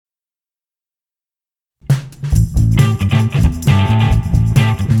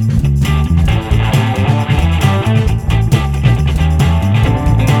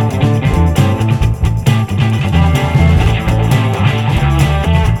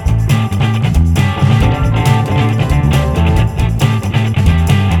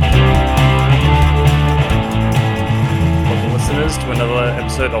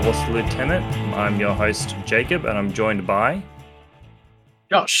Lieutenant. I'm your host, Jacob, and I'm joined by...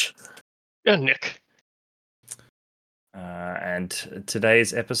 Josh. And Nick. And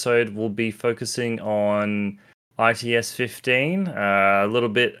today's episode will be focusing on ITS 15. A little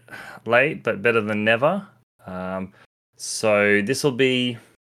bit late, but better than never. So this will be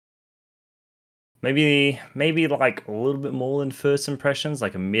maybe like a little bit more than first impressions,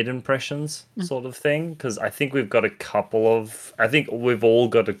 like a mid impressions sort of thing. Because I think we've got I think we've all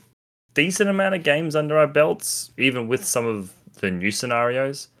got a decent amount of games under our belts, even with some of the new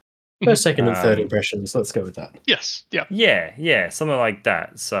scenarios. First, second, and third impressions. Let's go with that. Yes. Yeah. Yeah, something like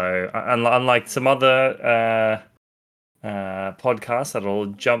that. So unlike some other podcasts that'll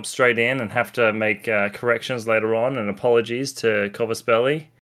jump straight in and have to make corrections later on and apologies to Coverspelly,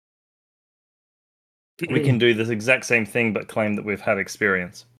 we can do this exact same thing but claim that we've had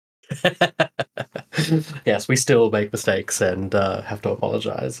experience. Yes, we still make mistakes and have to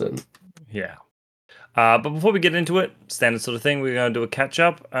apologize. And yeah. But before we get into it, standard sort of thing, we're going to do a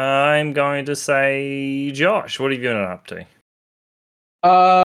catch-up. I'm going to say, Josh, what have you been up to?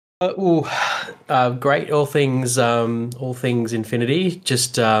 Great. All things Infinity.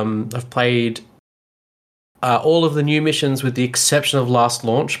 Just I've played all of the new missions with the exception of Last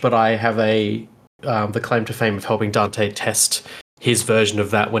Launch, but I have the claim to fame of helping Dante test his version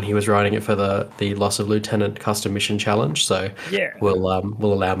of that when he was writing it for the Loss of Lieutenant custom mission challenge. So yeah, will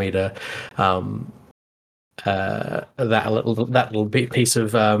allow me to that little piece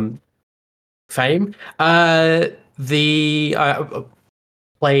of fame. I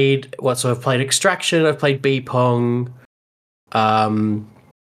played I've played Extraction, I've played B-Pong, and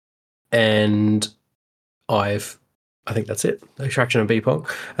I think that's it. Extraction and B-Pong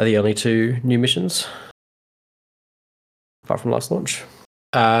are the only two new missions, apart from Last Launch.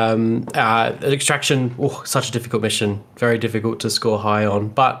 Extraction, such a difficult mission, very difficult to score high on,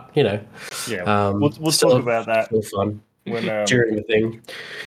 but we'll talk about that. Still fun when during the thing.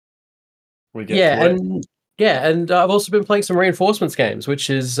 We get to it. And I've also been playing some reinforcements games, which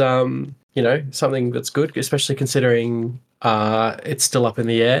is something that's good, especially considering it's still up in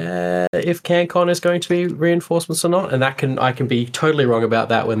the air if CanCon is going to be reinforcements or not, and I can be totally wrong about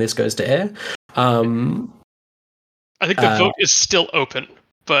that when this goes to air. I think the vote is still open,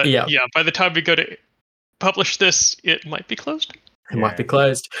 but by the time we go to publish this, it might be closed. It might be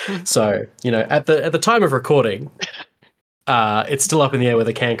closed. So, at the time of recording, it's still up in the air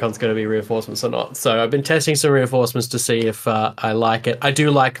whether CanCon's going to be reinforcements or not. So I've been testing some reinforcements to see if I like it. I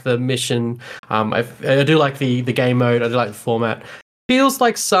do like the mission. I do like the game mode. I do like the format. Feels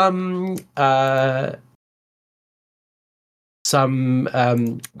like some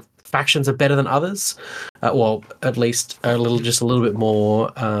factions are better than others. Well, at least a little bit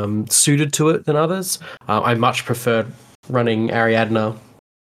more suited to it than others. I much prefer running Ariadne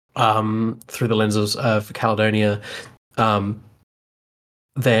through the lenses of Caledonia than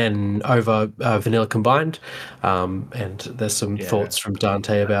over Vanilla Combined. And there's some thoughts from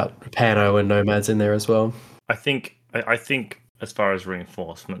Dante about Pano and Nomads in there as well. I think as far as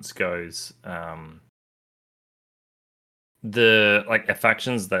reinforcements goes, the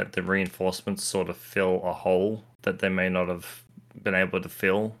factions that the reinforcements sort of fill a hole that they may not have been able to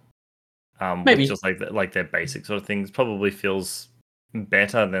fill. Maybe just like their basic sort of things probably feels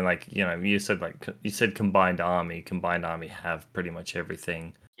better than you said combined army have pretty much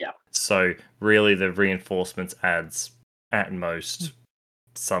everything. Yeah. So really the reinforcements adds at most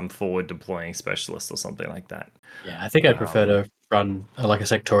some forward deploying specialist or something like that. Yeah, I think I'd prefer to run like a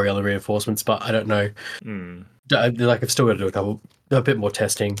sectorial and reinforcements, but I don't know. I've still got to do a bit more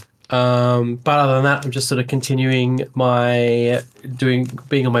testing. But other than that, I'm just sort of continuing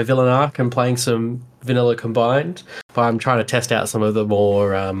being on my villain arc and playing some Vanilla Combined, but I'm trying to test out some of the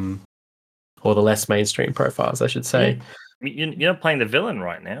more or the less mainstream profiles, I should say. You're not playing the villain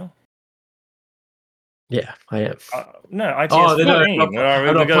right now. Yeah, I am. No, ITS 14.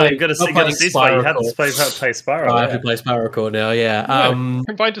 We've got to see Spyro. You have to play Spyro. I have to play Spyro now, yeah.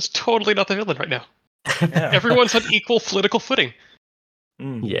 Combined is totally not the villain right now. Yeah. Everyone's on equal political footing.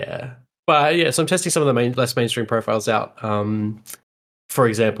 Yeah. But so I'm testing some of the less mainstream profiles out. For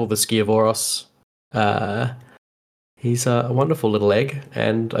example, the Skiavoros. He's a wonderful little egg,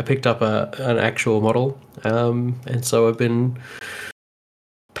 and I picked up an actual model, and so I've been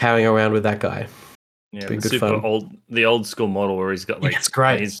powering around with that guy. Yeah, the old school model where he's got it's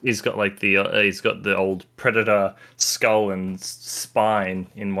great. He's got the old predator skull and spine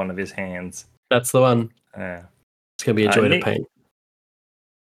in one of his hands. That's the one. Yeah, it's gonna be a joy to paint.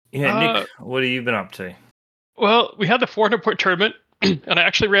 Yeah, Nick, what have you been up to? Well, we had the 400-point tournament, and I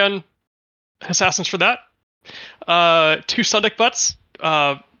actually ran Assassins for that. 2 Sundic butts.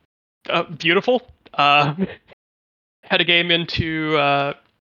 Beautiful. Had a game into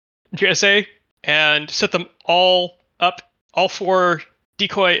JSA and set them all up, all 4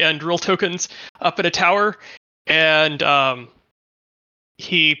 decoy and rule tokens up in a tower, and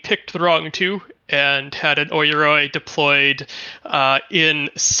he picked the wrong 2 and had an Oyoroi deployed in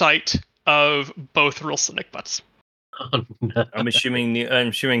sight of both rule cynic butts. Oh, no. I'm assuming,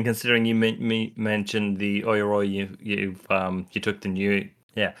 considering you mentioned the Oyoroi, you took the new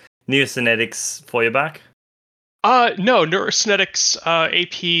Neocynetics for your back. No, Neurocynetics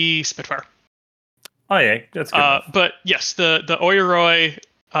AP Spitfire. Oh yeah, that's good. But yes, the Oyoroi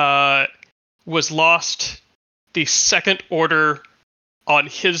was lost the second order on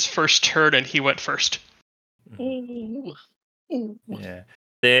his first turn, and he went first. Ooh. Yeah,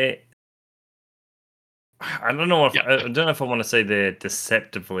 I don't know if I want to say they're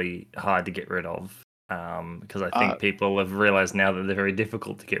deceptively hard to get rid of, because I think people have realized now that they're very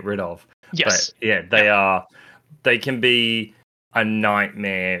difficult to get rid of. Yes. But yeah, they are. They can be a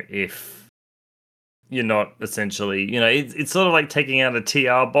nightmare if you're not essentially, it's sort of like taking out a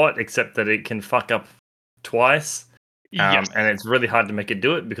TR bot, except that it can fuck up twice. Yes. And it's really hard to make it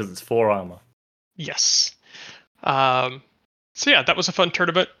do it because it's 4 armor. Yes. So yeah, that was a fun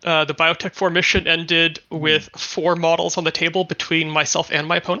tournament. The Biotech 4 mission ended with 4 models on the table between myself and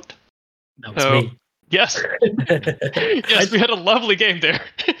my opponent. That was me. Yes. Yes, we had a lovely game there.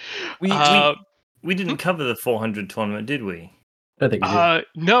 We didn't cover the 400 tournament, did we? I don't think we did.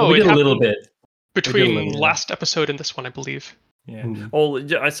 No, we did a little bit between last episode and this one, I believe. Yeah. Well,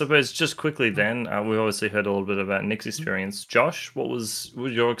 I suppose just quickly then, we obviously heard a little bit about Nick's experience. Josh, what was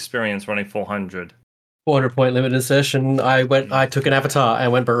your experience running 400? 400-point limited session. I took an Avatar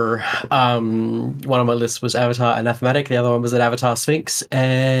and went brr. One of my lists was Avatar Anathematic. The other one was an Avatar Sphinx,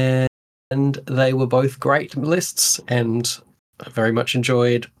 and they were both great lists, and I very much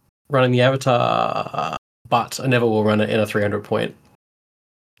enjoyed running the Avatar, but I never will run it in a 300-point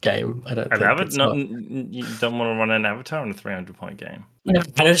game. I don't think you don't want to run an Avatar in a 300-point game. Yeah,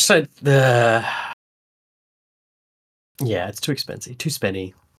 I just said it's too expensive, too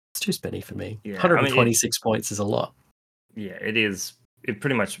spenny. It's too spenny for me. Yeah, 126 points is a lot. Yeah, it is. It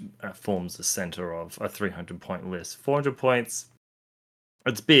pretty much forms the center of a 300-point list. 400 points,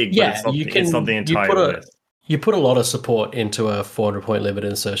 it's big, but it's not the entire list. You put a lot of support into a 400-point limited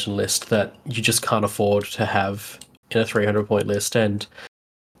insertion list that you just can't afford to have in a 300-point list, and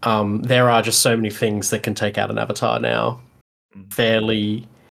there are just so many things that can take out an Avatar now fairly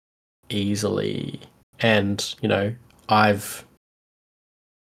easily, and I've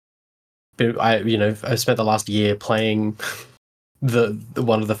spent the last year playing the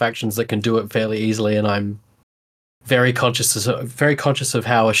one of the factions that can do it fairly easily, and I'm very conscious of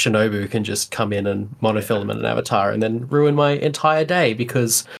how a Shinobu can just come in and monofilament an Avatar and then ruin my entire day,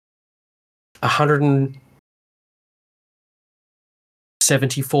 because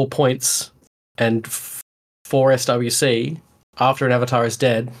 174 points and 4 SWC after an Avatar is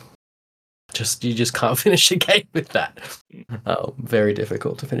dead. You just can't finish a game with that. Very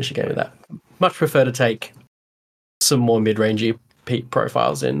difficult to finish a game with that. Much prefer to take some more mid-rangey peak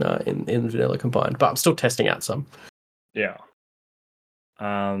profiles in vanilla combined, but I'm still testing out some. Yeah.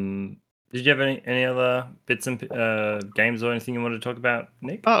 Did you have any other bits and games or anything you wanted to talk about,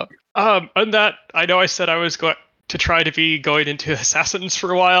 Nick? On that, I know I said I was going to try to be going into Assassins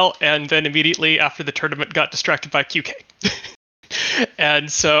for a while, and then immediately after the tournament got distracted by QK. And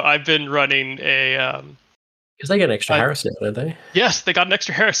so I've been running a... Because they get an extra Harris now, don't they? Yes, they got an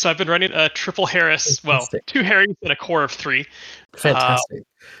extra Harris, so I've been running a triple Harris. Fantastic. Well, 2 Harrys and a core of 3. Fantastic.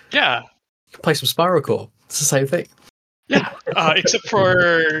 Yeah. Play some Spiral Core. It's the same thing. Yeah, except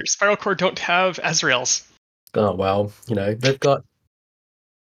for Spiral Core don't have Azraels. Oh, well, they've got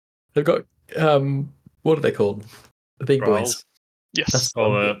what are they called? The big boys. Yes.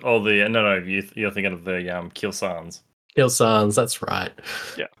 You're thinking of the Killsans. Killsans, that's right.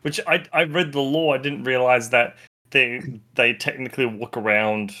 Yeah. Which I read the lore, I didn't realize that they technically walk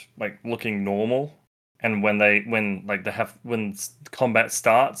around like looking normal, and when combat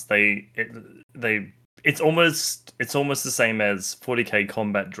starts, it's almost the same as 40k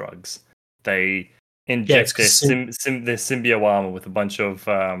combat drugs. They inject their symbio armor with a bunch of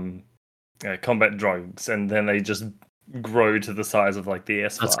combat drugs, and then they just grow to the size of like the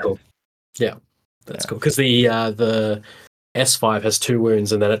S5. That's cool. Yeah, that's cool, because the S5 has 2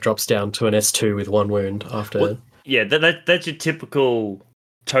 wounds, and then it drops down to an S2 with 1 wound after. Well, yeah, that's your typical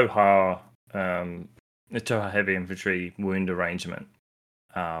Toha heavy infantry wound arrangement.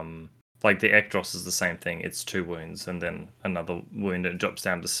 Like the Ekdros is the same thing. It's 2 wounds and then another wound, and it drops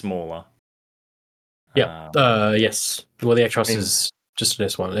down to smaller. Yeah. Yes. Well, the Ekdros is just an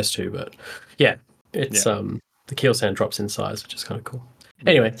S1 and S2, but yeah, it's the Keel Sand drops in size, which is kind of cool.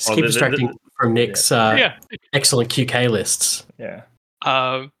 Anyway, just keep distracting from Nick's excellent QK lists. Yeah.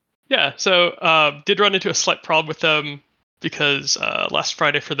 So did run into a slight problem with them because last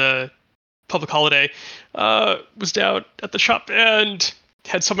Friday for the public holiday, was down at the shop and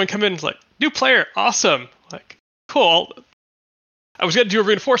had someone come in like, new player, awesome, like, cool. I was gonna do a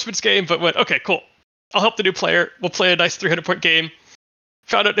reinforcements game, but went, okay, cool, I'll help the new player. We'll play a nice 300-point game.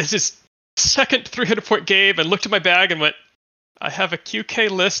 Found out it's his second 300-point game and looked at my bag and went, I have a QK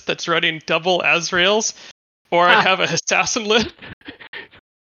list that's running double Azraels, or I have a assassin list.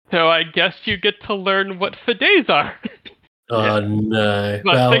 So I guess you get to learn what Fidesz are. Oh no!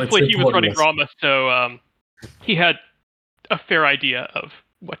 But thankfully he was running Rama, so he had a fair idea of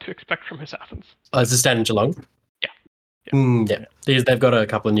what to expect from assassins. Oh, is this down in Geelong? Yeah. They've got a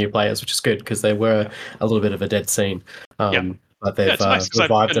couple of new players, which is good because they were a little bit of a dead scene. But they've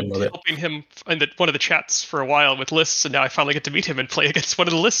revived them a little bit. Helping him in one of the chats for a while with lists, and now I finally get to meet him and play against one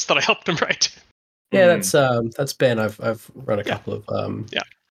of the lists that I helped him write. Yeah, that's Ben. I've run a couple of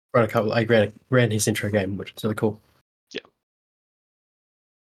I ran his intro game, which is really cool. Yeah.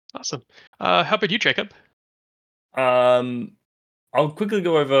 Awesome. How about you, Jacob? I'll quickly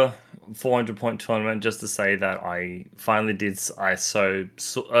go over 400-point tournament just to say that I finally did a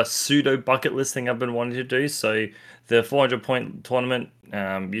pseudo bucket list thing I've been wanting to do. So the 400-point tournament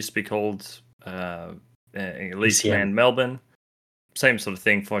used to be called Elite Command Melbourne. Same sort of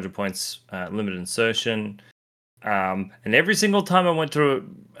thing, 400 points, limited insertion. And every single time I went to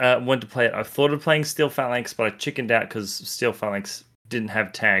play it, I thought of playing Steel Phalanx, but I chickened out because Steel Phalanx didn't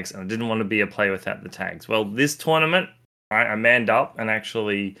have tags, and I didn't want to be a player without the tags. Well, this tournament, I manned up and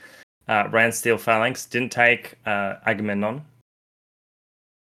actually ran Steel Phalanx. Didn't take Agamemnon.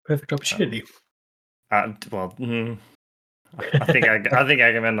 Perfect opportunity. I think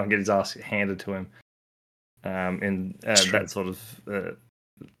Agamemnon get his ass handed to him in that sort of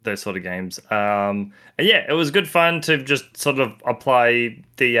those sort of games. And yeah, it was good fun to just sort of apply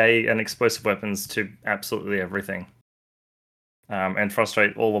DA and explosive weapons to absolutely everything, and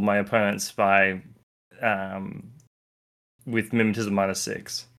frustrate all of my opponents by with mimetism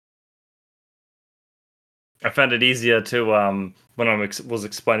 -6. I found it easier to when I was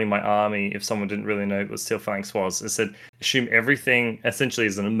explaining my army, if someone didn't really know what Steel Phalanx was, I said assume everything essentially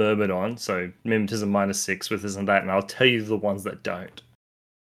is a Myrmidon, so mimetism -6 with this and that, and I'll tell you the ones that don't.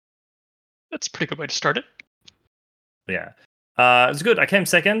 That's a pretty good way to start it. Yeah, it was good. I came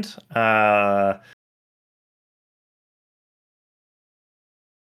second.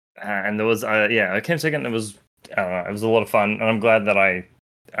 And there was I came second. It was a lot of fun, and I'm glad that I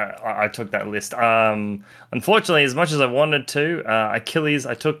took that list. Unfortunately, as much as I wanted to, Achilles.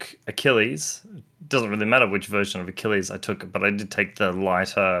 I took Achilles. It doesn't really matter which version of Achilles I took, but I did take the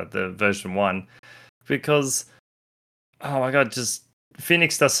lighter, the version 1, because oh my god, just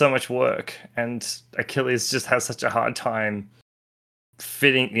Phoenix does so much work, and Achilles just has such a hard time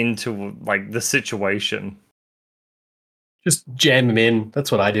fitting into like the situation. Just jam him in.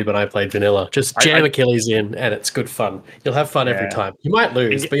 That's what I did when I played vanilla. Just jam Achilles in, and it's good fun. You'll have fun every time. You might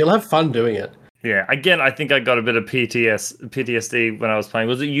lose, but you'll have fun doing it. Yeah. Again, I think I got a bit of PTSD when I was playing.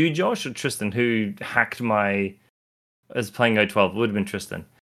 Was it you, Josh, or Tristan, who hacked my... I was playing 012. It would have been Tristan.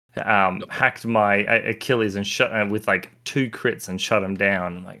 Hacked my Achilles and shut with like 2 crits and shut him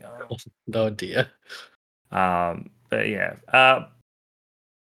down. I'm like, oh dear. But yeah.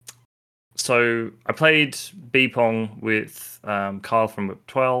 So I played B-Pong with Kyle from Whip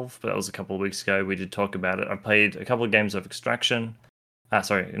 12, but that was a couple of weeks ago. We did talk about it. I played a couple of games of Evacuation,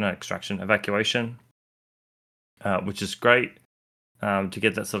 which is great to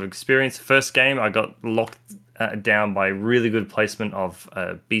get that sort of experience. First game, I got locked down by really good placement of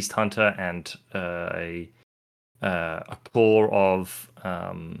Beast Hunter and a core of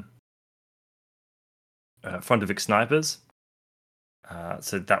Frontovic snipers.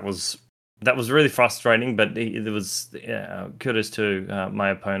 So that was really frustrating, but there was kudos to my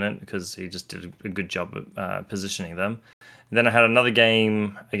opponent because he just did a good job at positioning them. And then I had another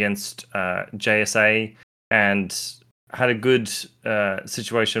game against JSA and had a good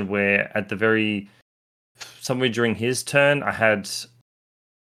situation where at the somewhere during his turn, I had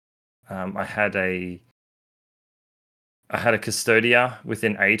a Custodia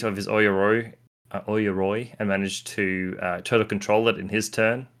within 8 of his Oyaroi, and managed to total control it in his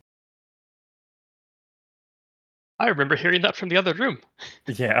turn. I remember hearing that from the other room.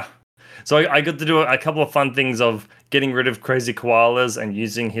 Yeah. So I got to do a couple of fun things of getting rid of Crazy Koalas and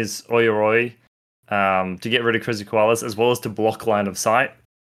using his Oyaroi to get rid of Crazy Koalas, as well as to block line of sight.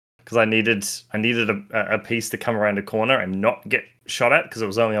 because I needed a piece to come around a corner and not get shot at because it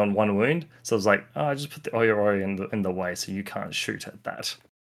was only on one wound. So I was like, oh, I just put the Oyori in the way so you can't shoot at that.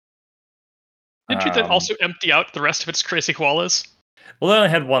 Did you then also empty out the rest of its crazy koalas? Well, I only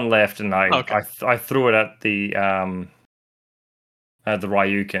had one left, and I threw it at the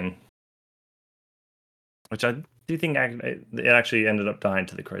Ryukin, which I do think it actually ended up dying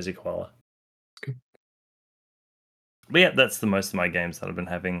to the crazy koala. Okay. But yeah, that's the most of my games that I've been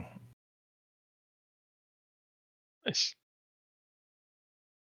having. Nice.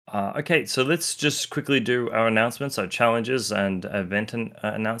 Okay, so let's just quickly do our announcements, our challenges and event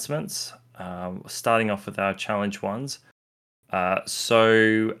announcements. Starting off with our challenge ones.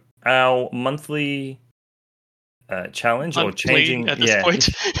 So our monthly challenge or changing at this point.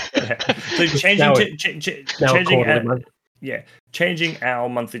 So changing our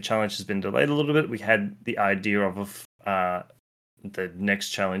monthly challenge has been delayed a little bit. We had the idea of the next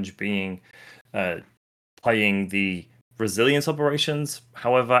challenge being playing the resilience operations.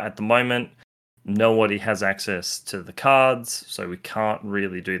 However, at the moment, nobody has access to the cards, so we can't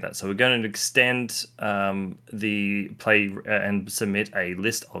really do that. So we're going to extend the play and submit a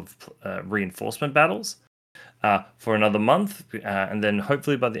list of reinforcement battles for another month, and then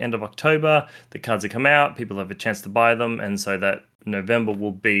hopefully by the end of October, the cards will come out. People have a chance to buy them, and so that November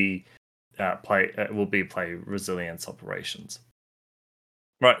will be play resilience operations.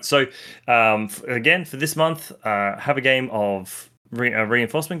 Right. So again, for this month, have a game of a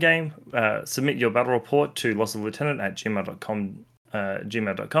reinforcement game. Submit your battle report to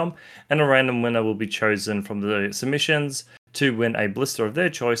lossoflieutenant@gmail.com, and a random winner will be chosen from the submissions to win a blister of their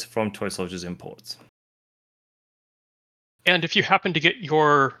choice from Toy Soldiers Imports. And if you happen to get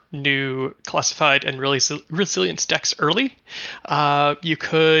your new classified and resilience decks early, you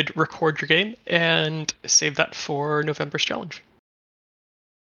could record your game and save that for November's challenge.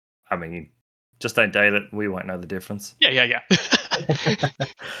 I mean, just don't date it. We won't know the difference. Yeah.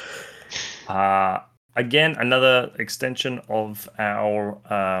 Again, another extension of our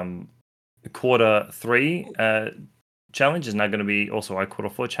quarter 3 challenge is now going to be also our quarter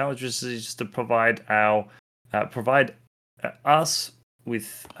 4 challenge, which is just to provide us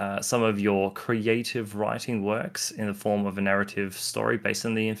with some of your creative writing works in the form of a narrative story based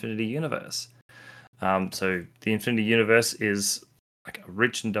on the Infinity Universe. So the Infinity Universe is like a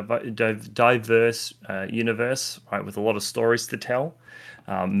rich and diverse universe, right, with a lot of stories to tell.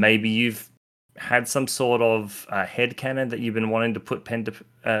 Maybe you've had some sort of headcanon that you've been wanting to put pen to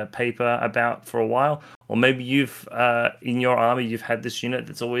paper about for a while, or maybe you've in your army you've had this unit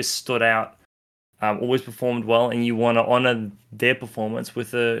that's always stood out, always performed well, and you want to honor their performance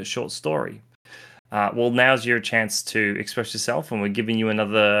with a short story. Well, now's your chance to express yourself, and we're giving you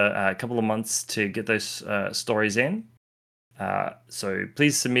another couple of months to get those stories in. So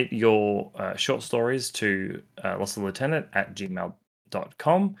please submit your short stories to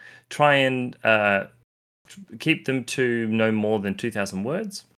lossoflieutenant@gmail.com. Try and keep them to no more than 2,000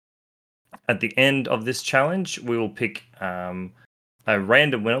 words. At the end of this challenge, we will pick a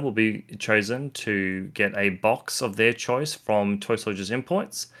random winner will be chosen to get a box of their choice from Toy Soldiers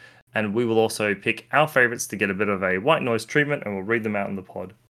Imports, and we will also pick our favorites to get a bit of a white noise treatment, and we'll read them out in the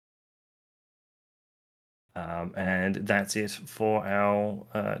pod. And that's it for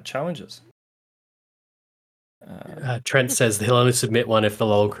our challenges. Trent says he'll only submit one if the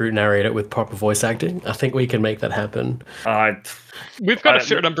LOL crew narrate it with proper voice acting. I think we can make that happen. We've got a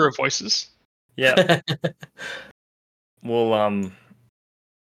fair number of voices. Yeah. We'll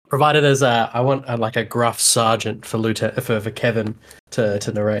provided as I want like a gruff sergeant for for Kevin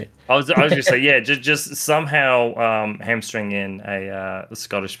to narrate. I was gonna say, yeah, just somehow hamstring in a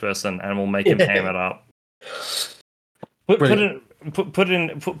Scottish person, and we'll make him ham it up. Put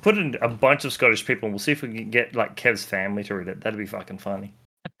in a bunch of Scottish people, and we'll see if we can get like Kev's family to read it. That'd be fucking funny.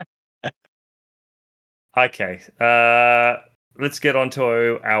 Okay, let's get on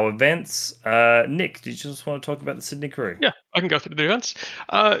to our events. Nick, did you just want to talk about the Sydney Crew? Yeah, I can go through the events.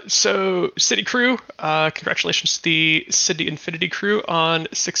 So Sydney Crew, congratulations to the Sydney Infinity Crew on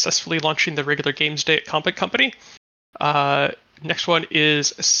successfully launching the regular games day at Combat Company. Next one is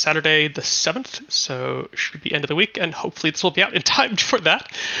Saturday the 7th, so should be end of the week, and hopefully this will be out in time for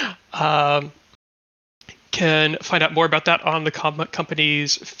that. Can find out more about that on the Combat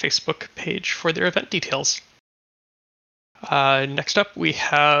Company's Facebook page for their event details. Next up, we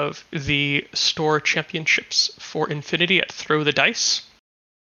have the store championships for Infinity at Throw the Dice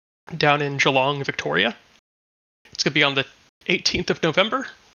down in Geelong, Victoria. It's going to be on the 18th of November.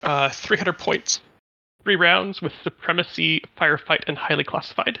 300 points, 3 rounds with Supremacy, Firefight, and Highly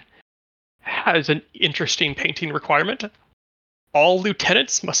Classified. Has an interesting painting requirement. all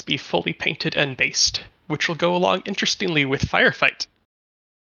lieutenants must be fully painted and based, which will go along interestingly with Firefight.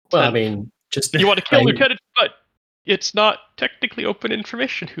 Well, So I mean, just you want to kill lieutenants, but it's not technically open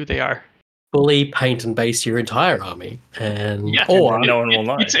information who they are. fully paint and base your entire army, and Yeah, or no one will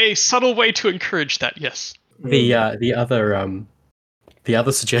know. It's a subtle way to encourage that. Yes. the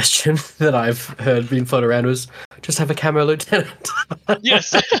other suggestion that I've heard being floated around was just have a camo lieutenant.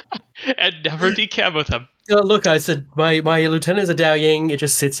 Yes. And never decamo them. Look, I said my lieutenant is a Dao Ying. It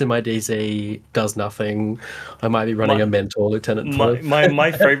just sits in my DC, does nothing. I might be running a mentor lieutenant.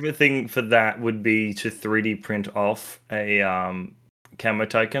 My favorite thing for that would be to 3D print off a camo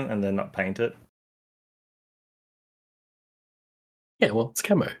token and then not paint it. Yeah, well, it's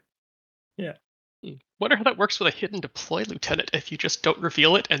camo. Yeah. Wonder how that works with a hidden deploy lieutenant if you just don't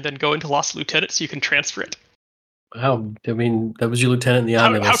reveal it and then go into lost lieutenant so you can transfer it. Wow, I mean, that was your lieutenant in the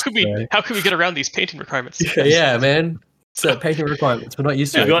army. How could we get around these painting requirements? Yeah, man. So painting requirements. We're not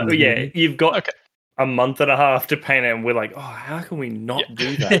used to it. You've got a month and a half to paint it, and we're like, oh, how can we not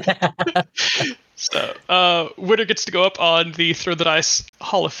do that? So, winner gets to go up on the Throw the Dice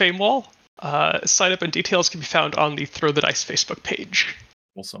Hall of Fame wall. Sign up and details can be found on the Throw the Dice Facebook page.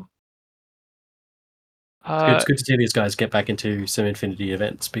 Awesome. It's good to see these guys get back into some Infinity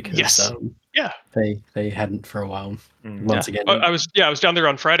events because they hadn't for a while. Once again, I was down there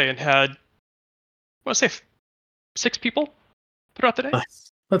on Friday and had, I want to say, 6 people put out the day.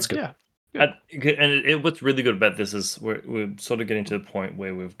 Nice. That's good. Yeah. And what's really good about this is we're sort of getting to the point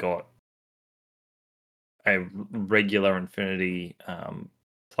where we've got a regular Infinity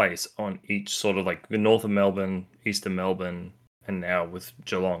place on each sort of like the north of Melbourne, east of Melbourne, and now with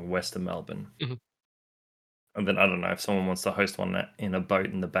Geelong, west of Melbourne. Mm-hmm. And then I don't know if someone wants to host one in a boat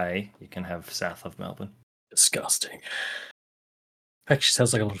in the bay, you can have south of Melbourne. Disgusting. Actually,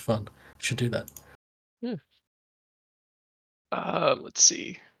 sounds like a lot of fun. Should do that. Yeah. Let's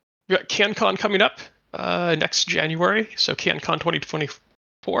see. We got CanCon coming up next January, so CanCon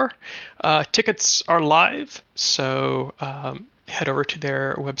 2024. Tickets are live, so head over to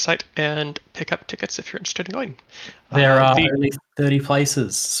their website and pick up tickets if you're interested in going. There are only 30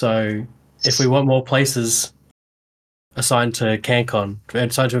 places, so if we want more places assigned to CanCon,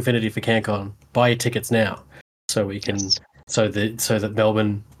 assigned to Infinity for CanCon, buy your tickets now, so we can, so that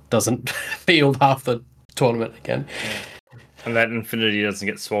Melbourne doesn't field half the tournament again. And that Infinity doesn't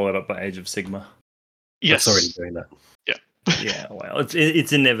get swallowed up by Age of Sigma. Yes, it's already doing that. Yeah. Yeah. Well,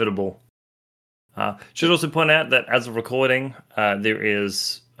 it's inevitable. Should also point out that as of recording, there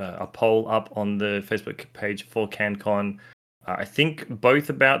is a poll up on the Facebook page for CanCon. I think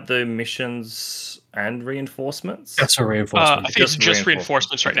both about the missions and reinforcements. That's a reinforcement. I think it's just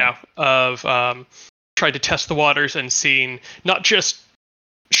reinforcements right now of trying to test the waters and seeing not just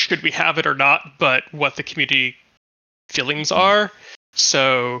should we have it or not, but what the community feelings are.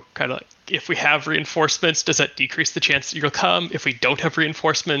 So kind of like, if we have reinforcements, does that decrease the chance that you'll come? If we don't have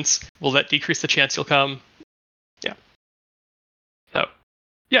reinforcements, will that decrease the chance you'll come? Yeah. So,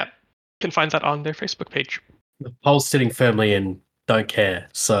 yeah, you can find that on their Facebook page. The poll's sitting firmly in don't care,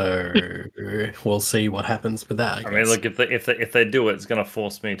 so we'll see what happens with that. I mean, look, if they do it, it's going to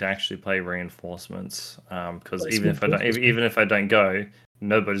force me to actually play reinforcements. Because even if I don't go,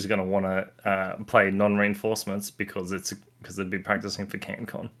 nobody's going to want to play non-reinforcements because they'd be practicing for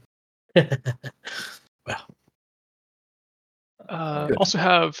CanCon. Wow. Also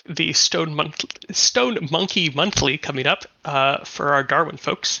have the Stone Monkey Monthly coming up for our Darwin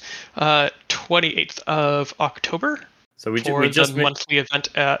folks, 28th of October. So we just monthly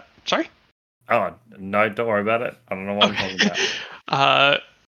event at. Sorry. Oh no! Don't worry about it. I don't know what I'm talking about.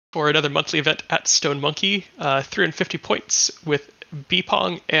 For another monthly event at Stone Monkey, 350 points with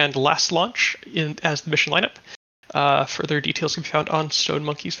B-Pong and Last Launch as the mission lineup. Further details can be found on Stone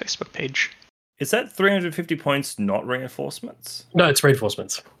Monkey's Facebook page. Is that 350 points not reinforcements? No, it's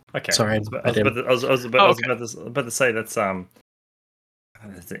reinforcements. Okay. Sorry, I was about to say that's an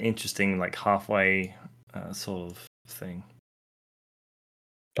interesting like halfway sort of thing.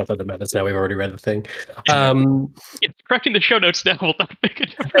 Not that it matters now. We've already read the thing. It's correcting the show notes now will not make a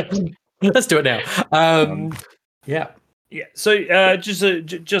difference. Let's do it now. Yeah. Yeah. So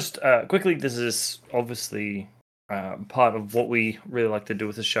just quickly, this is obviously. Part of what we really like to do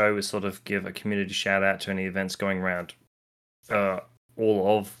with the show is sort of give a community shout out to any events going around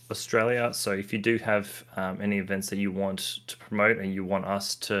all of Australia. So if you do have any events that you want to promote and you want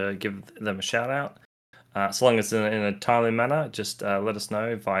us to give them a shout out, so long as it's in a timely manner, just let us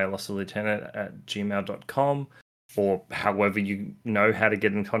know via lostlieutenant@gmail.com or however you know how to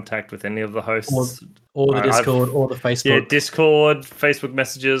get in contact with any of the hosts. Or the Discord or the Facebook. Yeah, Discord, Facebook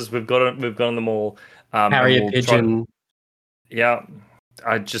messages. We've got them all. Harrier Pigeon. Yeah,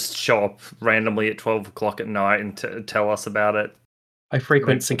 I just show up randomly at 12 o'clock at night and tell us about it. I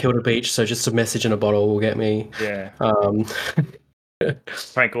frequent St Kilda Beach, so just a message in a bottle will get me. Yeah. Um,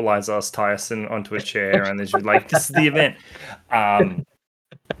 Tranquilize us, tie us in onto a chair, and then she'd be like, "This is the event."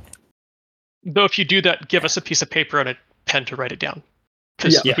 Though if you do that, give us a piece of paper and a pen to write it down,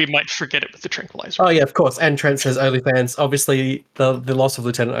 because we might forget it with the tranquilizer. Oh yeah, of course. And Trent says OnlyFans. Obviously, the Loss of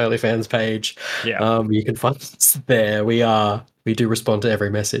Lieutenant OnlyFans page. Yeah. You can find us there. We do respond to every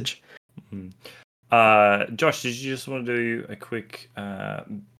message. Mm-hmm. Josh, did you just want to do a quick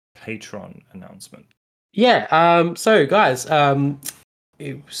Patreon announcement? Yeah. So guys,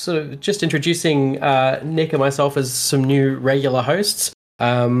 sort of just introducing Nick and myself as some new regular hosts.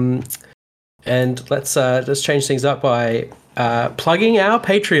 And let's change things up by plugging our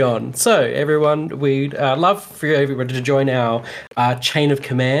Patreon. So everyone, we'd love for everybody to join our Chain of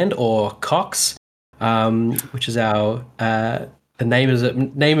Command, or COX, which is our the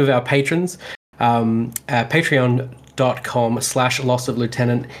name of our patrons. Patreon.com/Loss of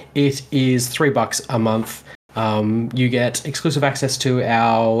Lieutenant. It is $3 a month. You get exclusive access to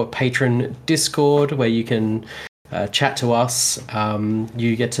our patron Discord, where you can chat to us.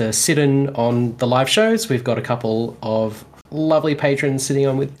 You get to sit in on the live shows. We've got a couple of lovely patrons sitting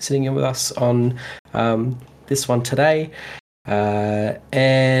in with us on this one today,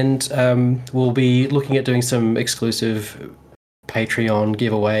 and we'll be looking at doing some exclusive Patreon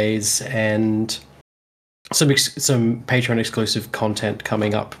giveaways and some Patreon exclusive content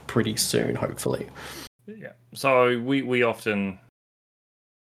coming up pretty soon, hopefully. Yeah. So we often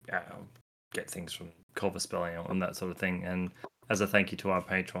get things from Culver Spelling and that sort of thing, and as a thank you to our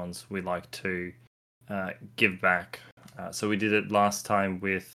patrons, we like to give back. So we did it last time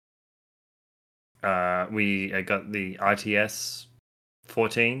with we got the ITS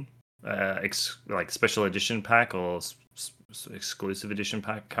 14 like special edition pack or exclusive edition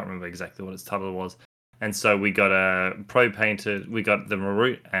pack. Can't remember exactly what its title was. And so we got a pro painted. We got the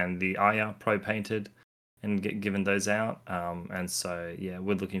Marut and the Aya pro painted, and given those out. And so yeah,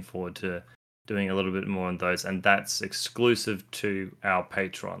 we're looking forward to doing a little bit more on those, and that's exclusive to our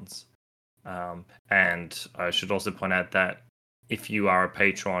patrons. And I should also point out that if you are a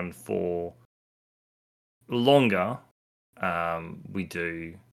patron for longer,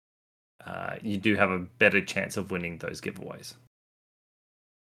 you do have a better chance of winning those giveaways.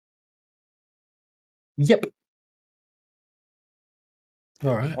 Yep.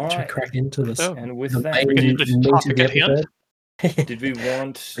 All right. Should we crack into this? And with that, did we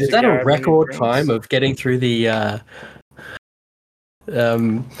want? Is that a record time of getting through the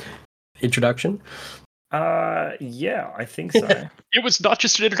introduction? Yeah, I think so. It was not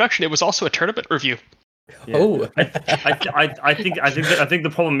just an introduction; it was also a tournament review. Yeah. Oh, I think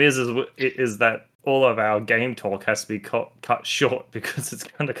the problem is that all of our game talk has to be cut short because it's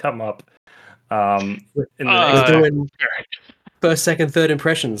going to come up. In the doing first, second, third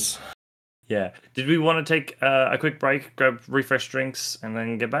impressions. Yeah. Did we want to take a quick break, grab refresh drinks, and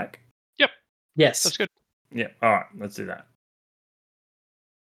then get back? Yep. Yes. That's good. Yeah. All right. Let's do that.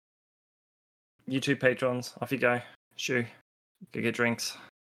 You two patrons, off you go. Shoo. Go get drinks.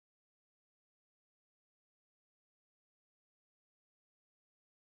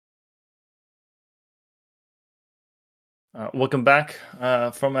 Welcome back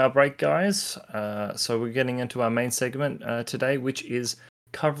from our break, guys. So we're getting into our main segment today, which is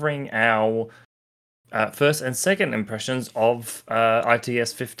covering our first and second impressions of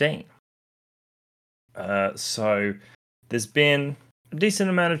ITS 15. So there's been a decent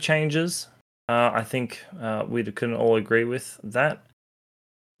amount of changes. I think we can all agree with that.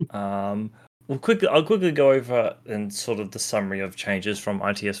 I'll quickly go over and sort of the summary of changes from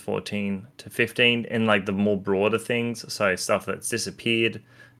ITS 14 to 15 in like the more broader things. So stuff that's disappeared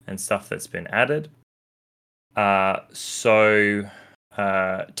and stuff that's been added. So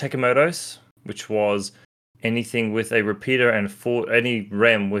Takemotos, which was anything with a repeater and any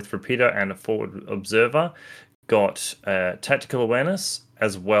REM with repeater and a forward observer, got tactical awareness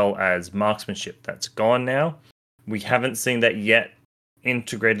as well as marksmanship. That's gone now. We haven't seen that yet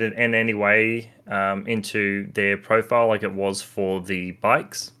integrated in any way into their profile like it was for the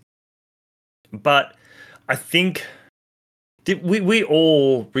bikes. But I think we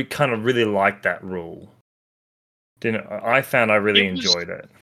all kind of really liked that rule. I found I really enjoyed it.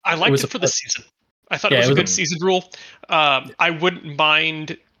 I liked it for the season. I thought it was a good season rule. I wouldn't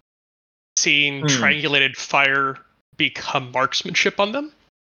mind seeing triangulated fire become marksmanship on them.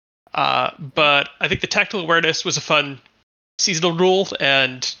 But I think the tactical awareness was a fun seasonal rule,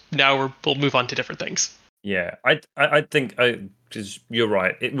 and now we'll move on to different things. Yeah, I think you're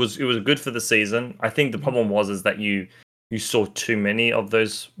right. It was good for the season. I think the problem was that you you saw too many of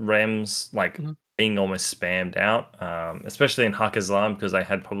those Rems like being almost spammed out, especially in Hakazlam, because they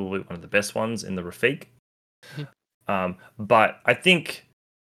had probably one of the best ones in the Rafik. But I think,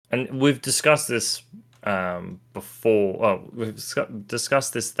 and we've discussed this before. Oh, we've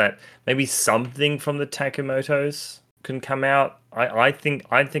discussed this, that maybe something from the Takemotos can come out. I'm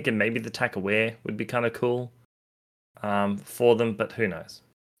thinking maybe the Takaware would be kind of cool for them, but who knows?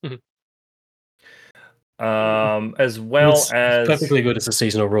 As well it's as perfectly good as a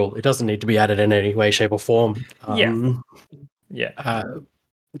seasonal rule. It doesn't need to be added in any way, shape, or form. Yeah. I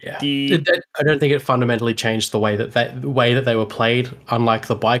don't think it fundamentally changed the way that they were played. Unlike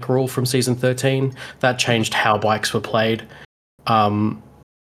the bike rule from season 13, that changed how bikes were played. And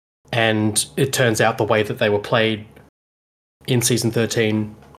it turns out the way that they were played in season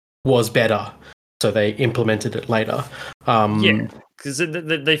 13 was better, so they implemented it later. Because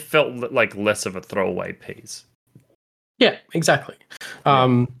they felt like less of a throwaway piece. Yeah, exactly.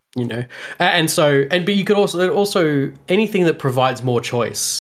 You know, but you could also anything that provides more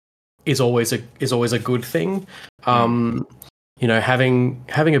choice is always a good thing. You know, having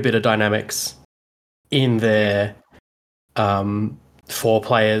a bit of dynamics in there for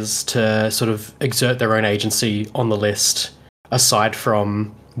players to sort of exert their own agency on the list, aside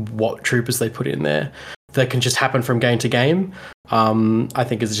from what troopers they put in there, that can just happen from game to game. I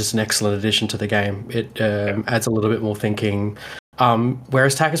think is just an excellent addition to the game. It adds a little bit more thinking.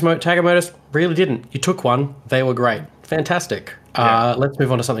 Whereas Takemotos really didn't. You took one, they were great, fantastic. Let's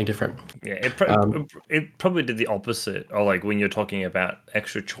move on to something different. Yeah, it probably did the opposite. Or like when you're talking about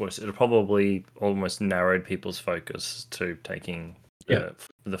extra choice, it probably almost narrowed people's focus to taking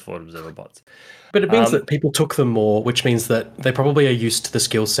the Forward Observer bots. But it means that people took them more, which means that they probably are used to the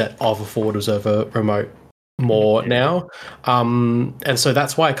skill set of a Forward Observer remote more now. And so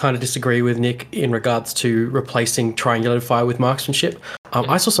that's why I kind of disagree with Nick in regards to replacing triangulated fire with marksmanship.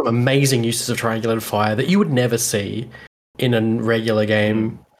 I saw some amazing uses of triangulated fire that you would never see in a regular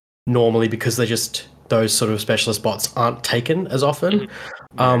game normally, because those sort of specialist bots aren't taken as often.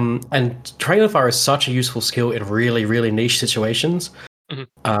 And triangulated fire is such a useful skill in really, really niche situations.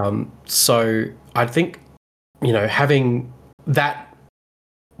 So I think, you know, having that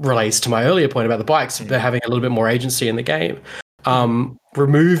relates to my earlier point about the bikes, they're having a little bit more agency in the game.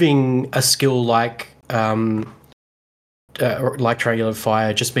 Removing a skill like triangulated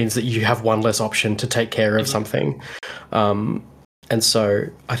fire just means that you have one less option to take care of something. And so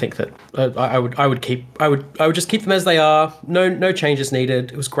I think that I would just keep them as they are. No changes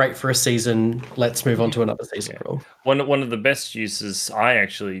needed. It was great for a season. Let's move on to another season. One of the best uses I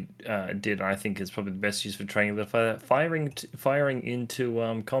actually did, and I think is probably the best use for triangular fire, firing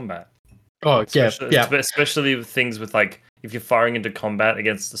into combat. Especially with things with, like, if you're firing into combat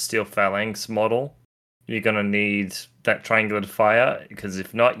against the Steel Phalanx model, you're gonna need that triangulated fire, because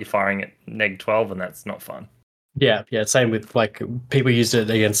if not, you're firing at -12, and that's not fun. Yeah. Same with, like, people used it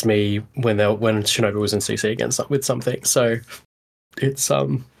against me when Shinobi was in CC with something. So it's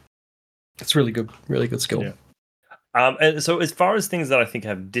really good skill. Yeah. And so as far as things that I think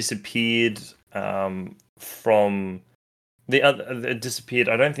have disappeared from the other disappeared,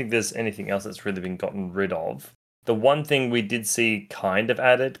 I don't think there's anything else that's really been gotten rid of. The one thing we did see kind of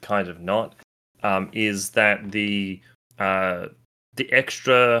added, kind of not, is that the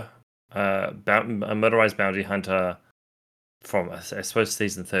extra motorized bounty hunter from, I suppose,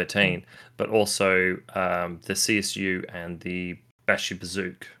 season 13, but also the CSU and the Bashi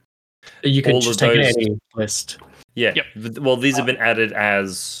Bazook. You can just take any list. Yeah. Yep. Well, these have been added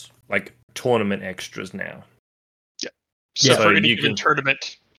as, like, tournament extras now. Yeah. So for any given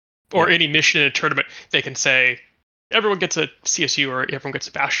tournament or any mission in a tournament, they can say everyone gets a CSU or everyone gets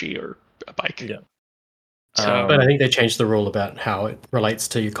a Bashi or a bike. Yeah. But I think they changed the rule about how it relates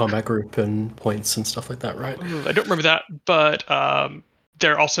to your combat group and points and stuff like that, right? I don't remember that, but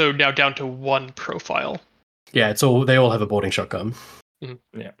they're also now down to one profile. Yeah, they all have a boarding shotgun.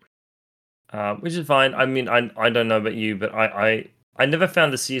 Yeah. Which is fine. I mean, I don't know about you, but I never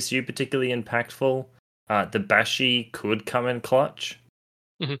found the CSU particularly impactful. The Bashi could come in clutch.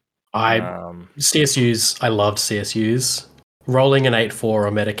 CSUs, I loved CSUs. Rolling an 8-4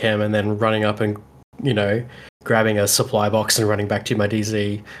 or Metacam and then running up and, you know, grabbing a supply box and running back to my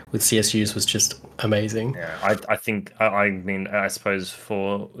DZ with CSUs was just amazing. Yeah, I suppose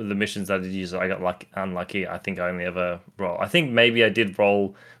for the missions that I did use, I got unlucky. I think I only ever roll. I think maybe I did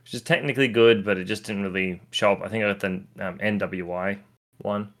roll, which is technically good, but it just didn't really show up. I think I got the NWI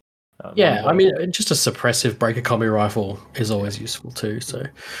one. I mean, just a suppressive breaker combi rifle is always useful too. So,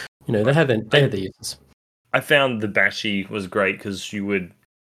 you know, they had the uses. I found the Bashi was great because you would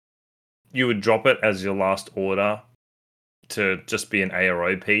drop it as your last order, to just be an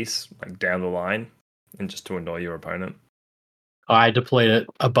ARO piece, like down the line, and just to annoy your opponent. I deployed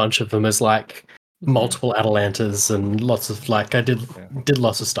a bunch of them as like multiple Atalantas and lots of like I did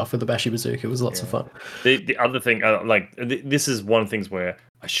lots of stuff with the Bashi Bazooka. It was lots of fun. The other thing, this is one of the things where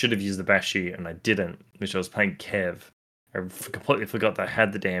I should have used the Bashi and I didn't, which I was playing Kev. I completely forgot that I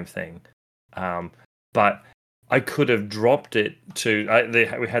had the damn thing. But I could have dropped it to.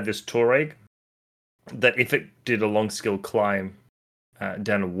 We had this Torag that if it did a long skill climb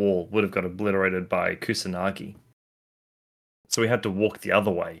down a wall, would have got obliterated by Kusanagi. So we had to walk the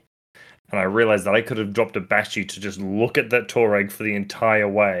other way. And I realized that I could have dropped a Bashi to just look at that Torag for the entire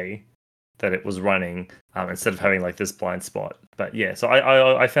way that it was running, instead of having like this blind spot. But yeah, so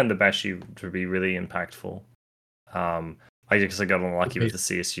I found the Bashi to be really impactful. I guess I got unlucky with the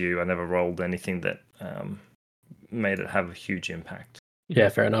CSU. I never rolled anything that made it have a huge impact. Yeah,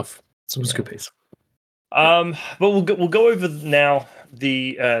 fair enough. So it was a good piece. But we'll go over now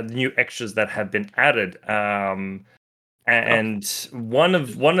the new extras that have been added. And one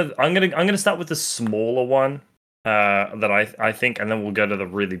of I'm gonna start with the smaller one that I think, and then we'll go to the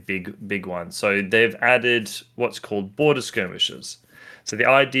really big one. So they've added what's called border skirmishes. So the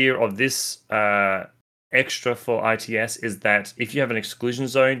idea of this extra for ITS is that if you have an exclusion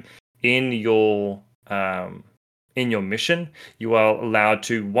zone in your mission, you are allowed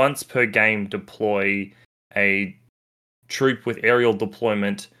to once per game deploy a troop with aerial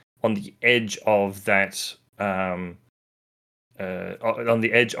deployment on the edge of that. On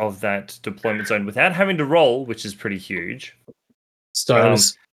the edge of that deployment zone without having to roll, which is pretty huge. So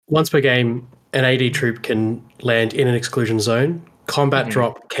once per game, an AD troop can land in an exclusion zone. Combat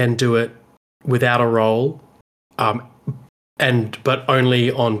drop can do it without a roll, but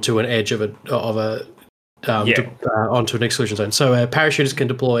only onto an edge onto an exclusion zone. So parachuters can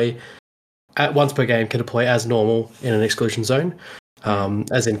deploy at once per game, can deploy as normal in an exclusion zone.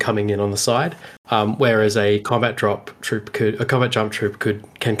 As in coming in on the side, whereas a combat jump troop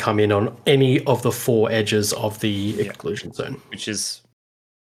can come in on any of the 4 edges of the exclusion zone, which is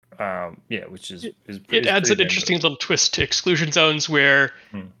it adds an interesting little twist to exclusion zones where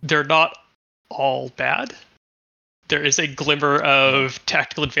they're not all bad. There is a glimmer of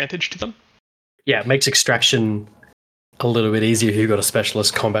tactical advantage to them. Yeah, it makes extraction a little bit easier if you've got a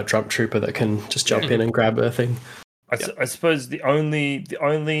specialist combat jump trooper that can just jump in and grab a thing. I suppose the only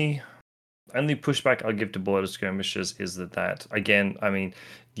pushback I'll give to border skirmishes is that again, I mean,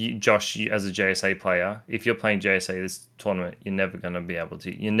 Josh, as a JSA player, if you're playing JSA this tournament, you're never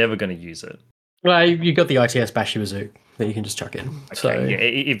going to use it. Well, you got the ITS Bashi Bazooka that you can just chuck in. Okay, so yeah,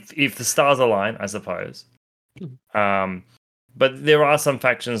 if the stars align, I suppose. But there are some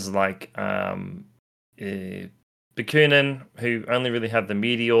factions like Bakunin who only really have the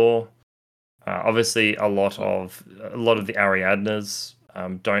Meteor. Obviously, a lot of the Ariadnas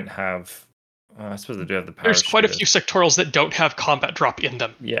don't have. I suppose they do have the parachute. There's quite a few sectorals that don't have combat drop in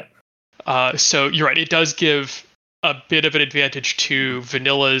them. Yeah. So you're right. It does give a bit of an advantage to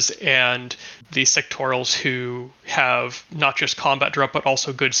vanillas and the sectorals who have not just combat drop but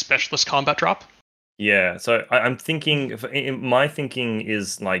also good specialist combat drop. Yeah. So I'm thinking. My thinking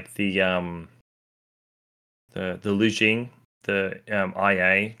is like the Lu Jing. The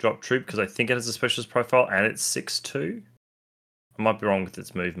IA drop troop, because I think it has a specialist profile and it's 6'2". I might be wrong with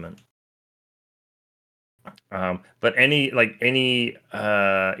its movement. But even the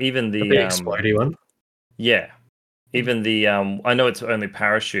explodey one. Yeah. Even the I know it's only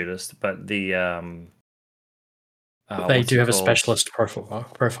parachutist, but the they do have a specialist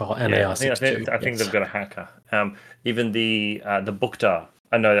profile and they are 6'2". I think they've got a hacker. Even the Bukta,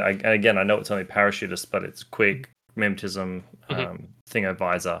 I know it's only parachutist, but it's quick. Mimetism, Thingo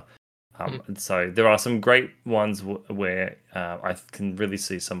Visor. So there are some great ones where I can really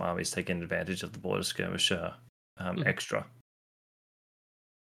see some armies taking advantage of the border skirmisher extra.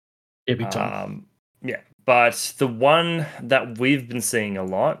 Yeah, big time. But the one that we've been seeing a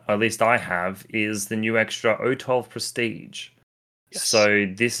lot, or at least I have, is the new extra O12 Prestige. Yes. So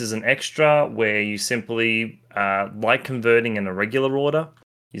this is an extra where you simply, like converting in a regular order,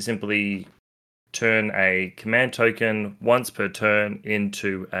 you simply turn a command token once per turn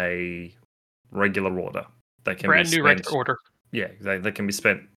into a regular order. That can brand new regular order. Yeah, they can be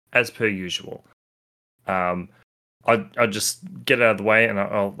spent as per usual. I'll just get it out of the way and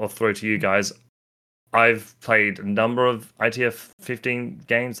I'll throw it to you guys. I've played a number of ITF 15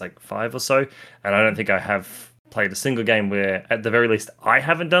 games, like 5 or so, and I don't think I have played a single game where, at the very least, I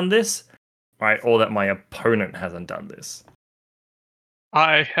haven't done this, right, or that my opponent hasn't done this.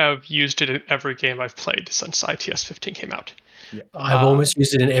 I have used it in every game I've played since ITS 15 came out. Yeah. I've almost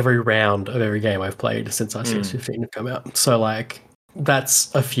used it in every round of every game I've played since RCX15 have come out. So like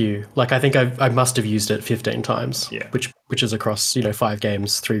that's a few. Like I think I must have used it 15 times. Yeah. Which is across 5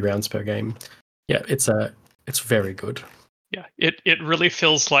 games, 3 rounds per game. Yeah, it's very good. Yeah, it really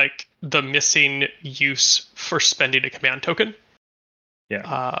feels like the missing use for spending a command token.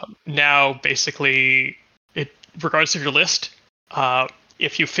 Yeah. Now, basically, regardless of your list,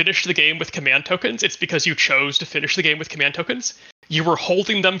 if you finish the game with command tokens, it's because you chose to finish the game with command tokens. You were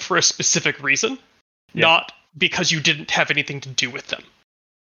holding them for a specific reason, not because you didn't have anything to do with them.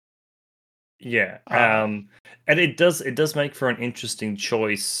 Yeah. And it does make for an interesting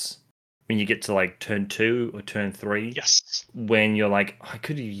choice when you get to like turn 2 or turn 3. Yes. When you're like, I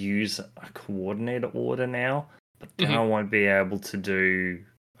could use a coordinator order now, but then I won't be able to do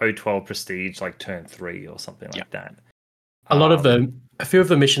O12 prestige like turn 3 or something like that. A few of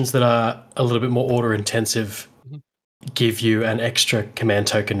the missions that are a little bit more order intensive give you an extra command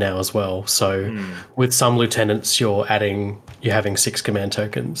token now as well. So with some lieutenants, you're having 6 command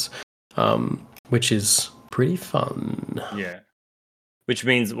tokens, which is pretty fun. Yeah. Which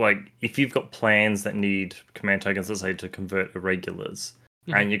means, like, if you've got plans that need command tokens, let's say, to convert irregulars,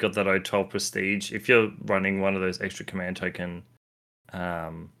 and you've got that O12 prestige, if you're running one of those extra command token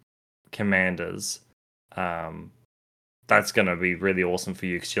commanders, that's going to be really awesome for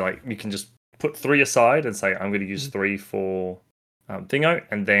you, because you can just put 3 aside and say, I'm going to use 3 for Thingo,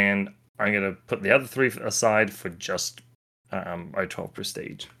 and then I'm going to put the other 3 aside for just O12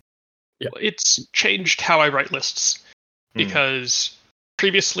 prestige. Yeah. It's changed how I write lists, because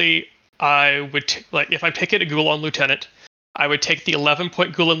previously, I would if I'm taking a Gulan Lieutenant, I would take the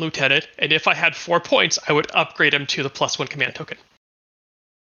 11-point Gulan Lieutenant, and if I had 4 points, I would upgrade him to the +1 command token.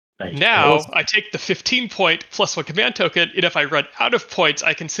 Now, I take the 15-point +1 command token, and if I run out of points,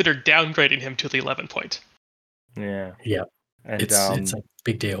 I consider downgrading him to the 11-point. Yeah. Yeah. And, it's a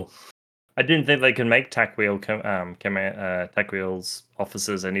big deal. I didn't think they could make TAC Wheel's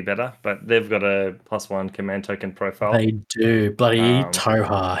officers any better, but they've got a +1 command token profile. They do. Bloody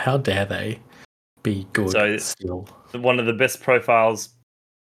Toha. How dare they be good still? One of the best profiles,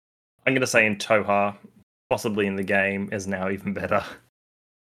 I'm going to say in Toha, possibly in the game, is now even better.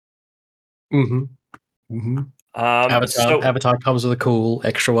 Avatar comes with a cool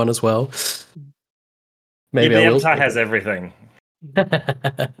extra one as well. Maybe the Avatar has everything.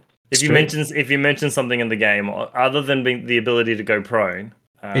 If you mention something in the game, other than being the ability to go prone,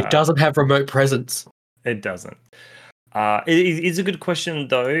 it doesn't have remote presence. It doesn't. It is a good question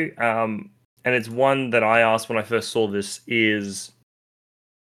though, and it's one that I asked when I first saw this: is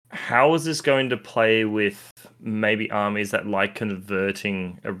how is this going to play with maybe armies that like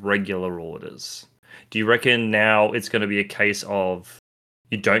converting irregular orders? Do you reckon now it's going to be a case of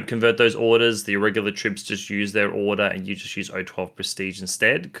you don't convert those orders, the irregular troops just use their order, and you just use O12 prestige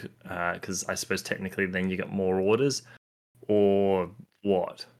instead? Because I suppose technically then you get more orders, or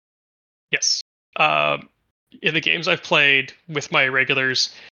what? Yes. In the games I've played with my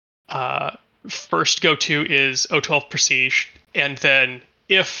irregulars, first go-to is O12 prestige, and then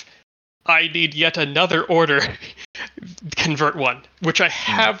if I need yet another order, convert one, which I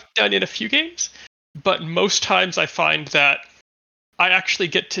have done in a few games, but most times I find that I actually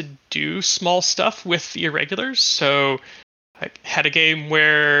get to do small stuff with the irregulars. So I had a game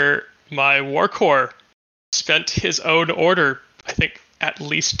where my War Corps spent his own order, I think, at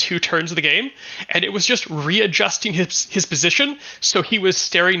least 2 turns of the game, and it was just readjusting his position, so he was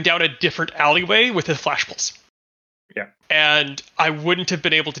staring down a different alleyway with his flash pulse. Yeah. And I wouldn't have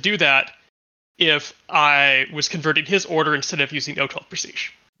been able to do that if I was converting his order instead of using O12 Prestige.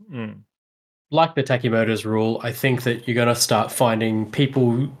 Like the Takimoto's rule, I think that you're going to start finding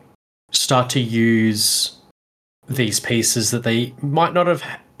people start to use these pieces that they might not have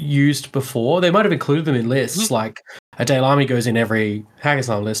used before. They might have included them in lists, like a Daylami goes in every Haggis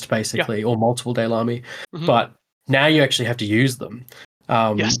list, basically, or multiple Daylami. But now you actually have to use them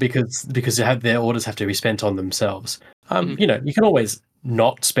because their orders have to be spent on themselves. You know, you can always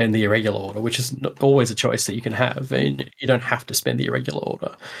not spend the irregular order, which is always a choice that you can have, and you don't have to spend the irregular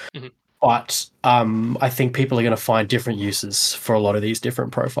order. But I think people are going to find different uses for a lot of these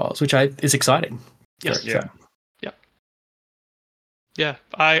different profiles, which is exciting. Yes. Yeah.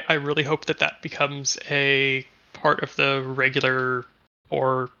 I really hope that becomes a part of the regular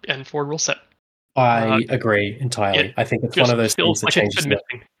or N4 rule set. I agree entirely. I think it's one of those things that changes.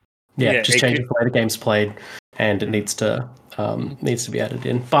 Just changes the way the game's played, and it needs to be added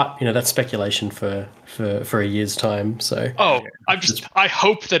in. But that's speculation for a year's time. So I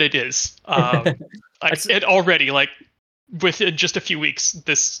hope that it is. It already, within just a few weeks,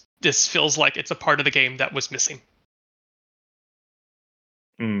 this feels like it's a part of the game that was missing.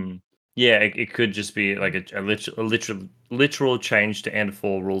 Yeah, it could just be like a literal change to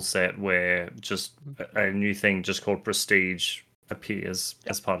N4 rule set where just a new thing just called Prestige appears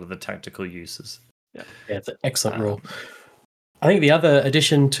as part of the tactical uses. Yeah, it's an excellent rule. I think the other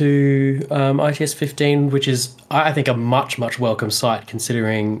addition to ITS 15, which is I think a much welcome sight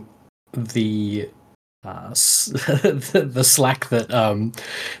considering the the slack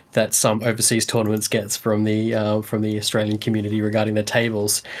that some overseas tournaments gets from the Australian community regarding their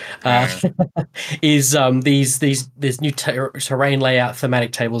tables, is these new terrain layout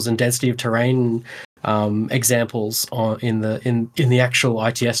thematic tables and density of terrain examples in the actual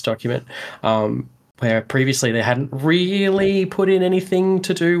ITS document, where previously they hadn't really put in anything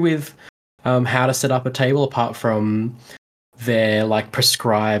to do with how to set up a table apart from their like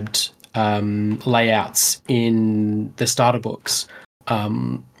prescribed layouts in the starter books.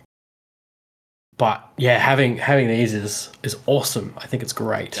 But yeah, having these is awesome. I think it's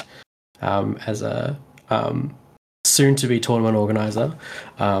great. As a soon to be tournament organizer,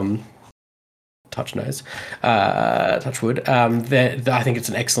 touch wood. I think it's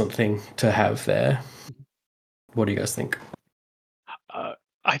an excellent thing to have there. What do you guys think?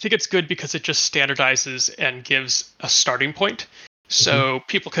 I think it's good because it just standardizes and gives a starting point. So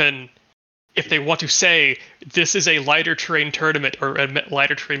people can, if they want to say this is a lighter terrain tournament or a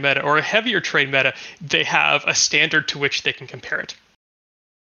lighter terrain meta or a heavier terrain meta, they have a standard to which they can compare it.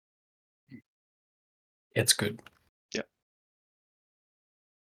 It's good. Yeah.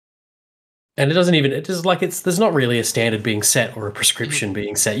 And it doesn't even, there's not really a standard being set or a prescription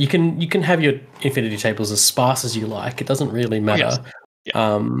being set. You can have your Infinity tables as sparse as you like. It doesn't really matter.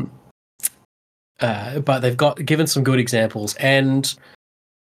 Yeah. But they've given some good examples, and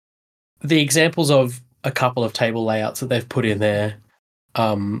the examples of a couple of table layouts that they've put in there,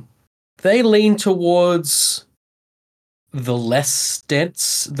 they lean towards the less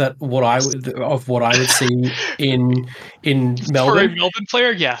dense of what I would see in Melbourne. For a Melbourne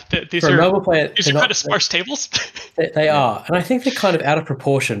player, yeah, these are kind of sparse tables. They are, and I think they're kind of out of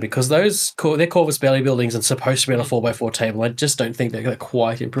proportion because they're Corvus Belly buildings and supposed to be on a 4x4 table. I just don't think they're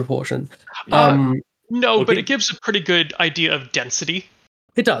quite in proportion. No, but it gives a pretty good idea of density.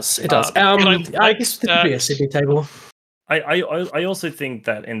 It does. I guess it could be a Sydney table. I also think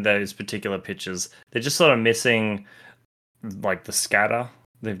that in those particular pictures, they're just sort of missing like the scatter.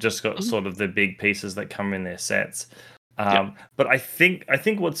 They've just got sort of the big pieces that come in their sets. But I think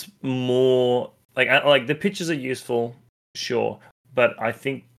what's more like the pictures are useful, sure, but I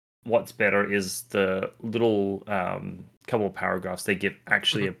think what's better is the little couple of paragraphs they give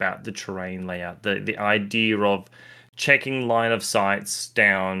actually about the terrain layout, the idea of checking line of sights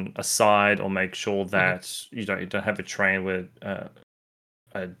down a side, or make sure that you don't have a terrain where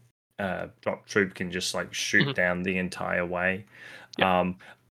a drop troop can just like shoot down the entire way.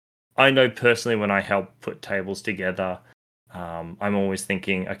 I know personally when I help put tables together, I'm always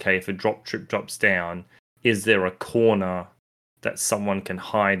thinking, okay, if a drop troop drops down, is there a corner that someone can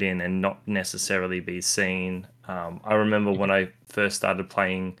hide in and not necessarily be seen? I remember when I first started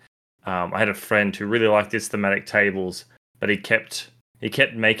playing, I had a friend who really liked his thematic tables, but he kept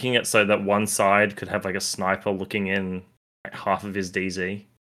making it so that one side could have like a sniper looking in like half of his DZ.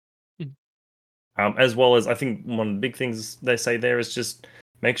 As well as, I think one of the big things they say there is just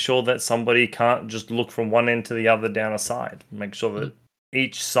make sure that somebody can't just look from one end to the other down a side. Make sure that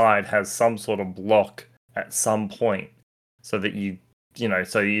each side has some sort of block at some point, so that you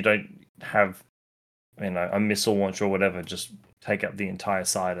don't have a missile launcher or whatever just take up the entire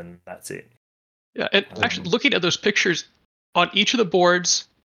side and that's it. Yeah, and actually looking at those pictures, on each of the boards,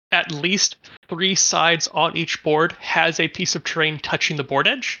 at least 3 sides on each board has a piece of terrain touching the board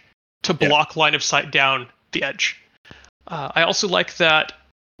edge to block line of sight down the edge. I also like that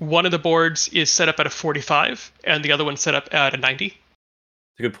one of the boards is set up at a 45 and the other one set up at a 90. It's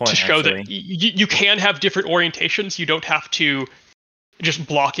a good point. To show that you can have different orientations. You don't have to just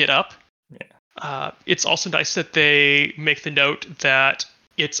block it up. Yeah. It's also nice that they make the note that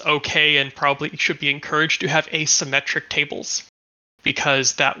it's okay and probably should be encouraged to have asymmetric tables,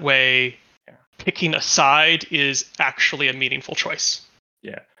 because that way picking a side is actually a meaningful choice.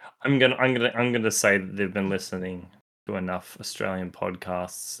 Yeah. I'm gonna say that they've been listening to enough Australian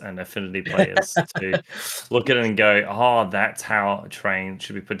podcasts and Affinity players to look at it and go, oh, that's how a terrain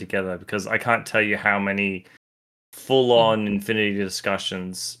should be put together. Because I can't tell you how many full-on Infinity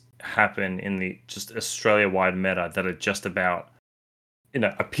discussions happen in the just Australia-wide meta that are just about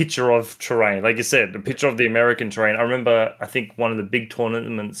a picture of terrain. Like you said, a picture of the American terrain. I remember, I think one of the big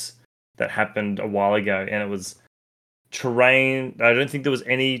tournaments that happened a while ago, and it was terrain. I don't think there was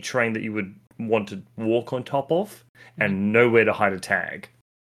any terrain that you would want to walk on top of, and nowhere to hide a tag.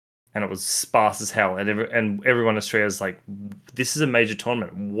 and it was sparse as hell. And everyone in Australia is like, this is a major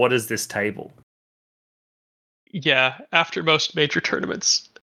tournament. What is this table? Yeah, after most major tournaments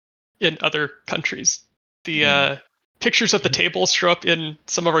in other countries, the pictures of the tables show up in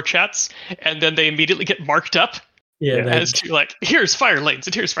some of our chats, and then they immediately get marked up as to like, here's fire lanes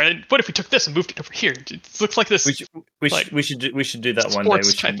and here's fire. And what if we took this and moved it over here? It looks like this. We should do that one day.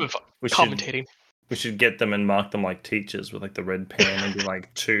 Type of commentating. We should get them and mark them like teachers with like the red pen and be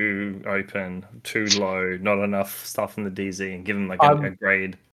like too open, too low, not enough stuff in the DZ, and give them like a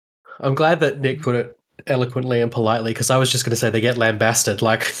grade. I'm glad that Nick put it eloquently and politely, because I was just going to say they get lambasted,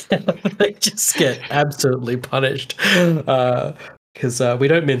 like they just get absolutely punished, because we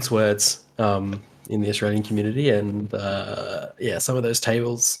don't mince words in the Australian community, and some of those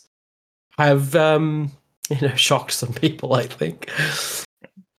tables have shocked some people, I think.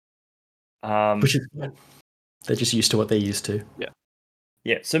 Which is fine. They're just used to what they're used to.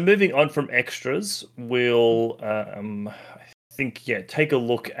 Yeah. So moving on from extras, we'll take a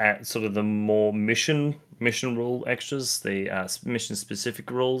look at sort of the more mission rule extras, the mission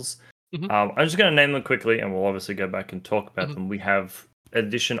specific rules. I'm just going to name them quickly, and we'll obviously go back and talk about them. We have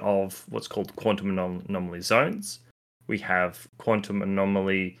addition of what's called quantum anomaly zones. We have quantum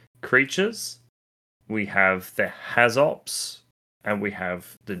anomaly creatures. We have the HasOps. And we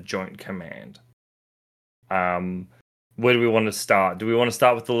have the Joint Command. Where do we want to start? Do we want to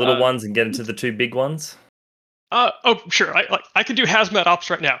start with the little ones and get into the two big ones? Sure. I can do Hazmat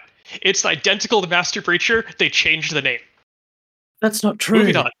Ops right now. It's identical to Master Breacher. They changed the name. That's not true.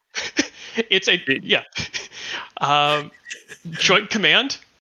 Moving on. It's Joint Command.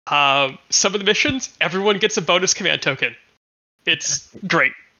 Some of the missions, everyone gets a bonus command token. It's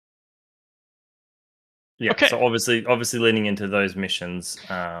great. Yeah, okay. So obviously leaning into those missions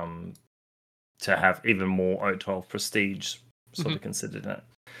to have even more O12 prestige sort of considered it.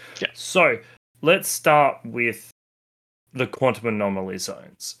 Yeah. So let's start with the quantum anomaly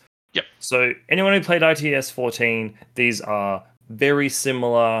zones. Yep. So anyone who played ITS 14, these are very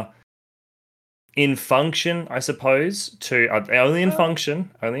similar in function, I suppose, to only in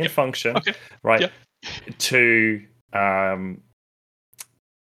function, okay. right? Yep.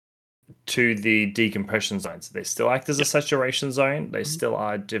 To the decompression zones. They still act as a saturation zone. They still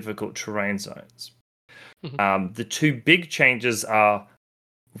are difficult terrain zones. The two big changes are,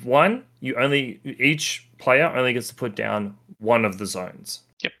 one, each player only gets to put down one of the zones.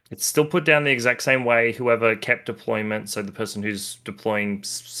 Yep. It's still put down the exact same way. Whoever kept deployment, so the person who's deploying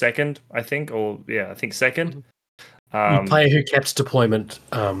second, I think second. The player who kept deployment.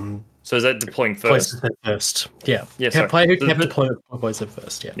 So is that deploying first? First, yeah. Yeah. Player who kept deployment deploys it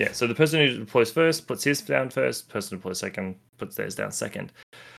first, yeah. Yeah. So the person who deploys first puts his down first. The person who deploys second puts theirs down second.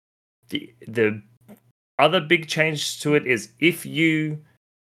 The other big change to it is if you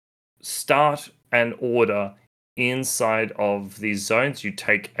start an order inside of these zones, you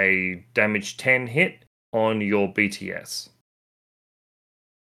take a damage 10 hit on your BTS.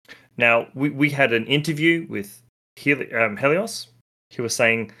 Now we had an interview with Helios. He was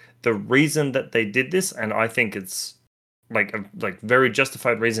saying the reason that they did this, and I think it's like a very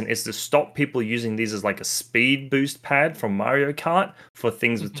justified reason, is to stop people using these as like a speed boost pad from Mario Kart for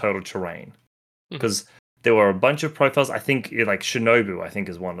things with total terrain. Because there were a bunch of profiles. I think like Shinobu, I think,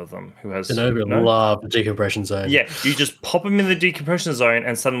 is one of them who has Shinobu love the decompression zone. Yeah, you just pop them in the decompression zone,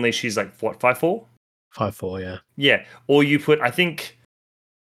 and suddenly she's like what 5-4? 5-4, yeah. Yeah, or you put one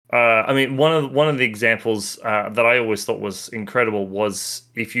of the examples that I always thought was incredible was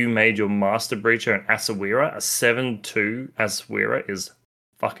if you made your Master Breacher an Asawira, a 7-2 Asawira is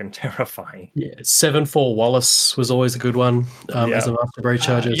fucking terrifying. Yeah, 7-4 Wallace was always a good one as a Master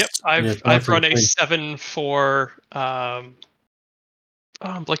Breacher. Yep, I've run a 7-4. I'm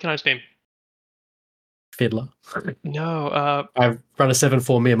blanking on his name. Fiddler. No, I've run a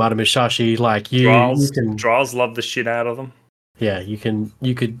 7-4 Miyamoto Musashi. Like you can. Draws love the shit out of them. Yeah, you could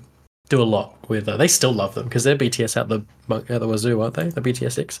do a lot with. They still love them because they're BTS out the wazoo, aren't they? The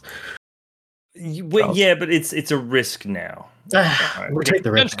BTS 6. Yeah, but it's a risk now. We'll take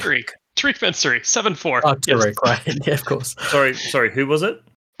the risk. Tariq Mansouri, 7-4. Oh, Tariq, right? Yeah, of course. Sorry, who was it?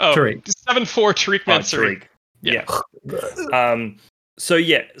 Oh, Tariq. 7-4 Tariq Mansouri. Yeah. So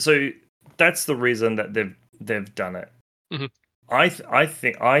that's the reason that they've done it. I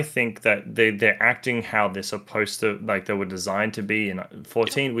think that they're acting how they're supposed to, like they were designed to be in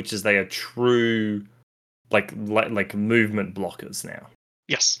 14, which is they are true like movement blockers now.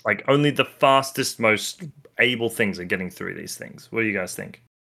 Yes. Like only the fastest, most able things are getting through these things. What do you guys think?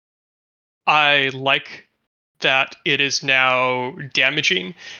 I like that it is now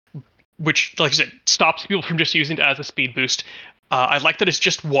damaging, which, like I said, stops people from just using it as a speed boost. I like that it's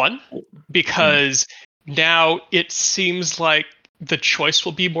just one, because now it seems like the choice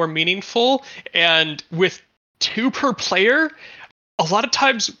will be more meaningful. And with 2 per player, a lot of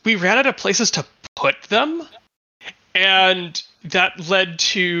times we ran out of places to put them. And that led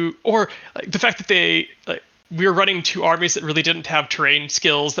to, or like, the fact that we were running 2 armies that really didn't have terrain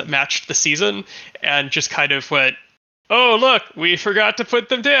skills that matched the season, and just kind of went, oh, look, we forgot to put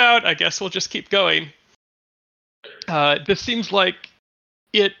them down. I guess we'll just keep going. This seems like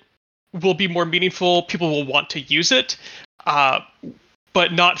it will be more meaningful. People will want to use it,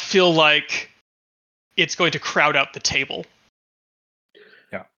 but not feel like it's going to crowd out the table.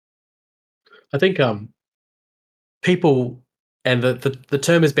 Yeah. I think people, and the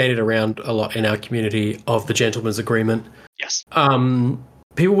term is bandied around a lot in our community of the gentleman's agreement. Yes.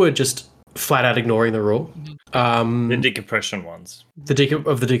 People were just flat out ignoring the rule. The decompression ones. The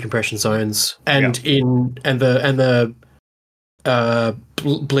decompression zones, and the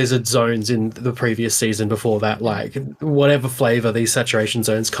blizzard zones in the previous season before that, like whatever flavor these saturation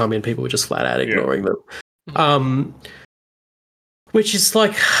zones come in, people were just flat out ignoring them. Which is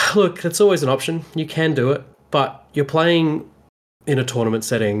like, look, that's always an option. You can do it, but you're playing in a tournament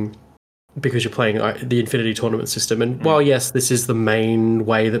setting because you're playing the Infinity tournament system. And while, yes, this is the main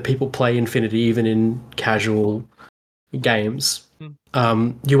way that people play Infinity, even in casual games,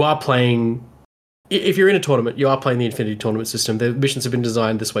 you are playing... If you're in a tournament, you are playing the Infinity tournament system. The missions have been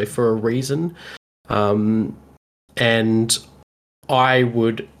designed this way for a reason. And I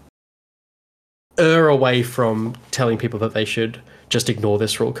would err away from telling people that they should just ignore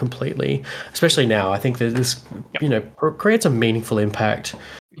this rule completely, especially now. I think that this, creates a meaningful impact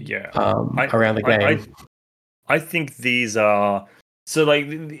around the game. I think these are... So, like,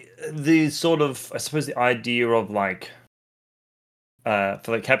 the sort of... I suppose the idea of, like... for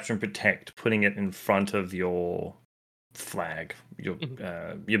like capture and protect, putting it in front of your flag, your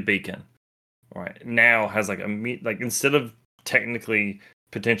beacon, right now has like instead of technically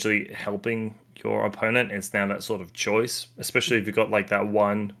potentially helping your opponent, it's now that sort of choice. Especially if you've got like that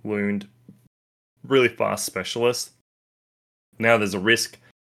 1 wound, really fast specialist. Now there's a risk,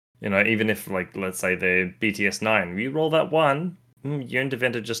 even if like let's say they're BTS 9, you roll that 1, your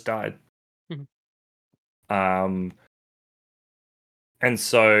interventor just died. And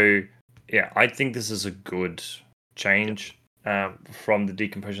so, I think this is a good change from the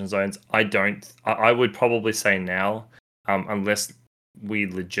decompression zones. I would probably say now, unless we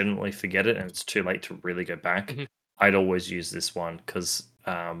legitimately forget it and it's too late to really go back, I'd always use this one because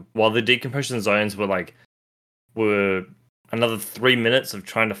while the decompression zones were another 3 minutes of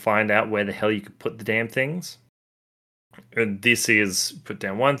trying to find out where the hell you could put the damn things, and this is put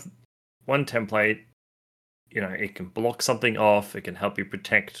down one template. It can block something off. It can help you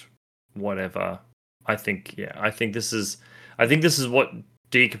protect whatever. I think this is what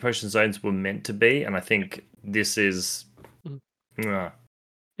decompression zones were meant to be, and I think this is right.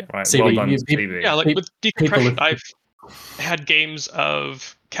 CB, well done, CB. Yeah, like with decompression, I've had games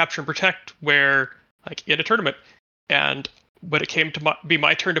of capture and protect where, like in a tournament, and when it came to be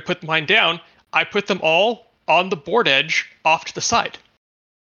my turn to put mine down, I put them all on the board edge off to the side,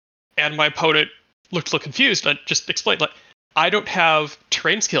 and my opponent looked a little confused. I just explained, like, I don't have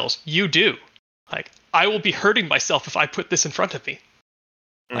terrain skills. You do. Like, I will be hurting myself if I put this in front of me.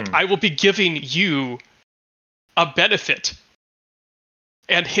 Like, I will be giving you a benefit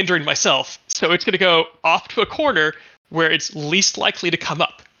and hindering myself. So it's going to go off to a corner where it's least likely to come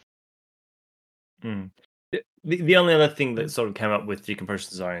up. The only other thing that sort of came up with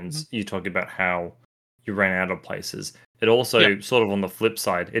decompression zones, you talk about how you ran out of places. It also, sort of on the flip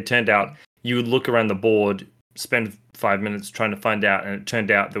side, it turned out you would look around the board, spend 5 minutes trying to find out, and it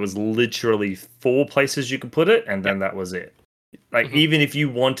turned out there was literally 4 places you could put it, and then that was it. Like, even if you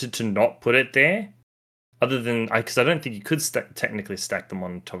wanted to not put it there, other than... Because I don't think you could technically stack them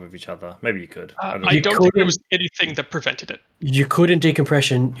on top of each other. Maybe you could. I don't think there was anything that prevented it. You could in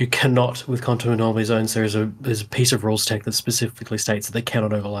decompression. You cannot with quantum anomaly zones. There's a piece of rules tech that specifically states that they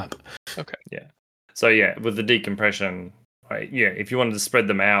cannot overlap. Okay. Yeah. So, with the decompression... if you wanted to spread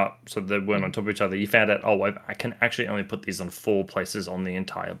them out so they weren't on top of each other, you found out, I can actually only put these on 4 places on the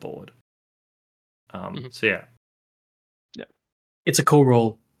entire board. So, it's a cool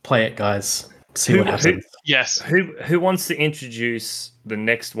rule. Play it, guys. See what happens. Yes. Who wants to introduce the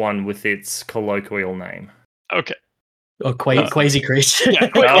next one with its colloquial name? Okay. Or Quasi Creature. Yeah,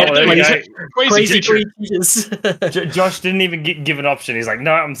 Quasi Creatures. Josh didn't even give an option. He's like,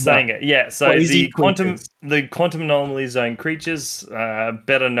 no, I'm saying it. Yeah, so the quantum anomaly zone creatures,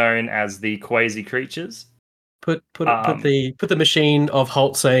 better known as the Quasi Creatures. Put the machine of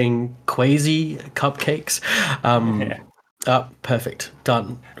Holt saying Quasi cupcakes. Perfect.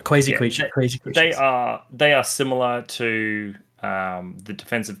 Done. Crazy creature. Crazy creatures. They are similar to the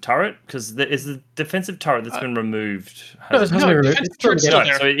defensive turret, because there is the defensive turret that's been removed. No, it hasn't been removed. Defensive turret's still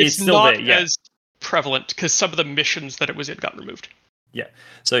there. So it's still not there, yeah. as prevalent because some of the missions that it was in got removed. Yeah.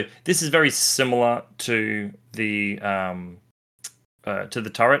 So this is very similar to the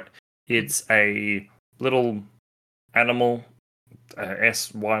turret. It's a little animal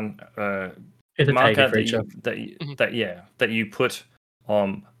S1 It's a marker tiger creature. that you put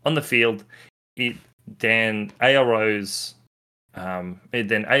on the field. It then AROs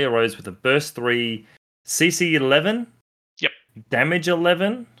with a burst 3, CC 11. Yep. Damage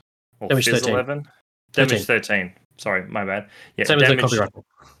 11 or Damage fizz 13. 11. Damage 13. Sorry, my bad. Yeah, Same damage, as a copy rifle.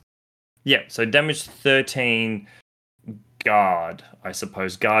 Yeah, so damage 13 guard, I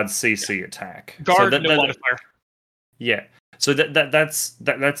suppose. Guard CC attack. Guard, so no modifier. Yeah. So that's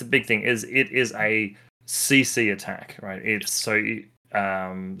a big thing. Is it is a CC attack, right? It's so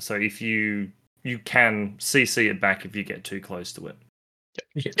if you can CC it back if you get too close to it.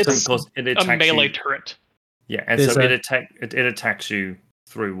 It's of course it attacks a melee you. turret. Yeah, and so it attacks you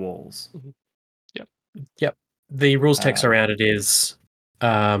through walls. Yep. The rules text around it is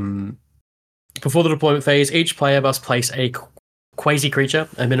before the deployment phase, each player must place a quasi creature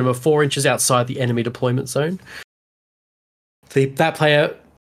a minimum of 4 inches outside the enemy deployment zone. The player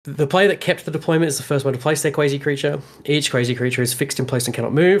that kept the deployment is the first one to place their quasi creature. Each quasi creature is fixed in place and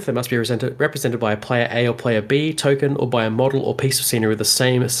cannot move. They must be represented by a player A or player B token, or by a model or piece of scenery with the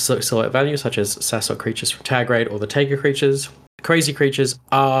same silhouette value, such as Sasor creatures from Tag Raid or the Taker creatures. Crazy creatures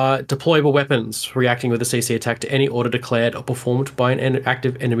are deployable weapons, reacting with a CC attack to any order declared or performed by an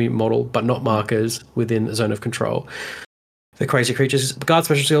active enemy model, but not markers within the zone of control. The crazy creature's guard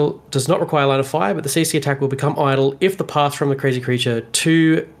special skill does not require line of fire, but the CC attack will become idle if the path from the crazy creature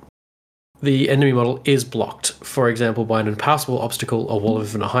to the enemy model is blocked, for example, by an impassable obstacle, a wall of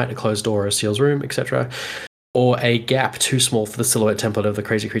infinite height, a closed door, a seal's room, etc., or a gap too small for the silhouette template of the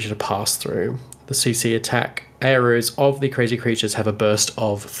crazy creature to pass through. The CC attack arrows of the crazy creatures have a burst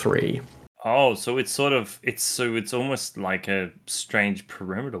of 3. Oh, so it's almost like a strange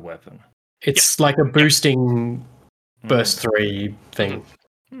perimeter weapon. It's like a boosting burst 3 thing.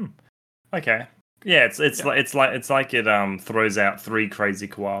 Okay. Yeah, it's like it throws out 3 crazy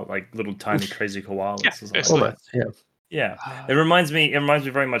koalas, like little tiny crazy koalas. Yeah, almost, yeah. Yeah, it reminds me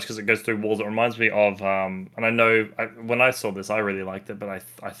very much because it goes through walls. It reminds me of, and I know when I saw this, I really liked it, but I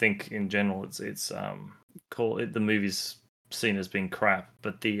think in general it's the movie's seen as being crap.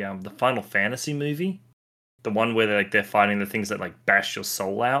 But the Final Fantasy movie, the one where they're fighting the things that like bash your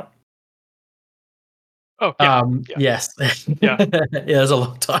soul out. Oh, yeah. Yes. Yeah. It was a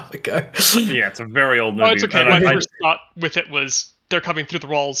long time ago. Yeah, it's a very old movie. Oh, it's okay. My first thought with it was they're coming through the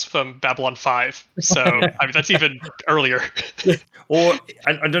walls from Babylon 5. So, I mean, that's even earlier. Or,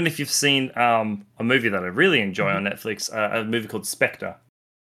 I don't know if you've seen a movie that I really enjoy on Netflix, a movie called Spectre.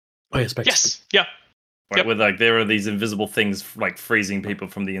 Oh, yeah, Spectre. Yes, yeah. Right, where like there are these invisible things like freezing people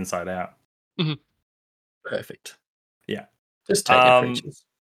from the inside out. Mm-hmm. Perfect. Yeah. Just take it, creatures.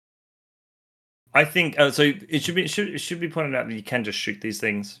 I think so. It should be pointed out that you can just shoot these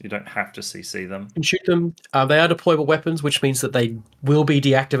things. You don't have to CC them. You can shoot them. They are deployable weapons, which means that they will be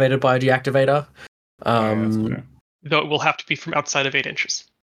deactivated by a deactivator. Though it will have to be from outside of 8 inches.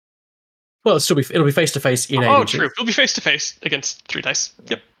 Well, it'll be face to face in 8 inches. Oh, true. It'll be face to face against 3 dice.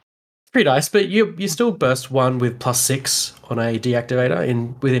 Yep. 3 dice, but you still burst 1 with +6 on a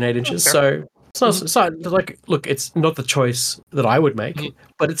deactivator within 8 inches. So it's not like, look, it's not the choice that I would make,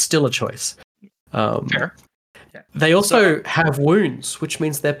 but it's still a choice. Fair. Yeah. They also have wounds, which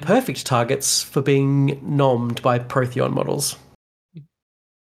means they're perfect targets for being nommed by Protheon models.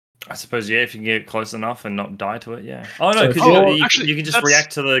 I suppose, yeah, if you can get close enough and not die to it, yeah. Oh no, because you can just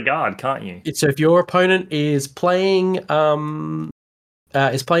react to the guard, can't you? So if your opponent is playing a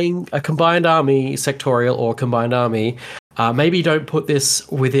combined army sectorial or combined army, maybe don't put this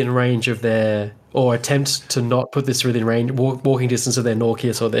within range of their, or attempt to not put this within range, walking distance of their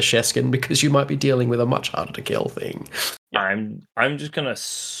Norkius or their Sheskin, because you might be dealing with a much harder to kill thing. I'm just gonna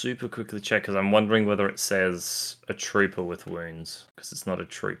super quickly check because I'm wondering whether it says a trooper with wounds, because it's not a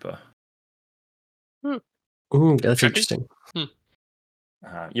trooper. That's interesting.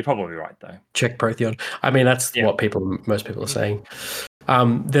 You're probably right though. Check Protheon. I mean, that's what most people are saying.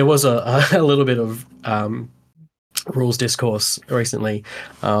 There was a little bit of rules discourse recently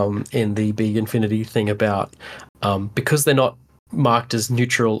in the big Infinity thing about because they're not marked as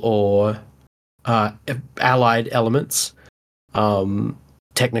neutral or allied elements,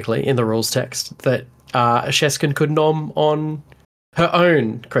 technically in the rules text, that Sheskin could nom on her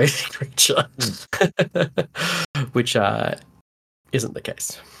own crazy creature. which isn't the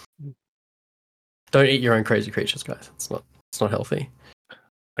case. Don't eat your own crazy creatures, guys. It's not healthy.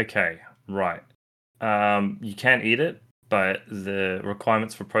 Okay, right. You can eat it, but the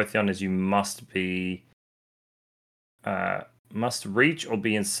requirements for Protheon is you must reach or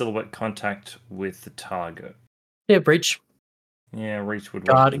be in silhouette contact with the target. Yeah, breach. Yeah, reach would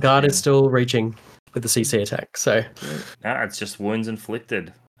work. Guard is still reaching with the CC attack, so it's just wounds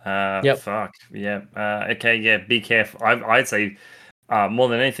inflicted. Yep. Fuck. Yeah. Okay. Yeah. Be careful. I'd say more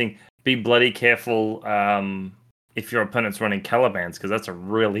than anything, be bloody careful. If your opponent's running Calibans, because that's a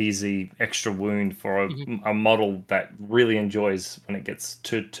real easy extra wound for a model that really enjoys when it gets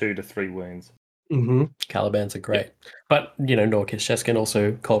 2 to 3 wounds. Mm-hmm. Calibans are great, but Norkish Cheskin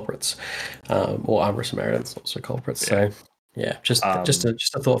also culprits, or Armor Samaritans also culprits. So yeah, just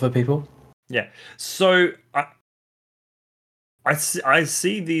a thought for people. Yeah. So I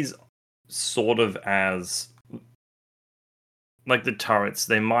see these sort of as like the turrets.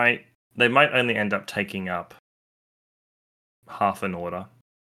 They might only end up taking up half an order.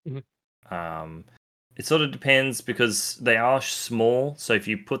 Mm-hmm. It sort of depends because they are small. So if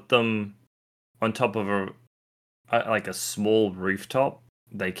you put them on top of a small rooftop,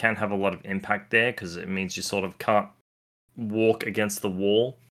 they can have a lot of impact there because it means you sort of can't walk against the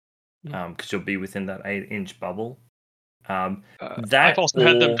wall because you'll be within that 8-inch bubble. I've also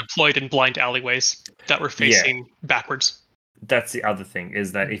had them deployed in blind alleyways that were facing backwards. That's the other thing,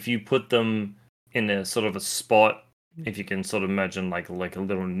 is that if you put them in a sort of a spot, if you can sort of imagine like a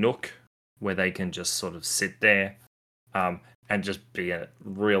little nook where they can just sort of sit there and just be a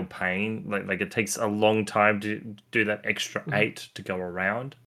real pain. Like it takes a long time to do that extra 8 to go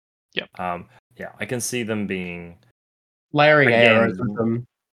around. Yep. Yeah, I can see them being... Layering arrows with them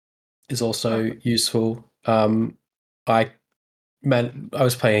is also useful. I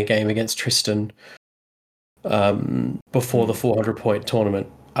was playing a game against Tristan before the 400-point tournament,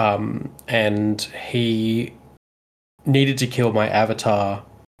 and he needed to kill my avatar,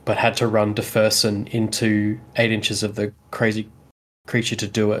 but had to run Deferson into 8 inches of the crazy creature to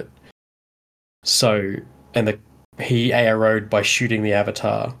do it. So, he ARO'd by shooting the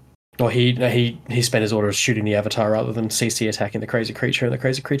avatar. Or he spent his orders shooting the avatar rather than CC attacking the crazy creature, and the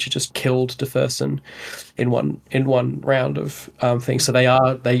crazy creature just killed Deferson in one round of things. So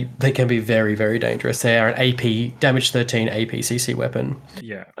they can be very, very dangerous. They are an AP damage 13 AP CC weapon.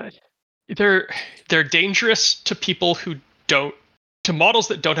 Yeah, they're dangerous to people to models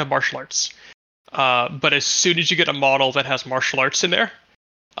that don't have martial arts. But as soon as you get a model that has martial arts in there,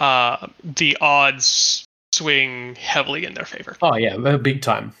 the odds swing heavily in their favor. Oh yeah, big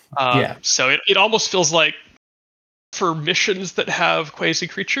time. Yeah. So it almost feels like for missions that have quasi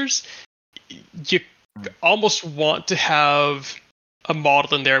creatures, you almost want to have a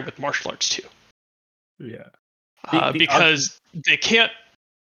model in there with martial arts too. Yeah. Because they can't.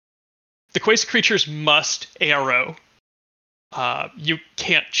 The quasi creatures must ARO. You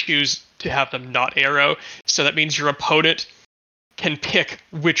can't choose to have them not ARO, so that means your opponent can pick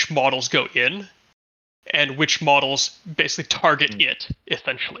which models go in and which models basically target it,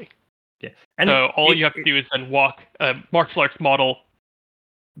 essentially. Yeah. And so all you have to do is then walk a martial arts model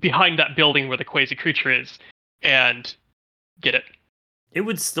behind that building where the quasi creature is and get it. It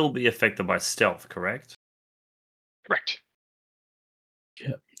would still be affected by stealth, correct? Correct.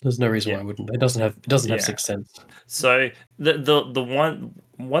 Yeah. There's no reason why I wouldn't. It doesn't have Sixth Sense. So the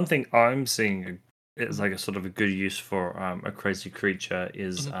one thing I'm seeing is like a sort of a good use for a crazy creature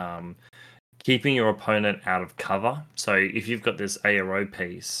is keeping your opponent out of cover. So if you've got this ARO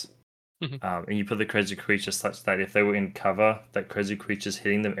piece and you put the crazy creature such that if they were in cover, that crazy creature's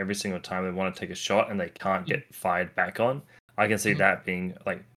hitting them every single time they want to take a shot and they can't get fired back on, I can see that being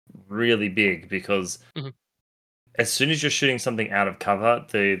like really big because as soon as you're shooting something out of cover,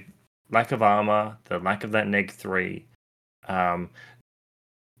 the lack of armor, the lack of that neg-3,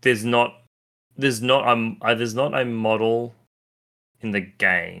 there's not a model in the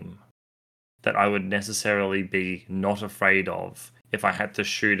game that I would necessarily be not afraid of if I had to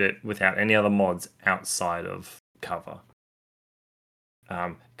shoot it without any other mods outside of cover.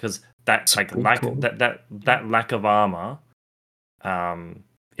 Because that lack of armor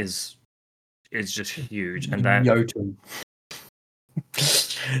is just huge, and that Jotun.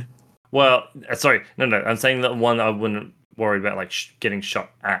 Well, sorry, no, I'm saying that one I wouldn't worry about like getting shot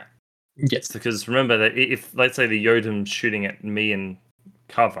at. Yes, because remember that if let's say the Jotun's shooting at me in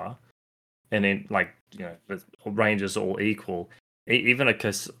cover, and then the ranges are all equal, even a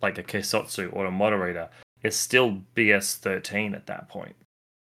Keisotsu or a moderator is still BS 13 at that point.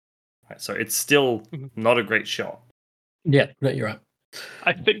 Right, so it's still not a great shot. Yeah, no, you're right.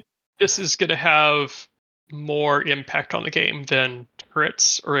 I think this is going to have more impact on the game than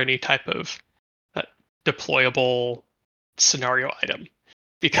turrets or any type of deployable scenario item,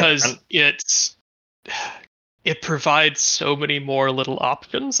 because it provides so many more little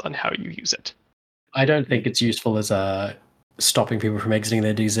options on how you use it. I don't think it's useful as stopping people from exiting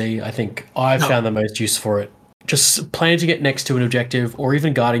their DZ. I think I've found the most use for it just planting it next to an objective, or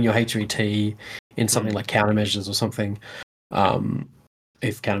even guarding your HVT in something like countermeasures or something.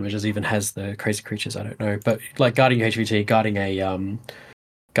 If countermeasures even has the crazy creatures, I don't know. But like guarding your HVT, guarding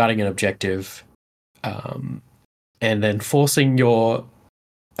an objective, and then forcing your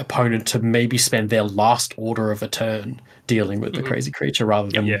opponent to maybe spend their last order of a turn dealing with the crazy creature rather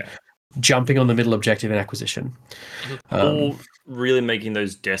than jumping on the middle objective and acquisition. Or really making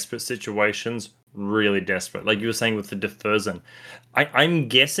those desperate situations really desperate. Like you were saying with the Deferzen. I'm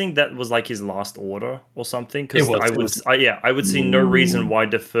guessing that was like his last order or something. Because I would see no reason why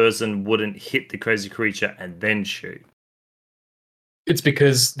Deferzen wouldn't hit the crazy creature and then shoot. It's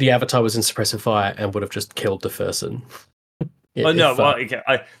because the avatar was in suppressive fire and would have just killed Deferzen. I don't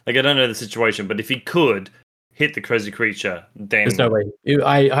know the situation, but if he could hit the crazy creature, then there's no way.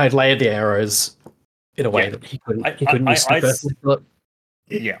 I layered the arrows in a way that he couldn't use Deferzen.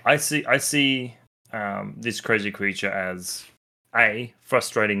 Yeah, I see this crazy creature as A,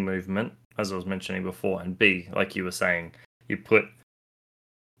 frustrating movement, as I was mentioning before, and B, like you were saying, you put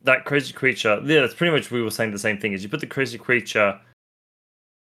that crazy creature. Yeah, that's pretty much we were saying the same thing. Is you put the crazy creature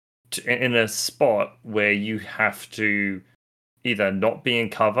in a spot where you have to either not be in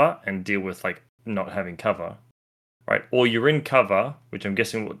cover and deal with like not having cover, right? Or you're in cover, which I'm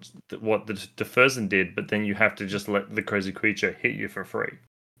guessing what the Deferzen did, but then you have to just let the crazy creature hit you for free.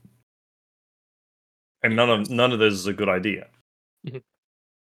 And none of those is a good idea.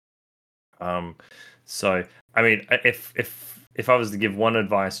 So I mean, if I was to give one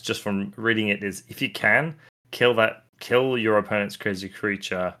advice just from reading it is, if you can, kill your opponent's crazy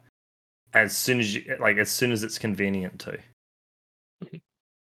creature as soon as it's convenient to.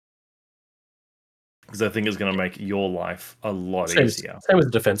 Because I think it's going to make your life a lot easier. Same with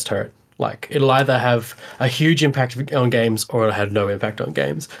the defense turret. Like, it'll either have a huge impact on games or it'll have no impact on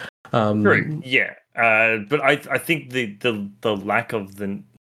games. True. Yeah. But I think the lack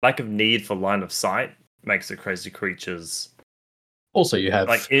of need for line of sight makes the crazy creatures also you have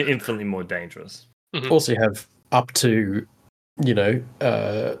like infinitely more dangerous. Also, you have up to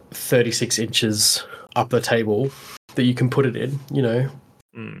 36 inches up the table that you can put it in.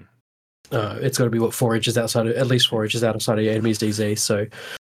 It's got to be 4 inches outside, at least 4 inches outside of your enemy's DZ. So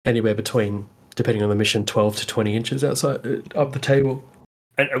anywhere between, depending on the mission, 12 to 20 inches outside up the table.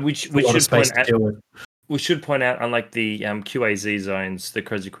 And we should point out, unlike the QAZ zones, the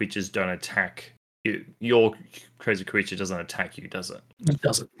crazy creatures don't attack you. Your crazy creature doesn't attack you, does it? It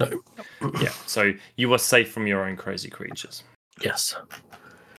doesn't, no. Yeah, so you are safe from your own crazy creatures. Yes.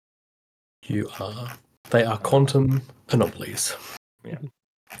 They are quantum anomalies. Yeah.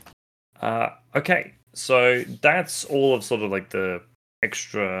 Okay, so that's all of sort of like the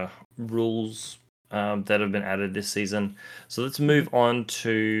extra rules that have been added this season. So let's move on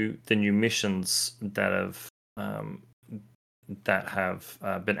to the new missions that have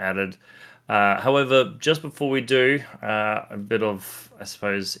been added. However, just before we do, a bit of, I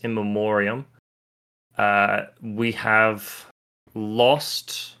suppose, in memoriam, we have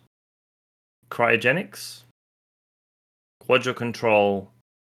lost cryogenics, quadra control,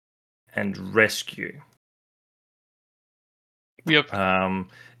 and rescue. We have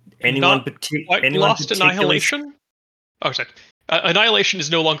anyone lost Annihilation? Oh, sorry. Annihilation is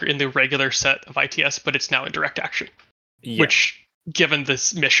no longer in the regular set of ITS, but it's now in direct action. Yeah. Which, given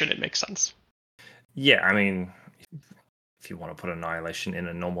this mission, it makes sense. Yeah, I mean, if you want to put Annihilation in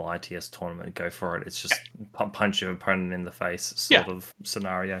a normal ITS tournament, go for it. It's just punch your opponent in the face sort of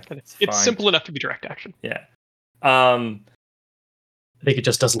scenario. It's simple enough to be direct action. Yeah. I think it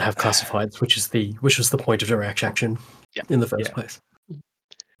just doesn't have classifieds, which was the point of direct action in the first place.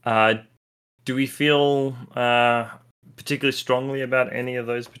 Do we feel particularly strongly about any of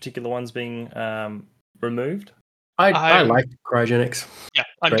those particular ones being removed? I like cryogenics. Yeah,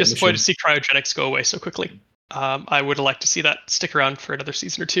 I'm disappointed to see cryogenics go away so quickly. I would like to see that stick around for another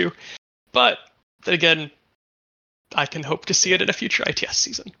season or two. But then again, I can hope to see it in a future ITS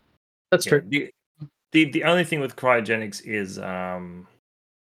season. That's true. The only thing with cryogenics is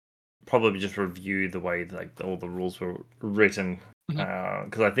probably just review the way all the rules were written,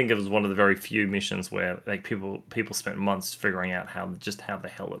 because I think it was one of the very few missions where like people spent months figuring out how the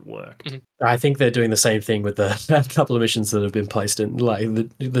hell it worked. I think they're doing the same thing with the couple of missions that have been placed in, like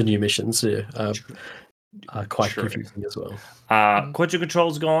the new missions. quite True. confusing as well. Quadrant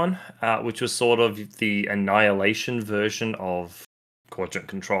Control's gone, which was sort of the Annihilation version of Quadrant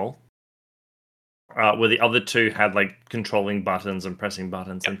Control. Where the other two had like controlling buttons and pressing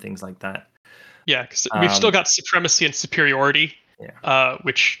buttons and things like that. Yeah, because we've still got Supremacy and Superiority,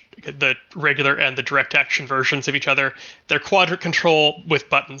 which the regular and the direct action versions of each other. They're Quadrant Control with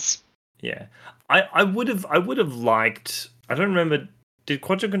buttons. Yeah, I would have liked. I don't remember. Did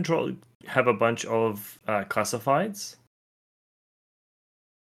Quadrant Control have a bunch of classifieds?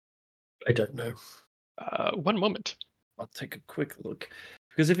 I don't know. One moment. I'll take a quick look,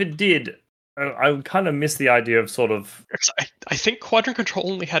 because if it did, I would kind of miss the idea of sort of. I think Quadrant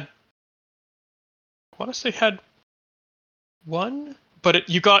Control only had. I want to say had one, but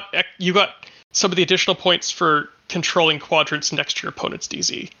you got some of the additional points for controlling quadrants next to your opponent's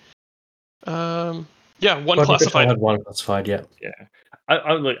DZ. One Quadrant classified. Had one classified, yeah. Yeah,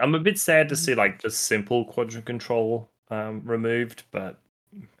 look, I'm a bit sad to see like the simple Quadrant Control removed, but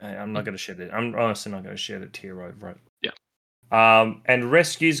I'm not going to shed it. I'm honestly not going to shed a tear over it. Yeah. And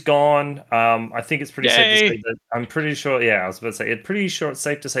Rescue's gone. I think it's pretty safe to say that. I'm pretty sure. Yeah, I was about to say. It's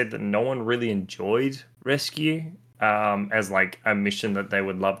safe to say that no one really enjoyed Rescue as like a mission that they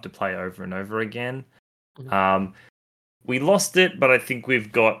would love to play over and over again. Mm-hmm. We lost it, but I think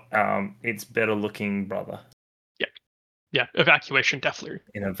we've got its better looking brother. Yeah, Evacuation definitely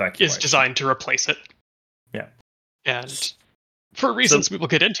is designed to replace it. Yeah, and for reasons we will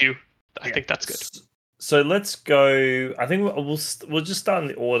get into, I think that's good. So let's go. I think we'll just start in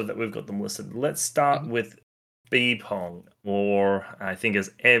the order that we've got them listed. Let's start with B-Pong, or I think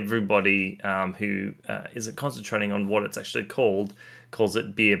as everybody who isn't concentrating on what it's actually called calls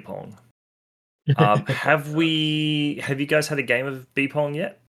it beer pong. Have you guys had a game of B-Pong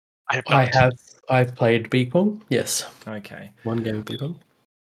yet? I have. I've played B-Pong. Yes. Okay. One game of B-Pong.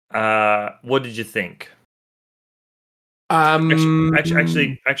 What did you think?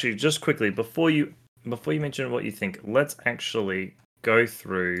 Actually, just quickly before you mention what you think, let's actually go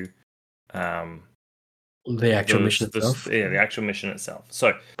through the actual mission itself. The actual mission itself.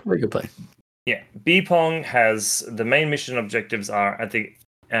 So, probably a good play. Yeah, B-Pong has the main mission objectives are at the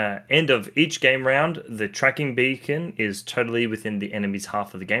end of each game round, the tracking beacon is totally within the enemy's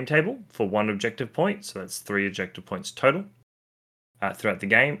half of the game table for 1 objective point. So that's 3 objective points total throughout the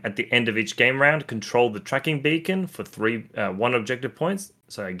game. At the end of each game round, control the tracking beacon for 1 objective points.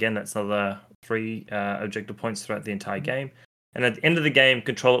 So again, that's another 3 objective points throughout the entire game. And at the end of the game,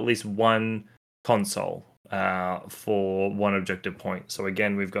 control at least 1 console for 1 objective point. So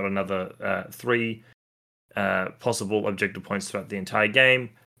again, we've got another 3 possible objective points throughout the entire game,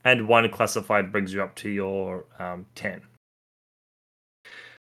 and 1 classified brings you up to your 10.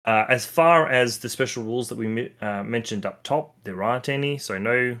 As far as the special rules that we mentioned up top, there aren't any, so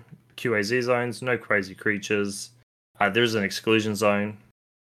no QAZ zones, no crazy creatures. There is an exclusion zone,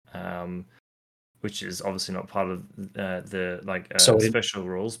 which is obviously not part of the special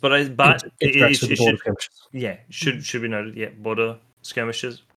rules, but it should be noted. Yeah, border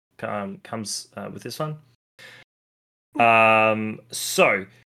skirmishes comes with this one. So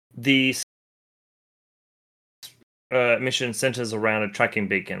the mission centers around a tracking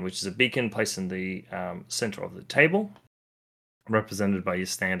beacon, which is a beacon placed in the center of the table, represented by your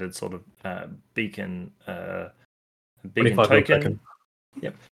standard sort of beacon token.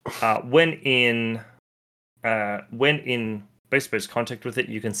 Yep. When in base contact with it,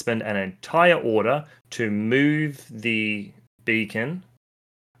 you can spend an entire order to move the beacon,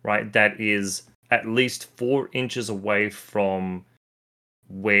 right? That is at least 4 inches away from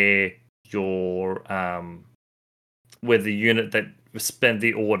where your where the unit that spent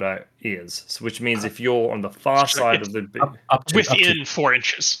the order is. So, which means if you're on the far side of the within 4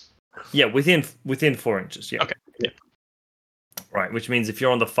 inches. Yeah, within 4 inches. Yeah. Okay. Yeah. Right, which means if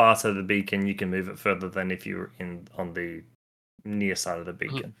you're on the far side of the beacon, you can move it further than if you're on the near side of the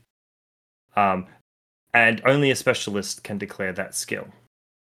beacon. And only a specialist can declare that skill.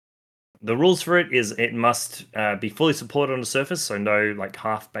 The rules for it is it must be fully supported on the surface, so no like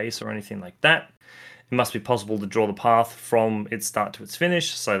half base or anything like that. It must be possible to draw the path from its start to its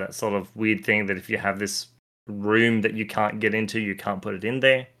finish, so that sort of weird thing that if you have this room that you can't get into, you can't put it in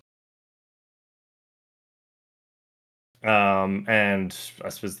there. And I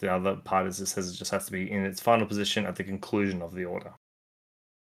suppose the other part is it says it just has to be in its final position at the conclusion of the order.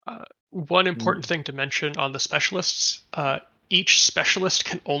 One important thing to mention on the specialists, each specialist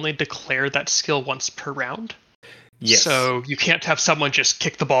can only declare that skill once per round. Yes. So you can't have someone just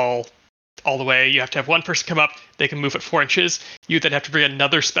kick the ball all the way. You have to have one person come up, they can move it 4 inches. You then have to bring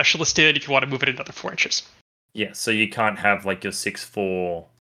another specialist in if you want to move it another 4 inches. Yeah, so you can't have like your 6'4",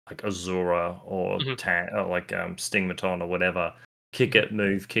 like Azura or Stigmaton or whatever. Kick it,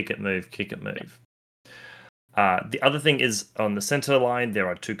 move, kick it, move, kick it, move. The other thing is on the center line, there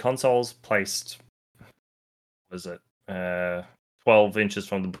are 2 consoles placed, 12 inches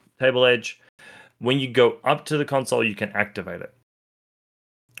from the table edge. When you go up to the console, you can activate it.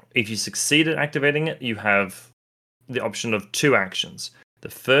 If you succeed at activating it, you have the option of 2 actions. The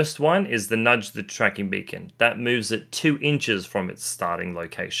first one is the nudge the tracking beacon. That moves it 2 inches from its starting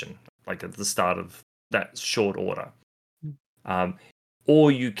location, like at the start of that short order.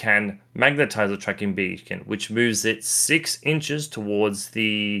 Or you can magnetize the tracking beacon, which moves it 6 inches towards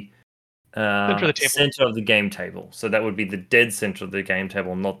the center of the game table. So that would be the dead center of the game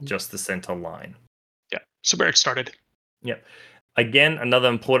table, not just the center line. Yeah, so where it started. Yep. Again, another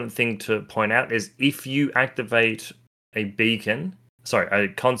important thing to point out is if you activate a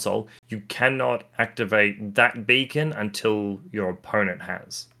console, you cannot activate that beacon until your opponent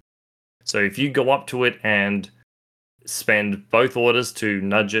has. So if you go up to it and spend both orders to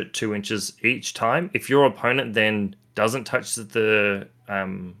nudge it 2 inches each time, if your opponent then doesn't touch the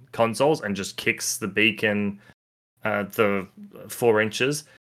consoles and just kicks the beacon the 4 inches,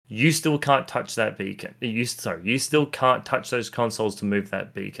 you still can't touch that beacon. You still can't touch those consoles to move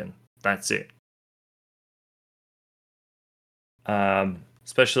that beacon. That's it.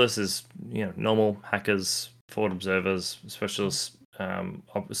 Specialists is normal hackers, forward observers, specialists,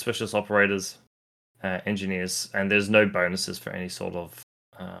 specialist operators, engineers, and there's no bonuses for any sort of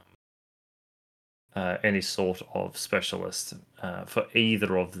specialist for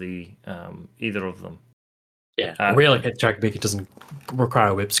either of them. Yeah, relocate tracking beacon doesn't require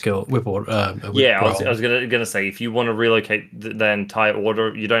a whip skill. I was gonna say, if you want to relocate the entire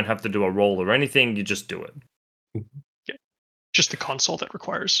order, you don't have to do a roll or anything. You just do it. Yeah, just the console that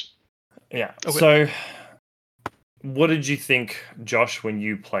requires. Yeah. So, what did you think, Josh, when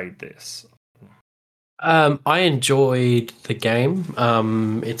you played this? I enjoyed the game.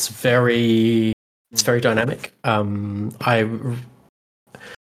 It's very dynamic. At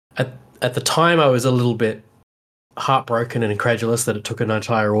the time, I was a little bit heartbroken and incredulous that it took an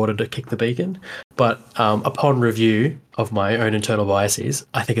entire order to kick the beacon. But upon review of my own internal biases,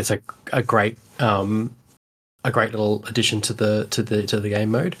 I think it's a great little addition to the game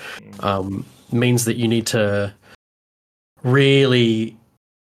mode. Means that you need to really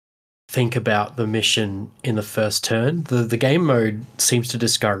think about the mission in the first turn. The game mode seems to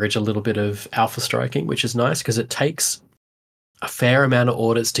discourage a little bit of alpha striking, which is nice because it takes a fair amount of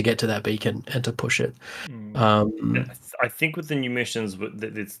orders to get to that beacon and to push it. I think with the new missions,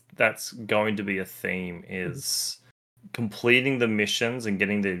 that's going to be a theme, is completing the missions and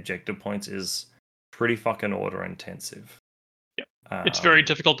getting the objective points is pretty fucking order intensive. Yeah. It's very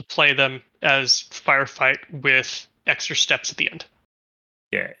difficult to play them as firefight with extra steps at the end.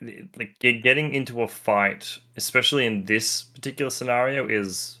 Yeah, like getting into a fight, especially in this particular scenario,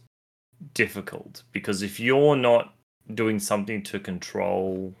 is difficult because if you're not doing something to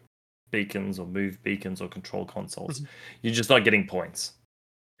control beacons or move beacons or control consoles, you're just not getting points.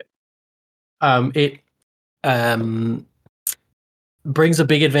 It brings a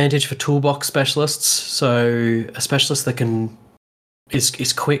big advantage for toolbox specialists. So a specialist that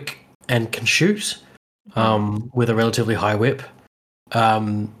is quick and can shoot with a relatively high whip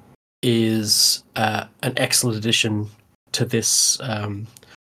is an excellent addition to this one.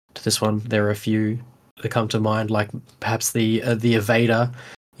 There are a few that come to mind, like perhaps the Evader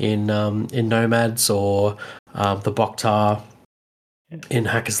in Nomads or the Boktar in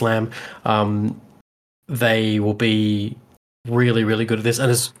Hackaslam. They will be really, really good at this,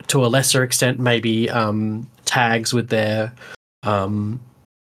 and as to a lesser extent, maybe tags with their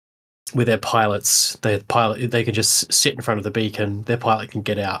pilots. They can just sit in front of the beacon. Their pilot can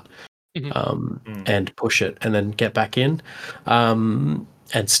get out and push it, and then get back in,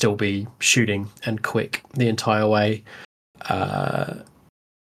 and still be shooting and quick the entire way.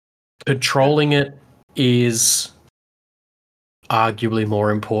 Controlling it is arguably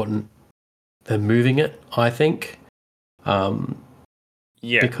more important than moving it, I think.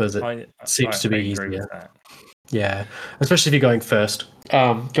 Because it seems to be easier. Yeah, especially if you're going first.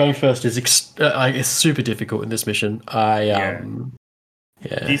 Going first is it's super difficult in this mission.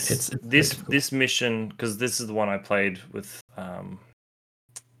 This mission, because this is the one I played with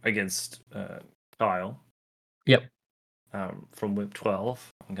against Kyle. Yep. From Whip 12.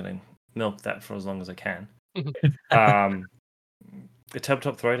 I'm gonna milk that for as long as I can. The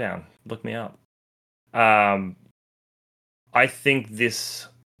tabletop throwdown. Look me up. I think this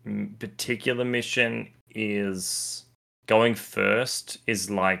particular mission is going first is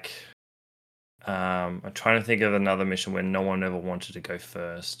like I'm trying to think of another mission where no one ever wanted to go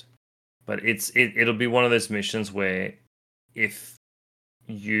first, but it'll be one of those missions where if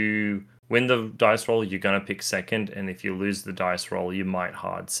you win the dice roll, you're gonna pick second, and if you lose the dice roll, you might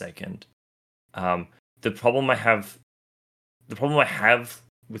hard second. The problem I have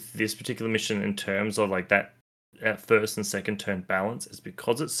with this particular mission in terms of like that first and second turn balance is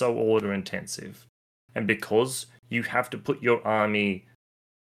because it's so order intensive, and because you have to put your army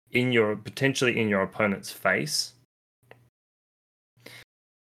potentially in your opponent's face.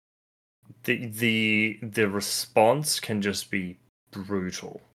 The response can just be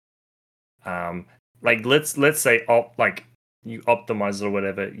brutal. Like let's say you optimize it or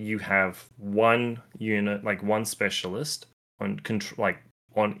whatever. You have one unit, like one specialist on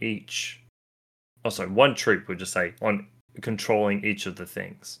on each. Oh, sorry, one troop. We'll just say on controlling each of the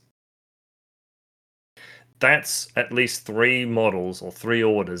things. That's at least 3 models or 3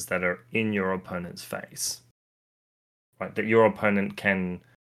 orders that are in your opponent's face. Right, that your opponent can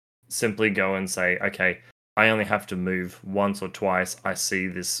simply go and say, okay, I only have to move once or twice. I see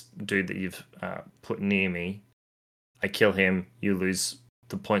this dude that you've put near me. I kill him. You lose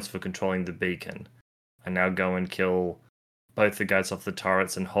the points for controlling the beacon. I now go and kill both the guys off the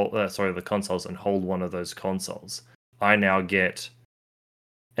turrets and the consoles and hold one of those consoles. I now get,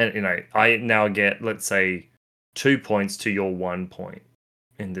 let's say 2 points to your 1 point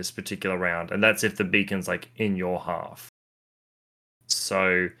in this particular round, and that's if the beacon's like in your half.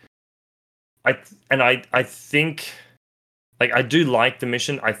 So, I think, like, I do like the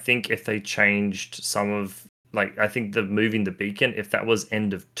mission. I think if they changed some of, like, I think the moving the beacon, if that was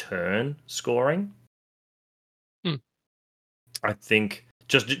end of turn scoring, I think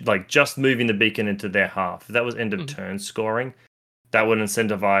just moving the beacon into their half, if that was end of turn scoring, that would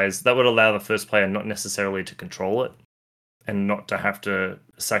allow the first player not necessarily to control it and not to have to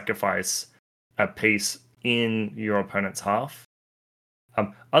sacrifice a piece in your opponent's half.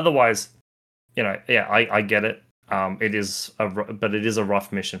 Otherwise, I get it. It is a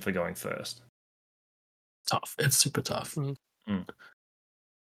rough mission for going first. Tough. It's super tough. Mm.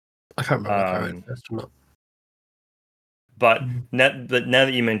 I can't remember if I went first or not. But now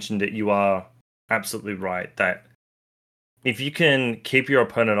that you mentioned it, you are absolutely right that if you can keep your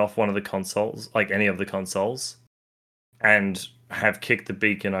opponent off one of the consoles, like any of the consoles, and have kicked the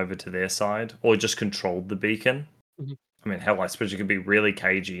beacon over to their side, or just controlled the beacon, I mean, hell, I suppose you could be really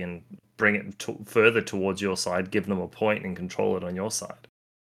cagey and bring it further towards your side, give them a point, and control it on your side.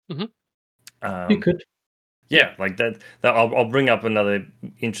 You could. Yeah, like that. I'll bring up another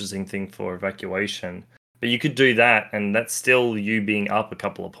interesting thing for evacuation. But you could do that, and that's still you being up a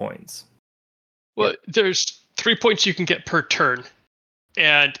couple of points. Well, there's 3 points you can get per turn,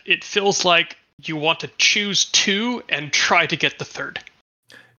 and it feels like you want to choose 2 and try to get the 3rd.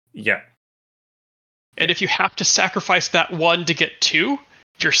 Yeah. And if you have to sacrifice that 1 to get 2,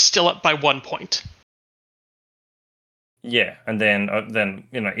 you're still up by 1 point. Yeah, and then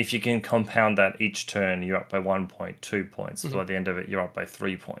if you can compound that each turn, you're up by 1 point, 2 points. So by the end of it, you're up by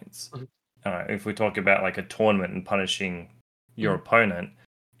 3 points. If we talk about like a tournament and punishing your opponent,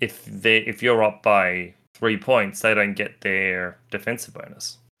 if you're up by 3 points, they don't get their defensive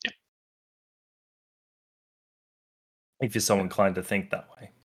bonus. Yeah. If you're so inclined to think that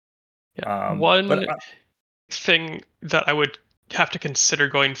way. Yeah. One thing that I would have to consider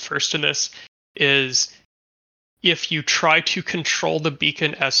going first in this is if you try to control the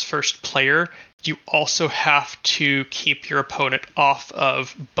beacon as first player, you also have to keep your opponent off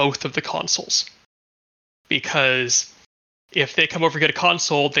of both of the consoles. Because if they come over to get a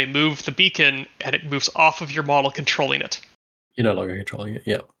console, they move the beacon and it moves off of your model controlling it. You're no longer controlling it.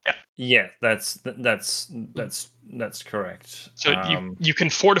 Yeah. Yeah, that's correct. So you can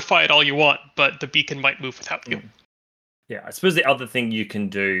fortify it all you want, but the beacon might move without you. Yeah, I suppose the other thing you can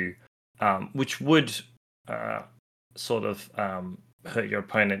do, which would sort of hurt your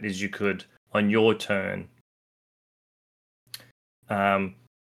opponent, is you could, on your turn,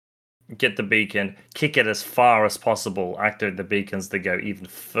 get the beacon, kick it as far as possible, activate the beacons to go even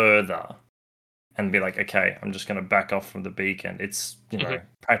further, and be like, okay, I'm just going to back off from the beacon. It's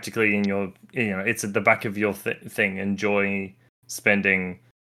practically in your, it's at the back of your thing. Enjoy spending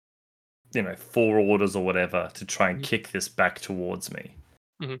 4 orders or whatever to try and kick this back towards me.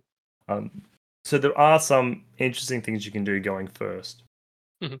 So there are some interesting things you can do going first.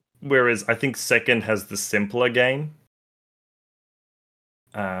 Whereas I think second has the simpler game,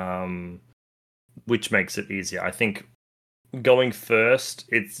 which makes it easier. I think going first,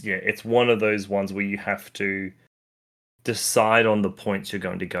 it's one of those ones where you have to decide on the points you're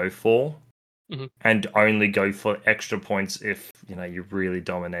going to go for, and only go for extra points if you're really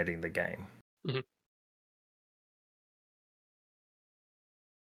dominating the game. Mhm.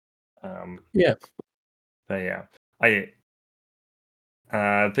 Yeah. But yeah,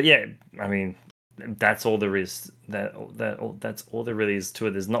 but yeah, I mean, that's all there is. That's all there really is to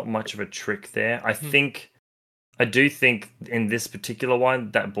it. There's not much of a trick there. I do think in this particular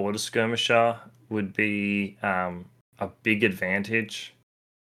one that border skirmisher would be a big advantage.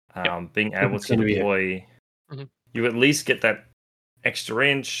 Being able It's to gonna be deploy, Mhm. you at least get that extra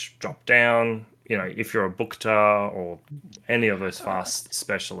inch drop down. You know, if you're a Bukta or any of those fast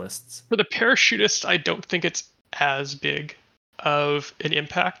specialists. For the parachutist, I don't think it's as big of an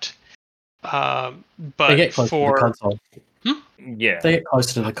impact. They But get closer to the for console. Yeah. They get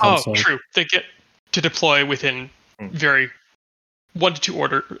closer to the console. true, they get to deploy within Mm. very 1 to 2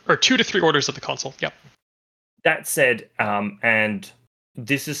 order or 2 to 3 orders of the console. Yep. That said, and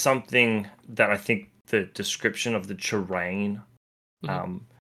this is something that I think the description of the terrain Mhm.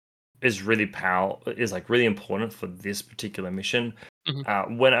 is like really important for this particular mission.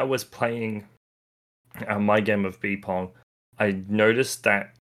 Mhm. When I was playing my game of Pong, I noticed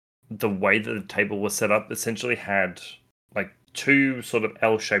that the way that the table was set up essentially had like two sort of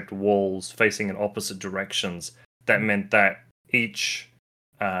L-shaped walls facing in opposite directions. That meant that each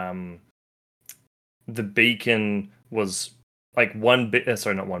the beacon was like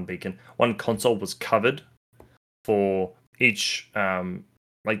not one beacon, one console was covered for each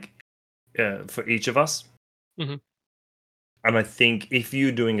for each of us. Mhm. And I think if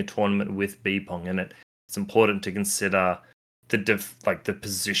you're doing a tournament with Pong in it, it's important to consider the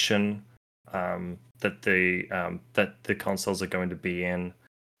position that the consoles are going to be in.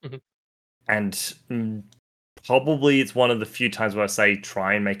 Mhm. And probably it's one of the few times where I say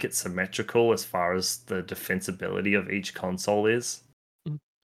try and make it symmetrical as far as the defensibility of each console is. Mhm.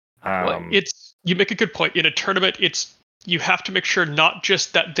 Well, you make a good point. In a tournament, you have to make sure not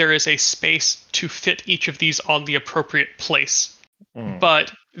just that there is a space to fit each of these on the appropriate place,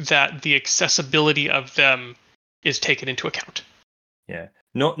 but that the accessibility of them is taken into account. Yeah.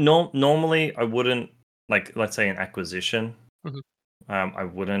 Normally I wouldn't, like, let's say an acquisition. Mhm. I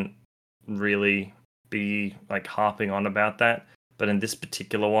wouldn't really be like harping on about that. But in this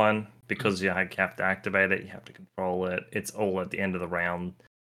particular one, because you have to activate it, you have to control it. It's all at the end of the round.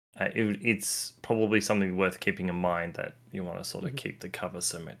 It's probably something worth keeping in mind that you want to sort of keep the cover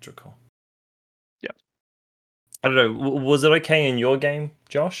symmetrical. Yeah. I don't know. Was it okay in your game,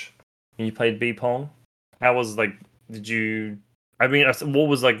 Josh? When you played Pong? How was like? Did you? I mean, what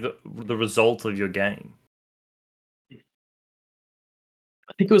was like the result of your game?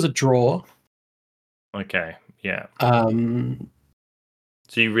 I think it was a draw. Okay, yeah. Um,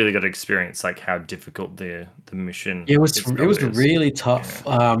 So you really got to experience like how difficult the mission. it was itself is. really tough.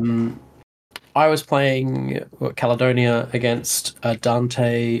 Yeah. I was playing Caledonia against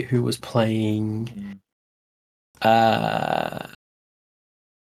Dante, who was playing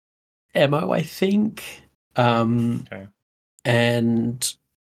Emo, I think. Okay. And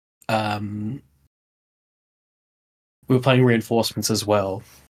we were playing reinforcements as well.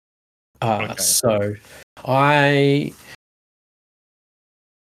 Okay. So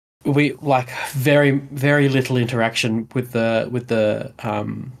we like very, very little interaction with the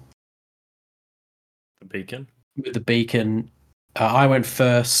beacon. With the beacon. I went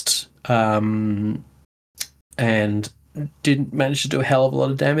first, and didn't manage to do a hell of a lot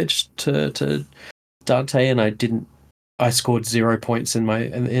of damage to Dante, and I scored 0 points in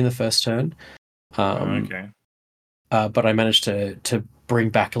the first turn. Okay. But I managed to bring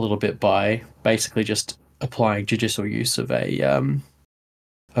back a little bit by basically just applying judicial use of a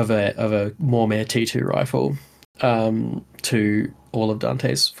Mormare T2 rifle to all of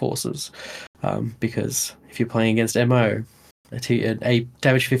Dante's forces, because if you're playing against MO, a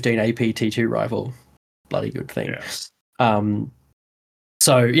damage 15 AP T2 rifle, bloody good thing. Yeah.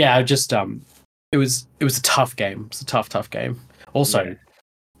 So yeah, it was a tough game. It's a tough game. Also,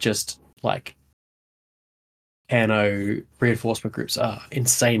 just like Cano reinforcement groups are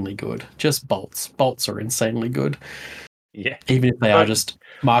insanely good. Just bolts are insanely good. Yeah. Even if they are just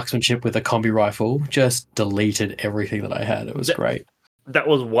marksmanship with a combi rifle, just deleted everything that I had. It was great. That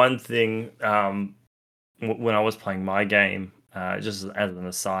was one thing when I was playing my game, just as an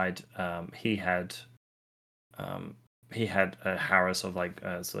aside, he had a Harris of like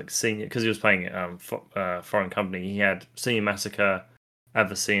senior, because he was playing Foreign Company. He had Senior Massacre,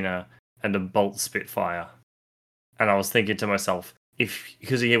 Avicina, and a Bolt Spitfire. And I was thinking to myself,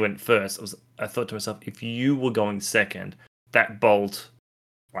 because he went first, I thought to myself, if you were going second, that bolt,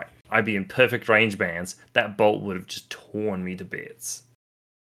 like, I'd be in perfect range bands. That bolt would have just torn me to bits.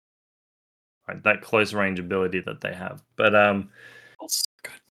 Like, that close range ability that they have. But That's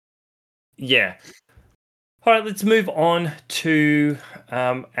good. Yeah. All right, let's move on to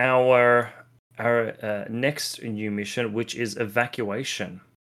our next new mission, which is evacuation.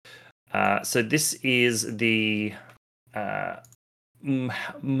 So this is the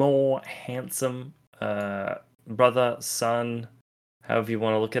more handsome brother, son, however you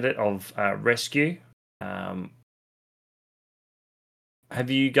want to look at it, of rescue. Have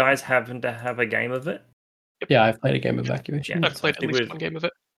you guys happened to have a game of it? Yeah, I've played a game of evacuation. Yeah, I've played at least one game of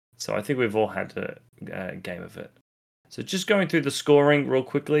it. So I think we've all had a game of it. So just going through the scoring real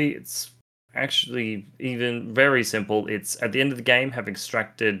quickly, it's actually even very simple. It's at the end of the game, have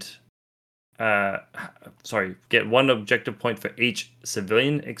extracted... get one objective point for each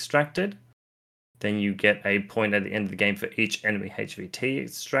civilian extracted. Then you get a point at the end of the game for each enemy HVT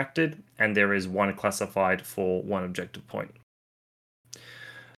extracted, and there is one classified for one objective point.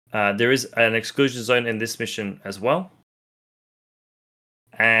 There is an exclusion zone in this mission as well.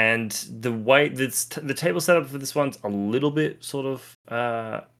 And the way the table setup for this one's a little bit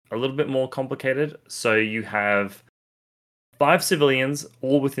a little bit more complicated. So you have 5 civilians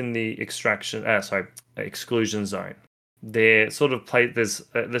all within the exclusion zone. They're sort of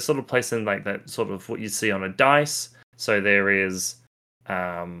they're sort of placed in like that sort of what you see on a dice. So there is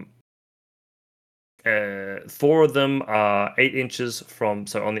 4 of them are 8 inches on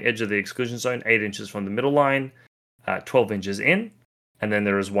the edge of the exclusion zone, 8 inches from the middle line, 12 inches in, and then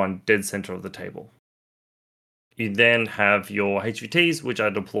there is one dead center of the table. You then have your HVTs, which are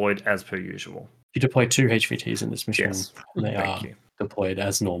deployed as per usual. You deploy 2 HVTs in this mission. Yes. And they are deployed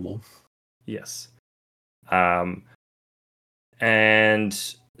as normal. Yes. And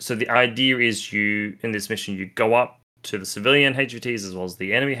so the idea is in this mission, you go up to the civilian HVTs as well as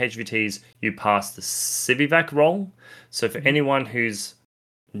the enemy HVTs. You pass the Civivac roll. So for anyone who's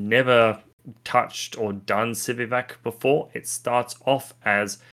never touched or done Civivac before, it starts off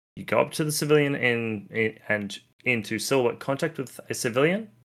as you go up to the civilian and into silhouette contact with a civilian.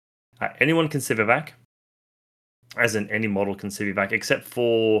 Anyone can Civivac, as in any model can Civivac, except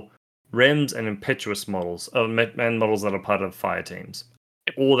for REMS and impetuous models, and models that are part of fire teams,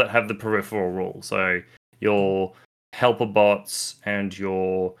 or that have the peripheral rule. So your helper bots and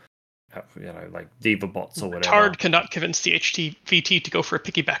your, like Diva bots or whatever. Petard cannot convince the HVT to go for a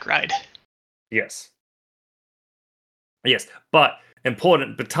piggyback ride. Yes, but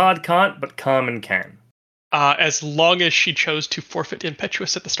important, Petard can't, but Carmen can. As long as she chose to forfeit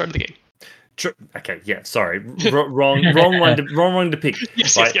impetuous at the start of the game. Okay, yeah, sorry, wrong one to pick.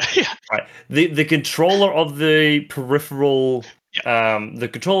 Yes, right? yeah. Right. The controller of the peripheral, the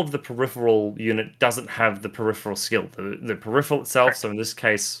control of the peripheral unit doesn't have the peripheral skill. The peripheral itself. Correct. So in this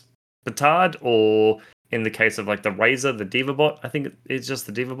case, Petard, or in the case of like the Razor, the Diva bot. I think it's just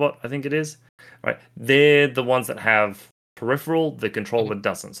the Diva bot. I think it is. Right, they're the ones that have peripheral. The controller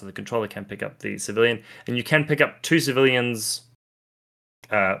doesn't. So the controller can pick up the civilian, and you can pick up 2 civilians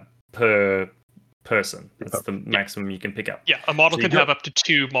per person. That's the maximum you can pick up. Yeah, a model can have up to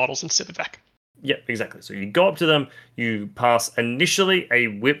 2 models in Civivac. Yeah, exactly. So you go up to them, you pass initially a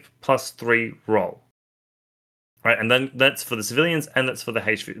whip +3 roll. Right, and then that's for the civilians and that's for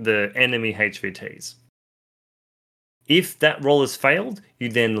the enemy HVTs. If that roll is failed, you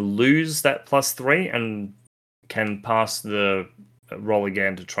then lose that +3 and can pass the roll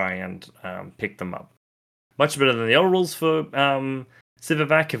again to try and pick them up. Much better than the other rules for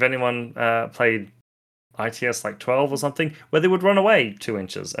Civivac, if anyone played ITS like 12 or something, where they would run away 2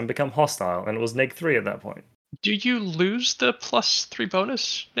 inches and become hostile, and it was -3 at that point. Do you lose the +3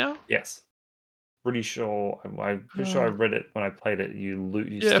 bonus now? Yes. I'm pretty sure I read it when I played it. You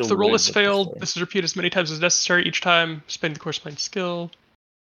lose. Yeah, if the roll is failed, this is repeated as many times as necessary. Each time, spend the corresponding skill.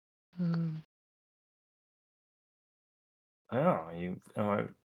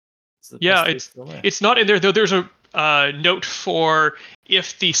 Yeah, it's not in there though. There's a note for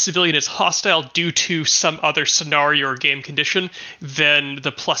if the civilian is hostile due to some other scenario or game condition, then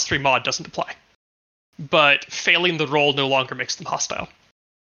the +3 mod doesn't apply. But failing the roll no longer makes them hostile.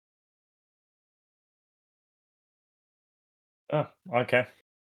 Oh, okay.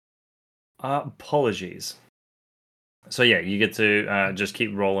 Apologies. So yeah, you get to just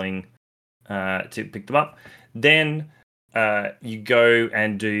keep rolling to pick them up. Then you go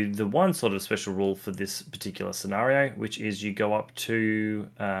and do the one sort of special rule for this particular scenario, which is you go up to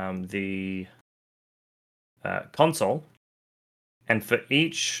the console, and for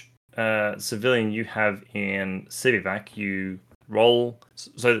each civilian you have in Civivac, you roll.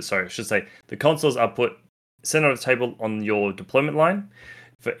 Sorry, I should say the consoles are put center of the table on your deployment line.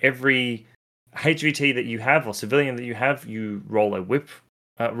 For every HVT that you have or civilian that you have, you roll a whip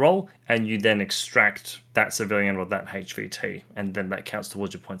roll, and you then extract that civilian or that HVT, and then that counts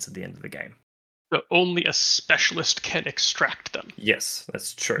towards your points at the end of the game. So only a specialist can extract them. Yes,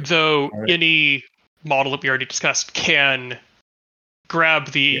 that's true. Though any model that we already discussed can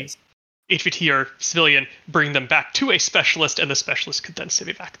grab the HVT or civilian, bring them back to a specialist, and the specialist could then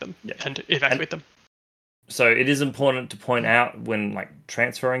civivac them and evacuate them. So it is important to point out when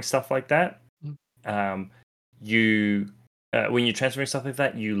transferring stuff like that, when you're transferring stuff like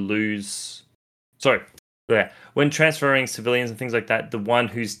that, you lose. Sorry, when transferring civilians and things like that, the one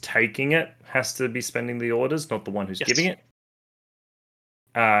who's taking it has to be spending the orders, not the one who's giving it.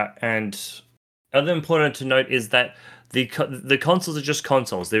 And other important to note is that the consoles are just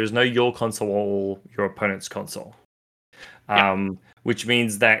consoles. There is no your console or your opponent's console. Which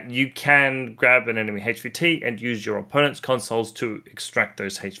means that you can grab an enemy HVT and use your opponent's consoles to extract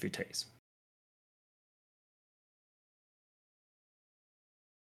those HVTs.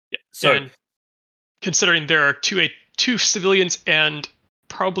 Yeah. So, and considering there are two civilians and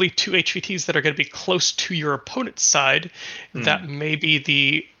probably 2 HVTs that are going to be close to your opponent's side, that may be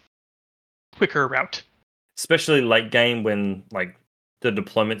the quicker route. Especially late game when the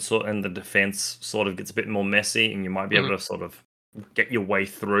deployment and the defense sort of gets a bit more messy, and you might be able to sort of get your way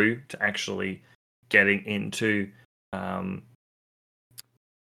through to actually getting into to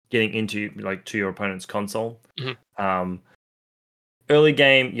your opponent's console. Early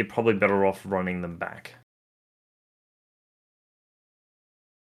game, you're probably better off running them back.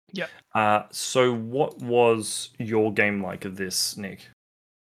 Yeah. So what was your game like of this, Nick?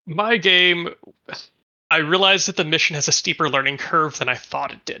 My game, I realized that the mission has a steeper learning curve than I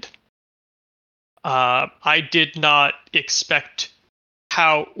thought it did. I did not expect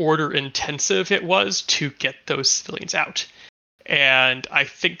how order intensive it was to get those civilians out. And I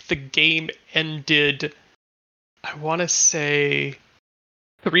think the game ended, I want to say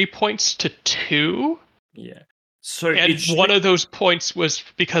 3 points to 2. Yeah. So one of those points was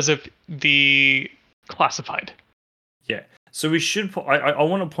because of the classified. Yeah. So we should. I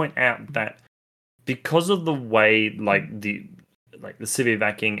want to point out that because of the way the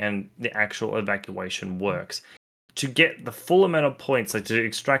civivacking and the actual evacuation works, to get the full amount of points, to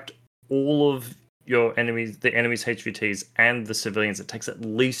extract all of your the enemy's HVTs and the civilians, it takes at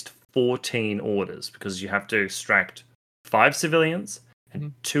least 14 orders, because you have to extract 5 civilians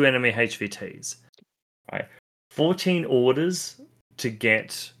and 2 enemy HVTs. Right. 14 orders to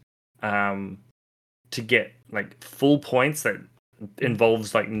get full points that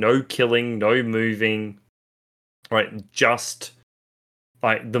involves no killing, no moving, right? Just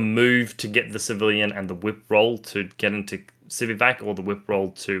the move to get the civilian and the whip roll to get into civivac, or the whip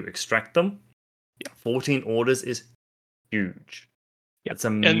roll to extract them. 14 orders is huge. It's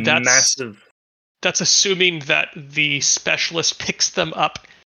massive. That's assuming that the specialist picks them up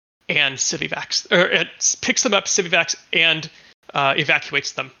and civivacs, or it picks them up, civivacs, and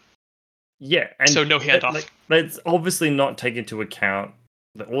evacuates them. Yeah, and so no handoff. Let's obviously not take into account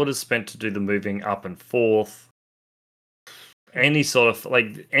the orders spent to do the moving up and forth. Any sort of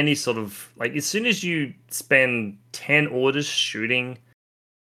as soon as you spend 10 orders shooting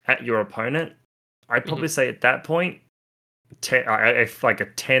at your opponent, I'd probably say at that point, if a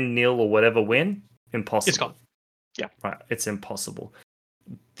 10-0 or whatever win, impossible. It's gone. Yeah, right. It's impossible.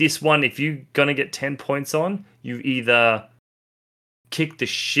 This one, if you're gonna get 10 points on, you either kick the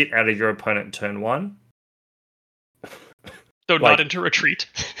shit out of your opponent turn 1. Though not into retreat.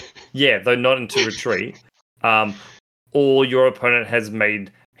 Yeah, though not into retreat. Or your opponent has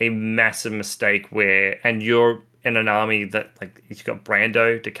made a massive mistake and you're in an army that you've got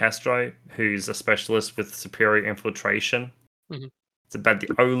Brando de Castro, who's a specialist with superior infiltration. It's about the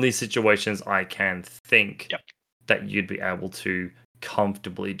only situations I can think that you'd be able to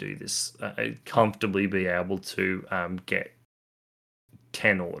comfortably do this, comfortably be able to get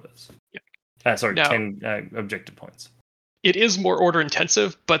 10 orders. 10 objective points. It is more order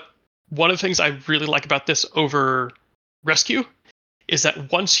intensive, but one of the things I really like about this over Rescue is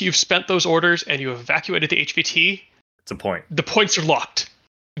that once you've spent those orders and you have evacuated the HVT, it's a point. The points are locked.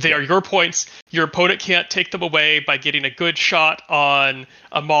 They are your points. Your opponent can't take them away by getting a good shot on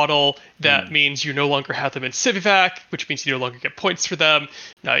a model. That means you no longer have them in civivac, which means you no longer get points for them.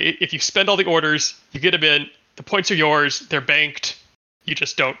 Now, if you spend all the orders, you get them in, the points are yours, they're banked. You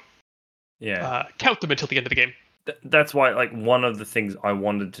just don't count them until the end of the game. That's why, one of the things I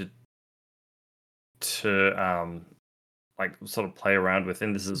wanted to sort of play around with,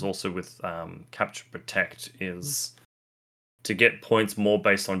 and this is also with Capture Protect, is to get points more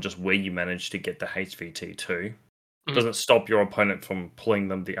based on just where you manage to get the HVT to. It doesn't stop your opponent from pulling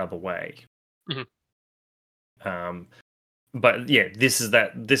them the other way. But yeah, this is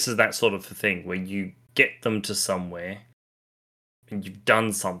that sort of thing where you get them to somewhere and you've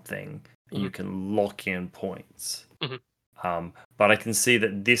done something and you can lock in points. But I can see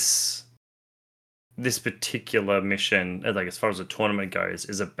that this particular mission, like as far as the tournament goes,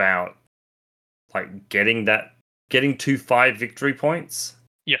 is about like getting to 5 victory points.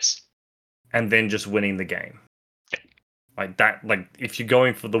 Yes. And then just winning the game. Like that, like if you're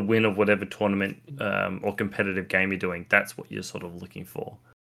going for the win of whatever tournament or competitive game you're doing, that's what you're sort of looking for.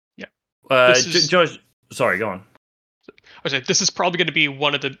 Yeah. Josh, sorry, go on. I was saying, this is probably going to be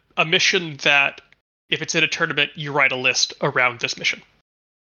a mission that, if it's in a tournament, you write a list around this mission.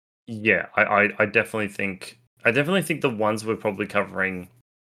 Yeah, I definitely think the ones we're probably covering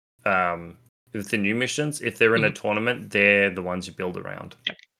with the new missions, if they're in a tournament, they're the ones you build around.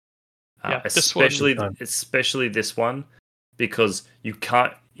 Yeah, especially this one, because you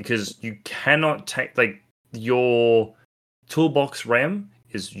cannot take, like, your toolbox RAM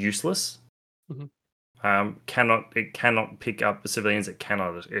is useless. It cannot pick up civilians. It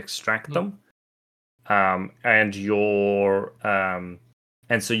cannot extract them. And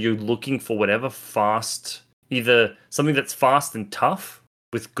so you're looking for whatever fast, either something that's fast and tough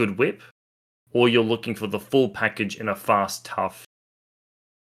with good whip, or you're looking for the full package in a fast, tough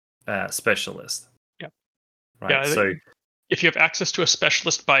specialist. Yeah. Right. Yeah, so if you have access to a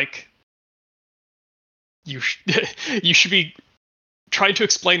specialist bike, you should be trying to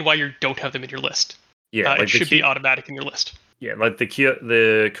explain why you don't have them in your list. Yeah, it should be automatic in your list. Yeah, like the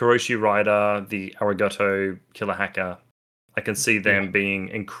Kuroshi Rider, the Arigato Killer Hacker, I can see them being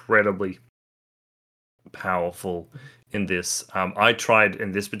incredibly powerful in this. I tried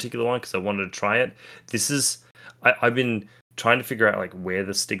in this particular one because I wanted to try it. I've been trying to figure out like where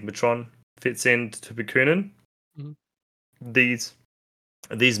the Stigmatron fits into Bakunin. These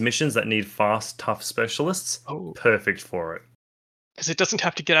missions that need fast, tough specialists, perfect for it. Because it doesn't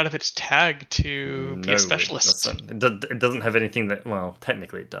have to get out of its tag to be a specialist. It doesn't have anything that, well,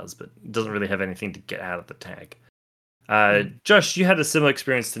 technically it does, but it doesn't really have anything to get out of the tag. Josh, you had a similar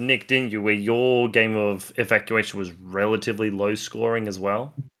experience to Nick, didn't you, where your game of evacuation was relatively low scoring as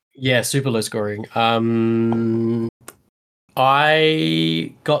well? Yeah, super low scoring.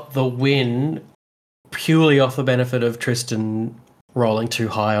 I got the win purely off the benefit of Tristan rolling too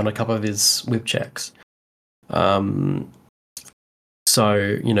high on a couple of his whip checks.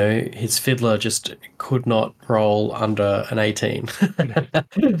 So, his Fiddler just could not roll under an 18,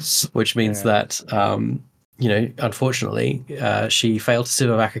 which means that, unfortunately, she failed to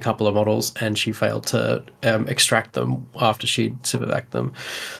Civivac a couple of models and she failed to extract them after she'd Civivac them.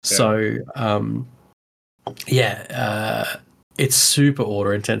 Yeah. So, it's super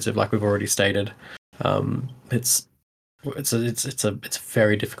order intensive, like we've already stated. It's a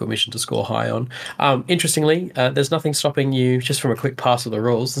very difficult mission to score high on. Interestingly, there's nothing stopping you, just from a quick pass of the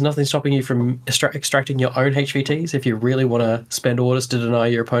rules, there's nothing stopping you from extracting your own HVTs if you really want to spend orders to deny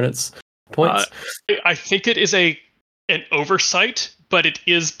your opponent's points. I think it is an oversight, but it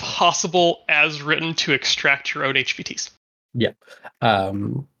is possible as written to extract your own HVTs. Yeah.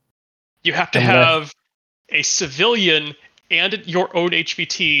 You have to have a civilian and your own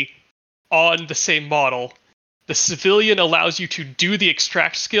HVT on the same model. The civilian allows you to do the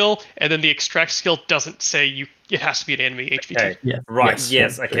extract skill, and then the extract skill doesn't say it has to be an enemy HVT. Okay. Yeah. Right.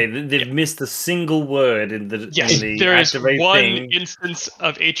 Yes. Okay. They've missed a single word in the. Yes. In the there is one thing. instance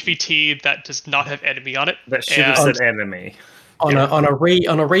of HVT that does not have enemy on it. That should have said enemy. On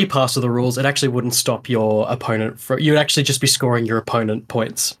a repass of the rules, it actually wouldn't stop your opponent you would actually just be scoring your opponent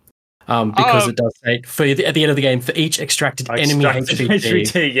points. Because it does say at the end of the game, for each extracted enemy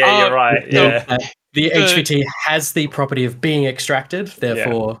HVT. Yeah, you're right. Yeah. The HVT has the property of being extracted,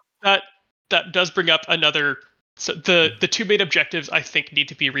 therefore that does bring up another. So the two main objectives I think need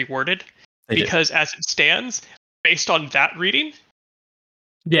to be reworded because as it stands, based on that reading,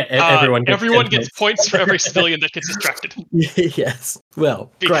 everyone gets points for every civilian that gets extracted. Yes, well,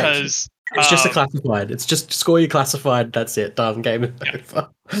 because great. It's just a classified. It's just score your classified. That's it. Done. Game over.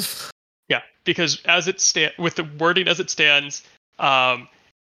 Yeah, because as it with the wording as it stands,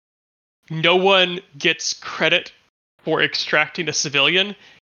 no one gets credit for extracting a civilian,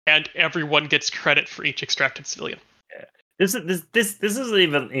 and everyone gets credit for each extracted civilian. Yeah. This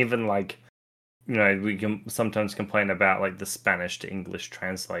isn't even like, we can sometimes complain about like the Spanish to English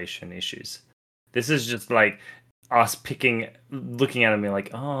translation issues. This is just like us looking at it and being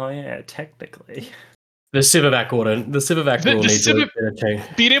like, oh yeah, technically. The Civivac rule needs a change.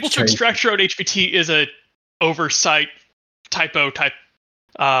 Being able to extract your own HVT is a oversight typo type.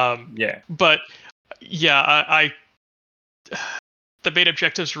 But yeah, the main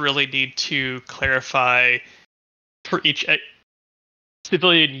objectives really need to clarify for each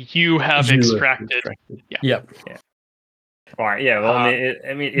civilian you have extracted. Yeah. Yep. Yeah. Right. Yeah. Well,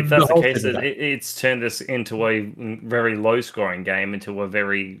 I mean, if that's the case, it's turned this into a very low-scoring game into a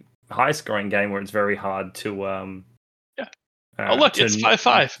very high-scoring game where it's very hard to. Oh look, it's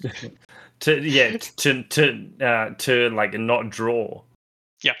 5-5. to like not draw.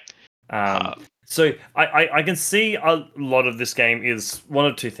 Yeah. So I can see a lot of this game is one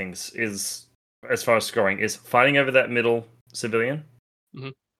of two things is as far as scoring is fighting over that middle civilian,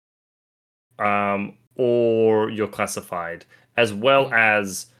 or you're classified, as well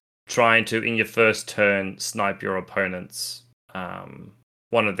as trying to in your first turn snipe your opponent's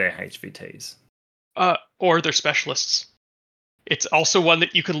one of their HVTs. Or their specialists. It's also one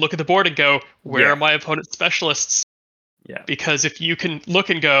that you can look at the board and go, where are my opponent's specialists? Yeah. Because if you can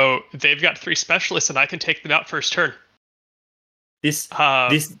look and go, they've got 3 specialists and I can take them out first turn. This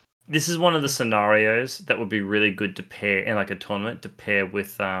is one of the scenarios that would be really good to pair in like a tournament to pair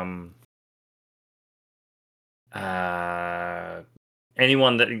with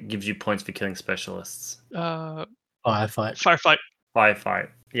anyone that gives you points for killing specialists. Firefight.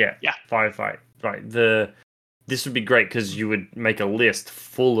 Yeah. Firefight. Right. This would be great because you would make a list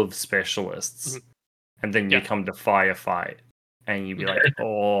full of specialists, and then you come to firefight, and you'd be like,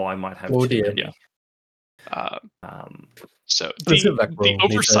 "Oh, I might have too many." Yeah. So the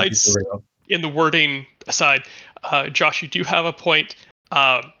oversights in the wording aside, Josh, you do have a point.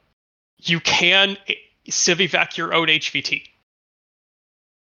 You can civivac your own HVT.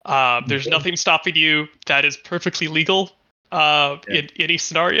 There's nothing stopping you. That is perfectly legal in any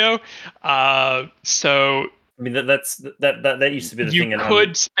scenario. So I mean that used to be the thing. You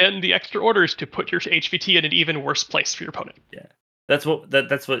could spend the extra orders to put your HVT in an even worse place for your opponent. Yeah, that's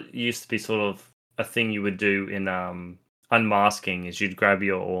what used to be sort of a thing you would do in unmasking. Is you'd grab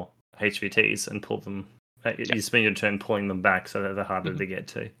your HVTs and pull them. You spend your turn pulling them back so that they're harder to get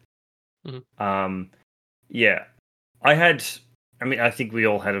to. Yeah, I think we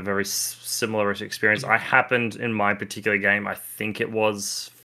all had a very similar experience. I happened in my particular game. I think it was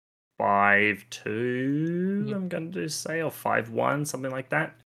 5-2. I'm going to say, or 5-1, something like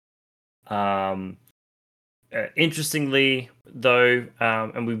that. Interestingly, though,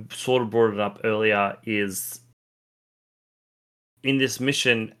 and we sort of brought it up earlier, is in this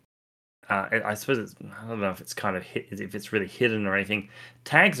mission. I suppose I don't know if it's kind of if it's really hidden or anything.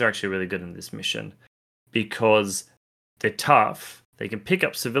 Tags are actually really good in this mission because they're tough. They can pick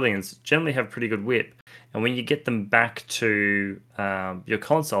up civilians. Generally, have pretty good whip, and when you get them back to your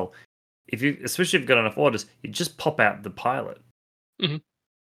console, especially if you've got enough orders, you just pop out the pilot.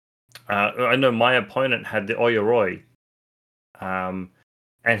 I know my opponent had the Oyoroi, and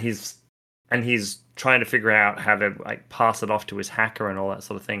he's trying to figure out how to like pass it off to his hacker and all that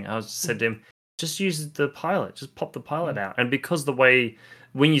sort of thing. I said to him, just use the pilot, just pop the pilot out. And because the way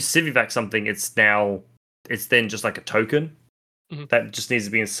when you civivac something, it's then just like a token that just needs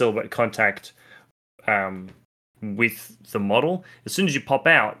to be in silhouette contact with the model. As soon as you pop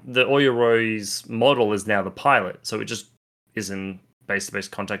out, the Oyoroi's model is now the pilot, so it just is in base-to-base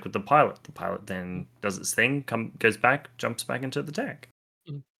contact with the pilot. The pilot then does its thing, goes back, jumps back into the tag.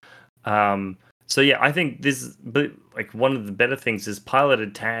 So yeah, I think this, but like one of the better things is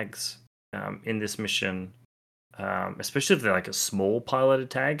piloted tags in this mission, especially if they're like a small piloted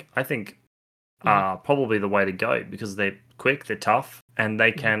tag. I think are probably the way to go because they're quick, they're tough, and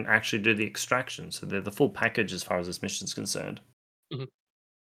they can actually do the extraction. So they're the full package as far as this mission's concerned.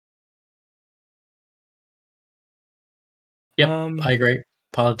 Yep, I agree.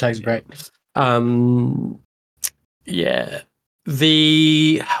 Pilot tag's great. Yeah.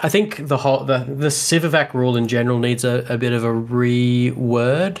 I think the civivac rule in general needs a bit of a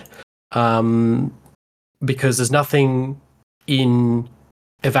reword, because there's nothing in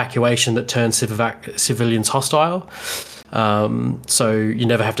evacuation that turns civilians hostile. So you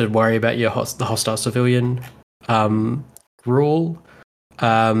never have to worry about the hostile civilian rule.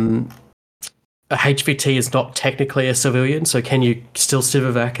 A HVT is not technically a civilian, so can you still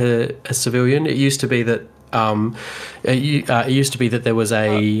civivac a civilian? It used to be that there was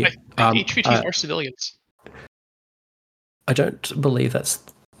a HVTs are civilians. I don't believe that's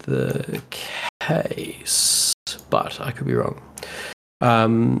the case, but I could be wrong.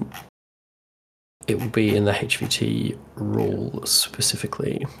 It will be in the HVT rule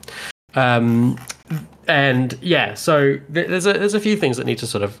specifically. And yeah, so there's a few things that need to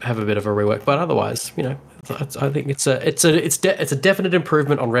sort of have a bit of a rework, but otherwise, I think it's a definite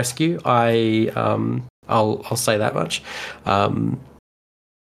improvement on Rescue. I'll say that much.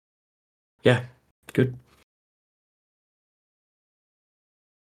 Yeah, good.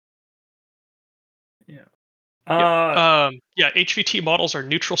 Yeah. HVT models are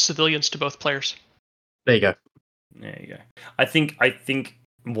neutral civilians to both players. There you go. There you go. I think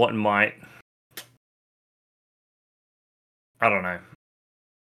what might, I don't know.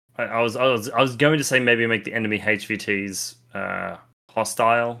 I was going to say maybe make the enemy HVTs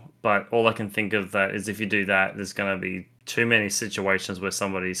hostile, but all I can think of that is if you do that, there's going to be too many situations where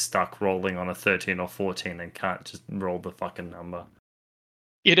somebody's stuck rolling on a 13 or 14 and can't just roll the fucking number.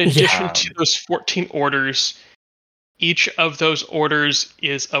 In addition to those 14 orders, each of those orders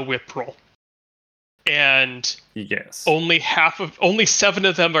is a whip roll. And yes, only 7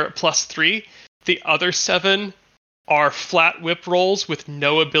 of them are at +3. The other 7 are flat whip rolls with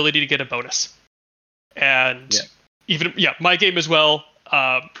no ability to get a bonus. And my game as well.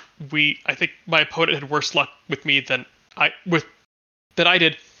 I think my opponent had worse luck with me than I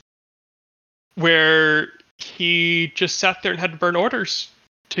did, where he just sat there and had to burn orders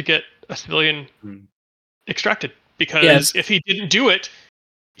to get a civilian extracted, because if he didn't do it,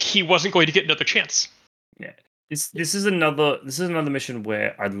 he wasn't going to get another chance. Yeah, this is another mission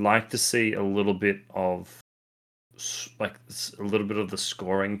where I'd like to see a little bit of the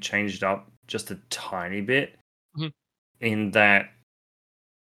scoring changed up just a tiny bit. Mm-hmm. In that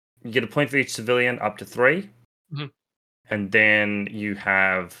you get a point for each civilian up to 3, and then you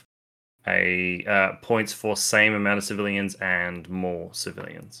have a points for same amount of civilians and more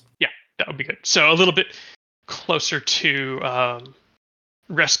civilians. Yeah, that would be good. So a little bit closer to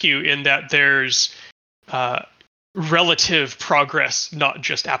rescue in that there's relative progress, not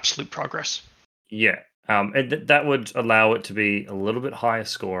just absolute progress. Yeah, and that would allow it to be a little bit higher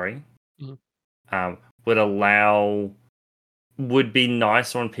scoring. Would be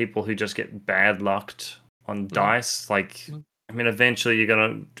nice on people who just get bad lucked on dice. Like, I mean, eventually you're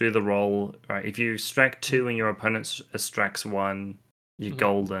gonna do the roll, right? If you extract 2 and your opponent extracts 1, you're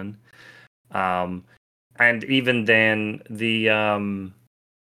golden. And even then, the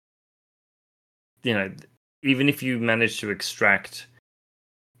even if you manage to extract,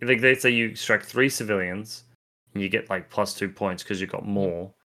 like, let's say you extract 3 civilians, and you get like +2 points because you got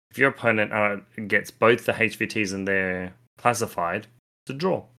more. If your opponent gets both the HVTs and they're classified, it's a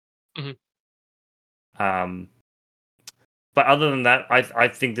draw. But other than that, I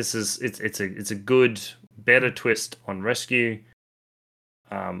think this is it's a good, better twist on rescue.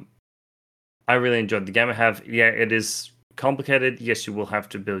 I really enjoyed the game I have. Yeah, it is complicated. Yes, you will have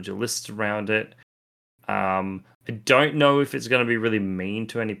to build your lists around it. I don't know if it's going to be really mean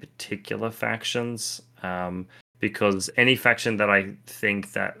to any particular factions, because any faction that I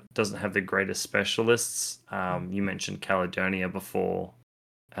think that doesn't have the greatest specialists, you mentioned Caledonia before,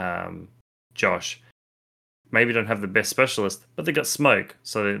 Josh, maybe don't have the best specialist, but they got smoke,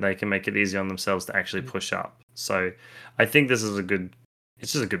 so that they can make it easy on themselves to actually push up. So I think this is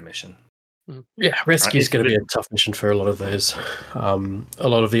it's just a good mission. Yeah, rescue is going to be a tough mission for a lot of those, a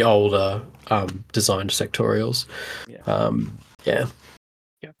lot of the older designed sectorials. I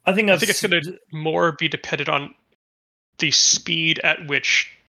think it's going to more be dependent on the speed at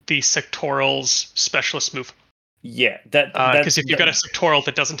which the sectorials specialists move. Yeah, because if you've got a sectorial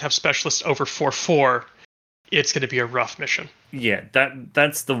that doesn't have specialists over 4/4, it's going to be a rough mission. Yeah,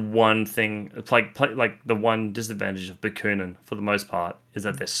 that's the one thing. It's like the one disadvantage of Bakunin for the most part is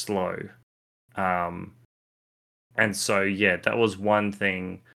that they're slow. And so that was one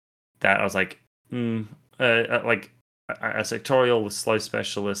thing that I was like, like a sectorial with slow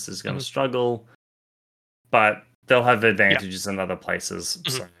specialists is going to struggle, but they'll have advantages in other places.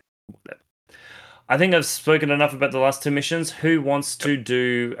 So I think I've spoken enough about the last 2 missions. Who wants to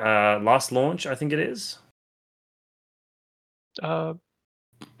do last launch? I think it is. Sure.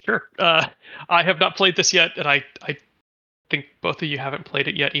 I have not played this yet, and I think both of you haven't played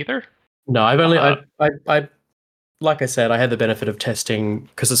it yet either. No, I've only I like I said, I had the benefit of testing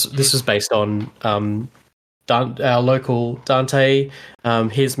because this is based on our local Dante,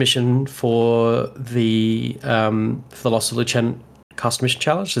 his mission for the Lost Lieutenant Custom Mission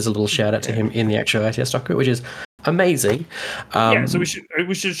Challenge. There's a little shout out to him in the actual ATS document, which is amazing. So we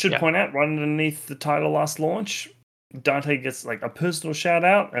should point out right underneath the title last launch, Dante gets like a personal shout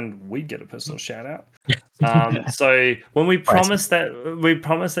out, and we get a personal shout out. So when we promised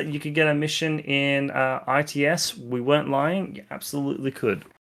that you could get a mission in ITS, we weren't lying. You absolutely could.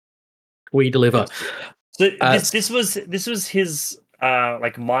 We deliver. So this was his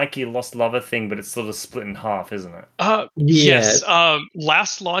like Mikey Lost Lover thing, but it's sort of split in half, isn't it? Yes.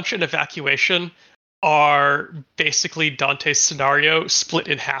 Last launch and evacuation are basically Dante's scenario split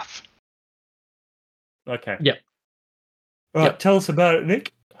in half. Okay. Yep. All right, tell us about it,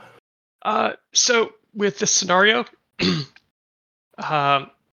 Nick. So with the scenario,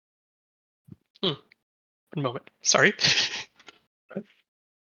 One moment. Sorry.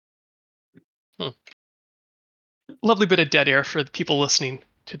 Lovely bit of dead air for the people listening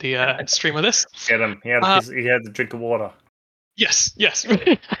to the stream of this. Get him. He had a drink of water. Yes. He's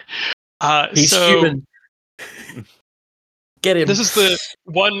human. Get him. This is the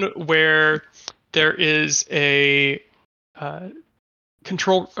one where there is a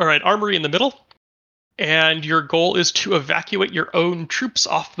control or an armory in the middle, and your goal is to evacuate your own troops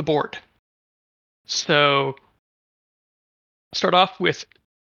off the board. So, start off with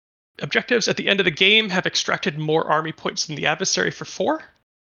objectives. At the end of the game, have extracted more army points than the adversary for 4.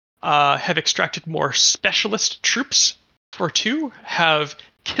 Have extracted more specialist troops for 2. Have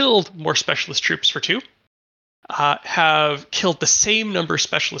killed more specialist troops for 2. Have killed the same number of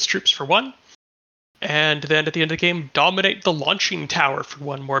specialist troops for 1. And then at the end of the game, dominate the launching tower for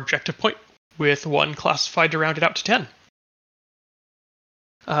 1 more objective point, with 1 classified to round it out to 10.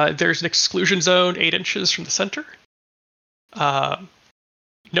 There's an exclusion zone 8 inches from the center.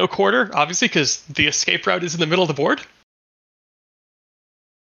 No quarter, obviously, because the escape route is in the middle of the board.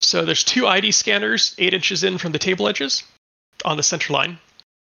 So there's 2 ID scanners 8 inches in from the table edges on the center line.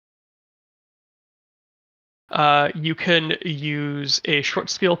 You can use a short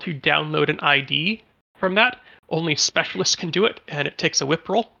skill to download an ID from that. Only specialists can do it, and it takes a whip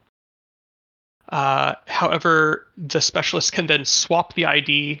roll. However, the specialist can then swap the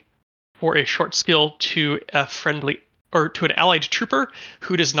ID for a short skill to a friendly or to an allied trooper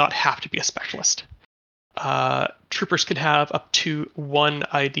who does not have to be a specialist. Troopers can have up to 1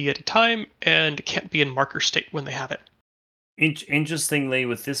 ID at a time and can't be in marker state when they have it. Interestingly,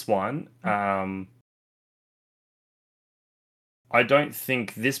 with this one, I don't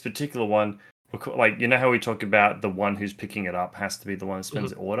think this particular one, like, you know how we talk about the one who's picking it up has to be the one who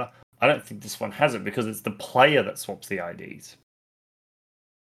spends the order? I don't think this one has it because it's the player that swaps the IDs.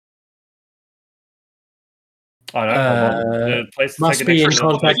 I don't know. Must be in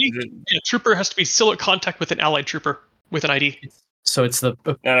contact. Yeah, trooper has to be still at contact with an allied trooper with an ID. So it's the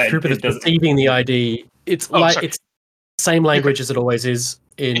trooper that's receiving the ID. It's it's the same language as it always is.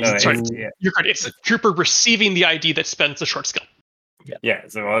 You're correct. It's the trooper receiving the ID that spends the short skill. Yeah.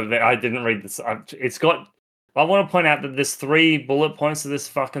 So I didn't read this. I want to point out that there's 3 bullet points to this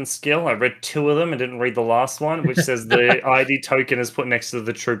fucking skill. I read 2 of them and didn't read the last one, which says the ID token is put next to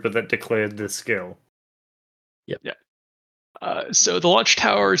the trooper that declared the skill. Yeah. So the launch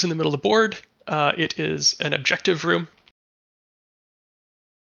tower is in the middle of the board. It is an objective room.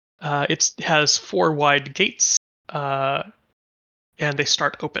 It has 4 wide gates, and they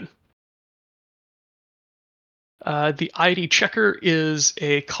start open. The ID checker is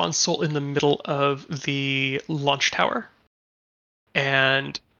a console in the middle of the launch tower,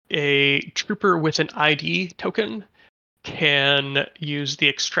 and a trooper with an ID token can use the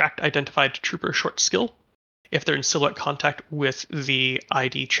extract identified trooper short skill if they're in silhouette contact with the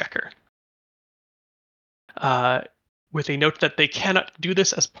ID checker. With a note that they cannot do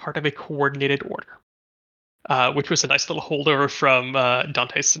this as part of a coordinated order, which was a nice little holdover from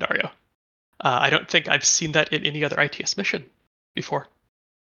Dante's scenario. I don't think I've seen that in any other ITS mission before.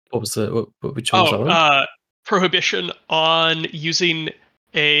 What was which one was that? Prohibition on using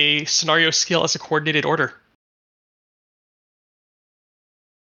a scenario skill as a coordinated order.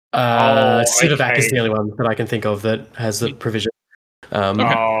 Civivac is the only one that I can think of that has the provision.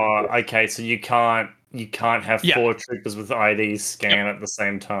 Okay. So you can't have 4 troopers with IDs scan at the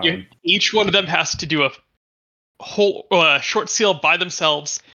same time. Each one of them has to do a whole short seal by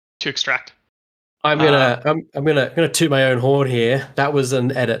themselves to extract. I'm gonna toot my own horn here. That was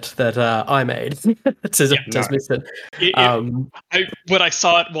an edit that I made to dismiss it. When I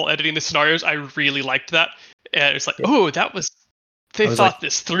saw it while editing the scenarios, I really liked that. And it's like, that was. They thought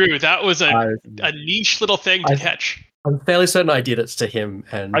this through. That was a niche little thing to catch. I'm fairly certain I did it to him.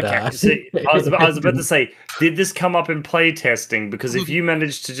 And okay, I was about to say, did this come up in play testing? Because if you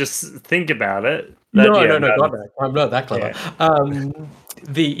managed to just think about it, no, I'm not that clever. Yeah.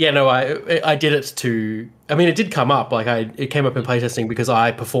 I did it to. I mean, it did come up. It came up in playtesting because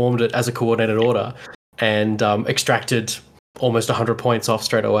I performed it as a coordinated order and extracted almost 100 points off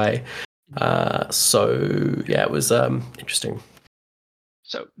straight away. It was interesting.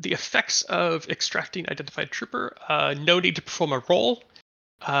 So the effects of extracting identified trooper: no need to perform a roll.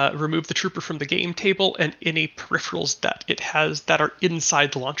 Remove the trooper from the game table and any peripherals that it has that are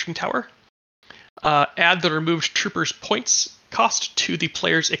inside the launching tower. Add the removed trooper's points cost to the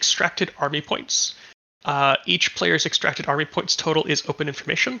player's extracted army points. Each player's extracted army points total is open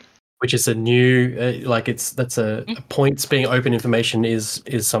information. Which is a new, points being open information is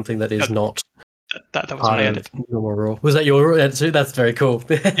something that is not. That was what I added. Normal rule. Was that your rule? That's very cool.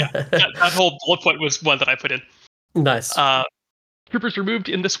 Yeah, that whole bullet point was one that I put in. Nice. Troopers removed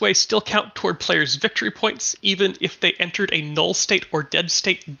in this way still count toward players' victory points, even if they entered a null state or dead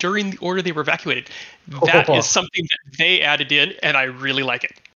state during the order they were evacuated. That is something that they added in, and I really like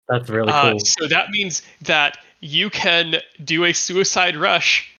it. That's really cool. So that means that you can do a suicide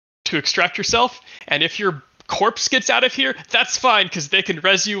rush to extract yourself, and if your corpse gets out of here, that's fine because they can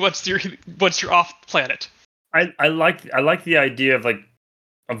res you once you're off planet. I like the idea of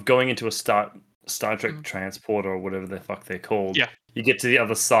going into a Star Trek transporter or whatever the fuck they're called. Yeah. You get to the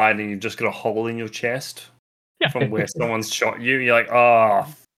other side and you've just got a hole in your chest from where someone's shot you. You're like, oh,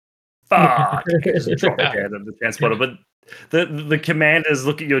 fuck. Just drop dead of the transporter. But the commanders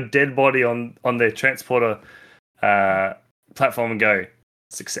look at your dead body on their transporter platform and go,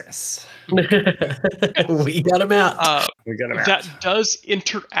 success. We got him out. We got him out. That does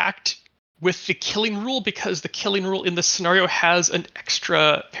interact with the killing rule because the killing rule in this scenario has an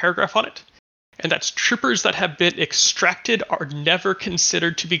extra paragraph on it. And that's troopers that have been extracted are never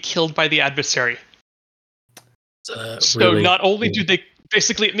considered to be killed by the adversary. So really not only do they...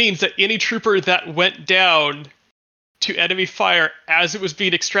 Basically, it means that any trooper that went down to enemy fire as it was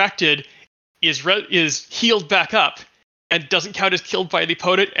being extracted is healed back up and doesn't count as killed by the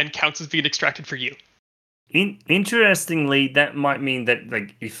opponent and counts as being extracted for you. Interestingly, that might mean that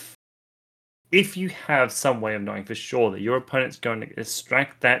if you have some way of knowing for sure that your opponent's going to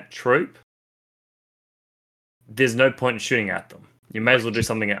extract that troop, there's no point in shooting at them. You may as well do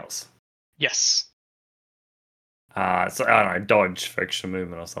something else. Yes. So I don't know, dodge for extra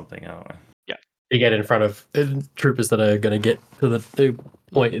movement or something. I don't know. Yeah. You get in front of troopers that are going to get to the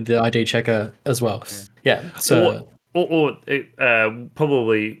point, the ID checker as well. Yeah. So or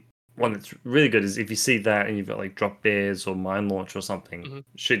probably one that's really good is if you see that and you've got drop bears or mine launch or something,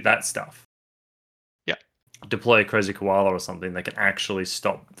 shoot that stuff. Yeah. Deploy a crazy koala or something that can actually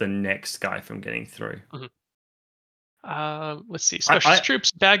stop the next guy from getting through. Let's see. Specialist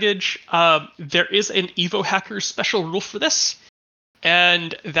troops, baggage. There is an Evo Hacker special rule for this,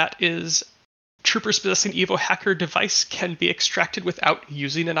 and that is troopers possessing Evo Hacker device can be extracted without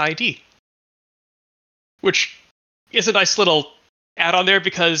using an ID. Which is a nice little add-on there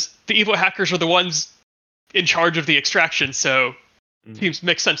because the Evo Hackers are the ones in charge of the extraction, so it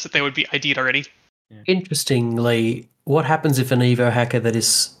makes sense that they would be ID'd already. Interestingly, what happens if an Evo Hacker that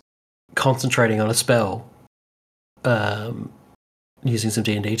is concentrating on a spell, using some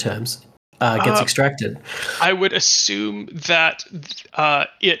D&D terms, gets extracted? I would assume that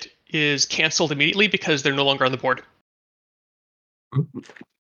it is cancelled immediately because they're no longer on the board.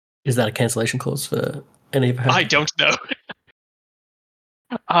 Is that a cancellation clause for an Evo Hacker? I don't know.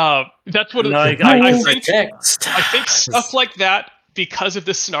 That's what I think stuff like that, because of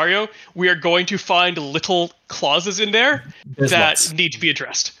this scenario, we are going to find little clauses in there that need to be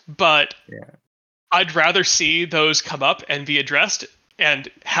addressed. But I'd rather see those come up and be addressed and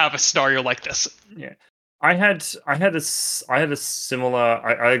have a scenario like this. Yeah, I had a similar.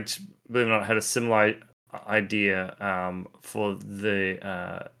 I believe it or not, had a similar idea for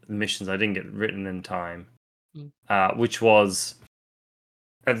the missions. I didn't get written in time, which was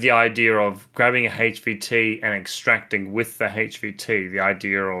the idea of grabbing a HVT and extracting with the HVT.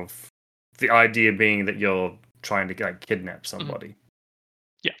 The idea being that you're trying to kidnap somebody.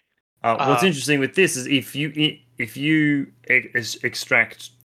 What's interesting with this is if you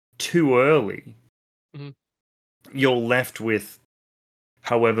extract too early, you're left with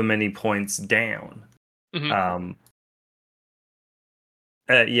however many points down. You're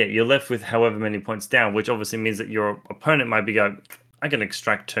left with however many points down, which obviously means that your opponent might be going, I can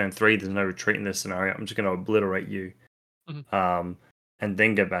extract turn 3, there's no retreat in this scenario, I'm just going to obliterate you, and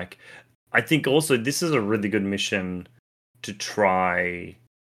then go back. I think also this is a really good mission to try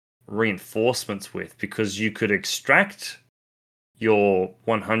reinforcements with, because you could extract your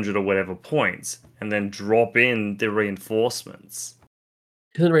 100 or whatever points and then drop in the reinforcements.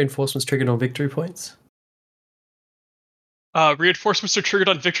 Isn't reinforcements triggered on victory points? Reinforcements are triggered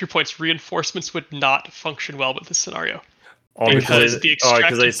on victory points. Reinforcements would not function well with this scenario. Because the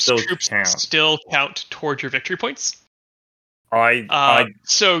extracted they still troops count. still count toward your victory points.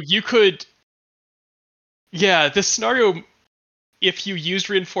 So you could... Yeah, this scenario, if you used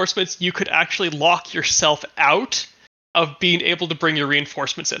reinforcements, you could actually lock yourself out of being able to bring your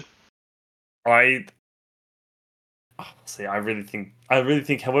reinforcements in. I really think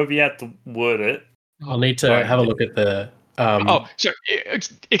however you have to word it. I'll need to have a look at the... sorry.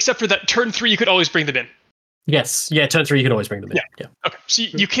 Except for that turn 3, you could always bring them in. Yes. Yeah, turn 3, you can always bring them in. Yeah. Okay. So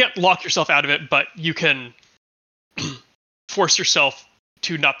you can't lock yourself out of it, but you can force yourself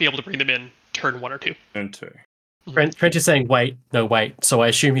to not be able to bring them in turn 1 or 2. Turn 2. Trent is saying wait. So I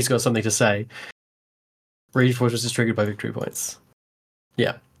assume he's got something to say. Reinforcements is triggered by victory points.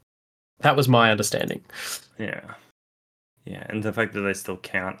 Yeah. That was my understanding. Yeah. Yeah, and the fact that they still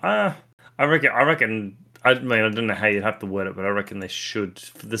count. I reckon I mean, I don't know how you'd have to word it, but I reckon they should,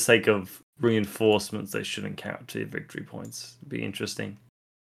 for the sake of reinforcements, they shouldn't count to your victory points. It'd be interesting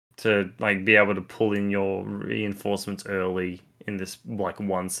to like be able to pull in your reinforcements early in this like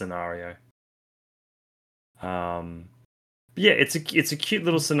one scenario. Yeah, it's a cute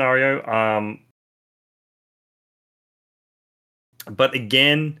little scenario. But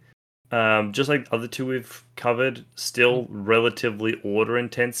again, just like the other two we've covered, still relatively order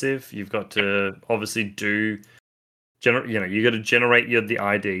intensive. You've got to obviously you got to generate the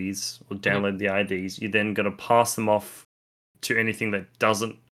IDs or download the IDs. You then got to pass them off to anything that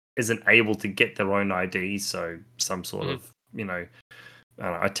isn't able to get their own ID. So some sort of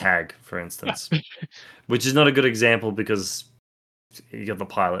a tag, for instance, which is not a good example because you got the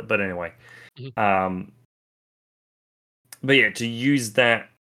pilot. But anyway, but yeah, to use that,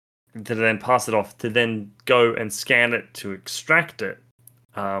 to then pass it off, to then go and scan it to extract it,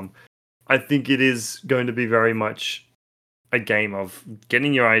 I think it is going to be very much a game of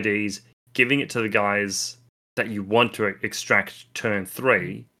getting your IDs, giving it to the guys that you want to extract turn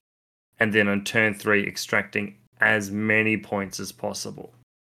 3, and then on turn 3 extracting as many points as possible.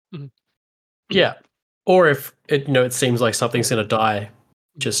 Yeah. Or if it seems like something's going to die,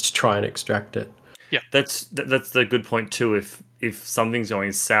 just try and extract it. Yeah, that's the good point too. If something's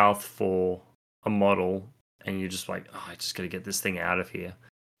going south for a model and you're just like, I just got to get this thing out of here.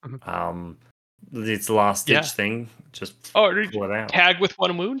 It's the last ditch thing. Just pull it out. Tag with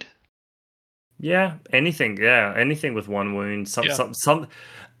 1 wound. Yeah, anything. Yeah, anything with 1 wound.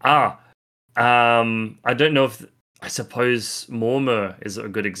 I don't know if. I suppose Mormor is a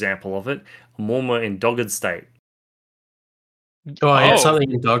good example of it. Mormor in Dogged State.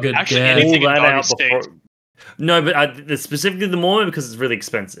 Something in Dogged. Actually, anything in Dogged State. No, but specifically the Mormor because it's really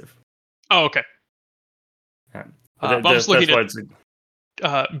expensive. Oh, okay. Yeah. I was looking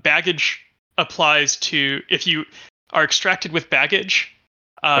at baggage applies to if you are extracted with baggage,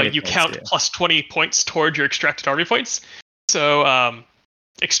 you count plus 20 points towards your extracted army points. So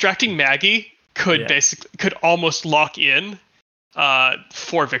extracting Maggie could almost lock in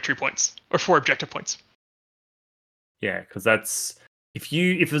 4 victory points or 4 objective points. Yeah, because that's if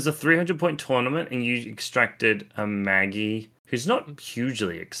it was a 300-point tournament and you extracted a Maggie who's not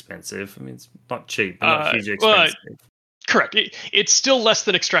hugely expensive. I mean, it's not cheap, but not hugely expensive. Correct. It's still less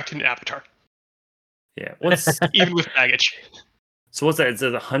than extracting an Avatar. Yeah, even with baggage. So what's that? Is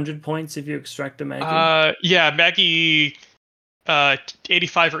it 100 points if you extract a Maggie? Yeah, Maggie,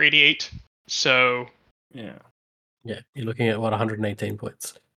 85 or 88. So yeah, you're looking at 118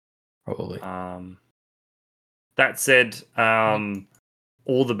 points, probably. That said,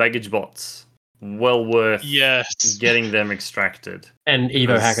 all the baggage bots well worth getting them extracted. And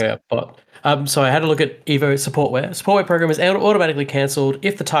Evo Hacker bot. So I had a look at Evo Supportware. Supportware program is automatically cancelled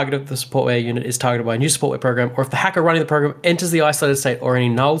if the target of the supportware unit is targeted by a new supportware program, or if the hacker running the program enters the isolated state or any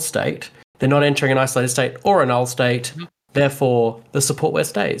null state. They're not entering an isolated state or a null state. Therefore, the supportware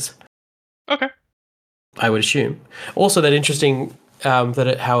stays. Okay. I would assume. Also, that interesting how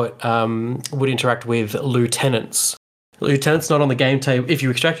it would interact with lieutenants. Lieutenant's not on the game table. If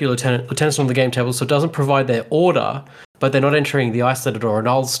you extract your lieutenant's not on the game table, so it doesn't provide their order, but they're not entering the isolated or a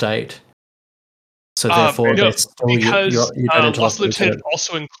null state. So therefore, lost lieutenant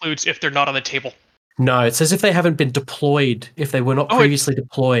also includes if they're not on the table. No, it says if they haven't been deployed, if they were not previously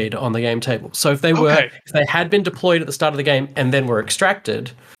deployed on the game table. So if they had been deployed at the start of the game and then were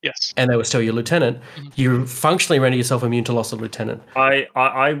extracted, and they were still your lieutenant, you functionally render yourself immune to loss of lieutenant.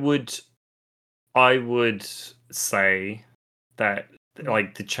 I would say that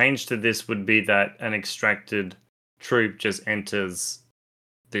like the change to this would be that an extracted troop just enters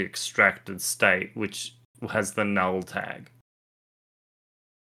the extracted state, which has the null tag.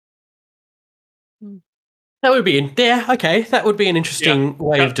 That would be that would be an interesting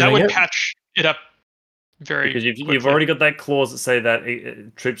way of doing it. That would patch it up very because you've already got that clause that say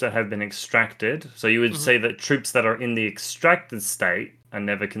that troops that have been extracted. So you would say that troops that are in the extracted state are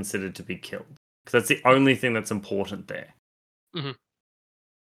never considered to be killed. Because that's the only thing that's important there.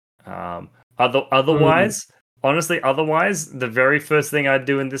 Otherwise, the very first thing I'd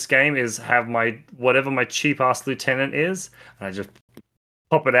do in this game is have whatever my cheap ass lieutenant is, and I just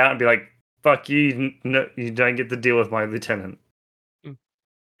pop it out and be like, "Fuck you! No, you don't get to deal with my lieutenant."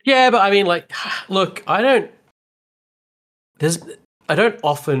 Yeah, but I mean, like, look, I don't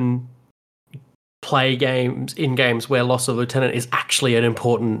often play games where loss of lieutenant is actually an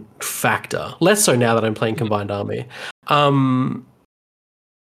important factor. Less so now that I'm playing Combined Army.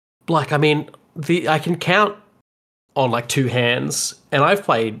 Like, I mean, I can count on like two hands, and I've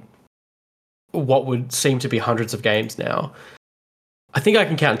played what would seem to be hundreds of games now. I think I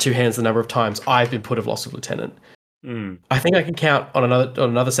can count in two hands the number of times I've been put of Loss of Lieutenant. I think I can count on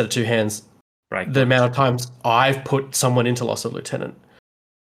another set of two hands the amount of times I've put someone into Loss of Lieutenant.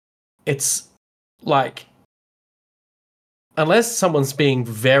 It's like, unless someone's being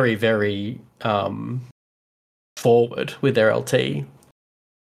very, very forward with their LT,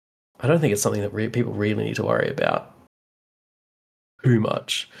 I don't think it's something that people really need to worry about too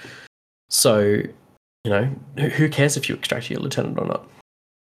much. So, who cares if you extract your lieutenant or not?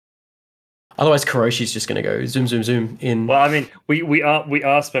 Otherwise, Kuroshi's just going to go zoom, zoom, zoom in. Well, I mean, we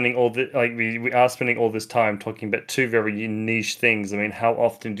are spending all this time talking about two very niche things. I mean, how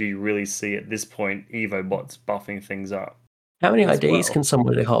often do you really see at this point Evo bots buffing things up? How many IDs can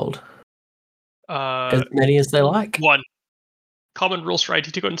somebody hold? As many as they like. One. Common rules for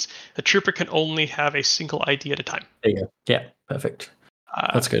ID tokens: the trooper can only have a single ID at a time. There you go. Yeah, perfect.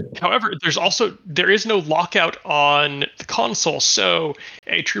 That's good. However, there is no lockout on the console, so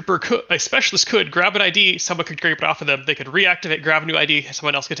a specialist could grab an ID, someone could grab it off of them, they could reactivate, grab a new ID,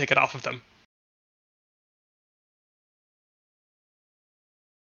 someone else could take it off of them.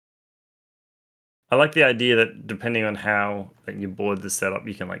 I like the idea that depending on how you board the setup,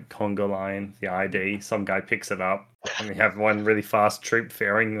 you can like Congo line the ID. Some guy picks it up, and you have one really fast troop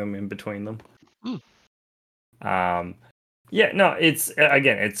ferrying them in between them. Yeah, no,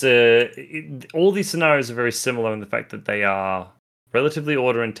 all these scenarios are very similar in the fact that they are relatively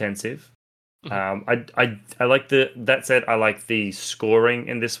order intensive. I like that said, I like the scoring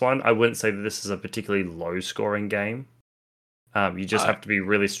in this one. I wouldn't say that this is a particularly low scoring game. You just have to be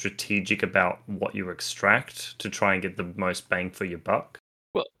really strategic about what you extract to try and get the most bang for your buck.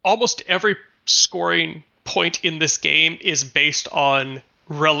 Well, almost every scoring point in this game is based on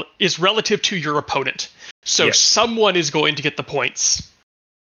relative to your opponent. So someone is going to get the points.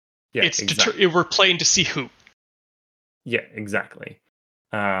 Yeah, exactly. We're playing to see who. Yeah, exactly.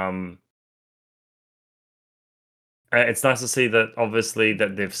 It's nice to see that, obviously,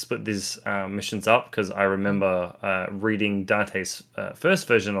 that they've split these missions up, because I remember reading Dante's first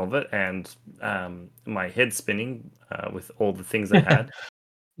version of it and my head spinning with all the things they had,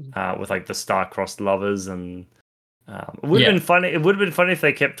 with like the star-crossed lovers and. It would have been funny. It would have been funny if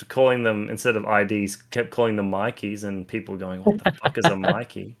they kept calling them, instead of IDs, kept calling them Mikeys, and people going, "What the fuck is a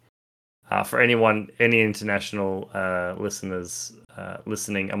Mikey?" For any international listeners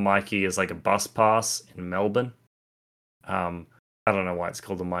listening, a Mikey is like a bus pass in Melbourne. I don't know why it's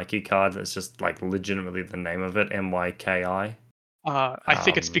called a Mikey card. It's just like legitimately the name of it, MYKI. I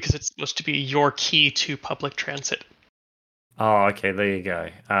think it's because it's supposed to be your key to public transit. Oh, okay. There you go.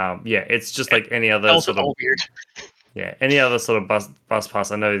 Yeah, it's just like any other sort of weird. Yeah, any other sort of bus pass.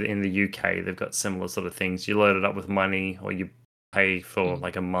 I know in the UK they've got similar sort of things. You load it up with money, or you pay for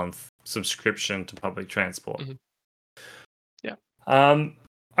like a month subscription to public transport. Yeah.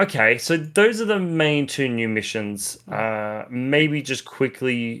 Okay, so those are the main two new missions. Maybe just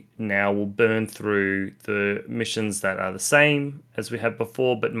quickly now we'll burn through the missions that are the same as we had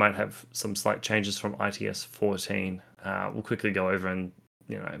before, but might have some slight changes from ITS 14. We'll quickly go over and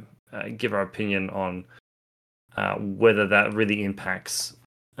give our opinion on whether that really impacts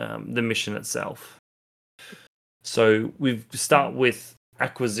the mission itself. So we start with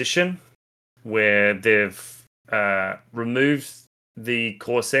acquisition, where they've removed the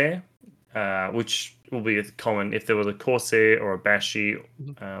Corsair, which will be common if there was a Corsair or a Bashi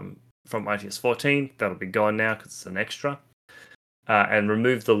from ITS 14. That'll be gone now because it's an extra. And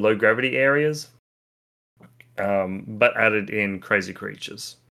removed the low gravity areas, but added in crazy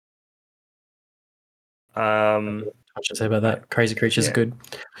creatures. What should I say about that? Crazy creatures are good.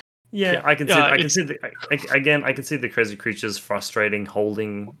 Yeah, I can see the crazy creatures frustrating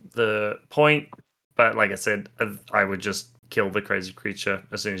holding the point, but like I said, I would just kill the crazy creature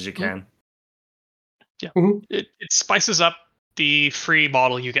as soon as you can. Yeah, it spices up the free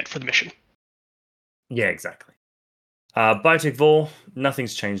model you get for the mission. Yeah, exactly. Biotech Vol,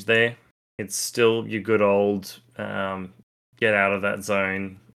 nothing's changed there. It's still your good old get out of that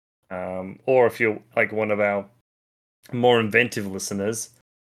zone. Or if you're like one of our more inventive listeners,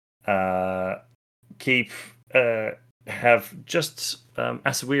 have just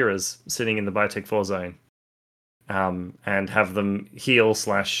Asawiras sitting in the Biotech 4 zone, and have them heal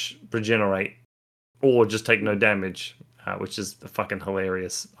 / regenerate, or just take no damage, which is a fucking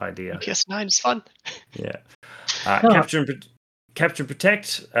hilarious idea. PS9 is fun. Yeah. Capture and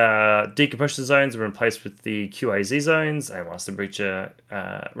Protect, decompression zones are replaced with the QAZ zones, and Master Breacher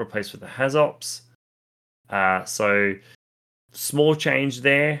replaced with the HAZOPs. So small change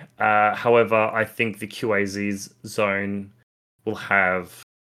there. However, I think the QAZ zone will have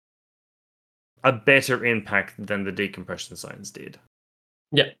a better impact than the decompression zones did.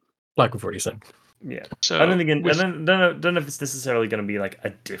 Yeah, like we've already said. Yeah. So I don't think I don't know if it's necessarily going to be like a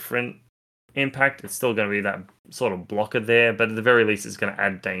different impact. It's still going to be that sort of blocker there, but at the very least, it's going to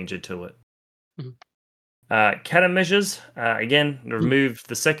add danger to it. Countermeasures again removed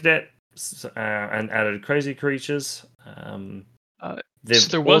the Secadet and added crazy creatures. So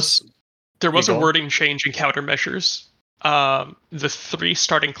there was a wording change in countermeasures. The 3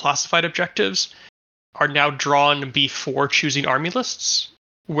 starting classified objectives are now drawn before choosing army lists.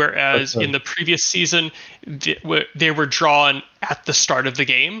 Whereas in the previous season, they were drawn at the start of the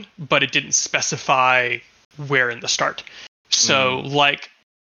game, but it didn't specify where in the start. So, like,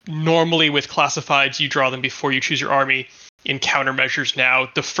 normally with classifieds, you draw them before you choose your army. In countermeasures now,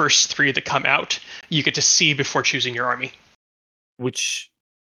 the first 3 that come out, you get to see before choosing your army. Which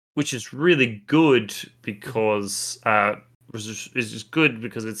is really good because it's good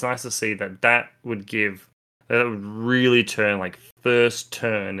because it's nice to see that would really turn, like, first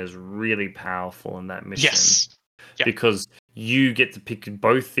turn is really powerful in that mission. Yes. Yeah. Because you get to pick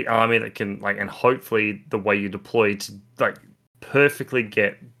both the army that can, like, and hopefully the way you deploy to, like, perfectly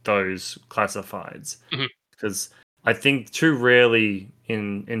get those classifieds. Because I think too rarely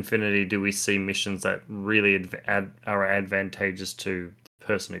in Infinity do we see missions that really are advantageous to the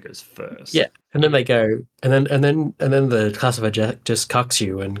person who goes first. Yeah, and then they go, and then the classified just cucks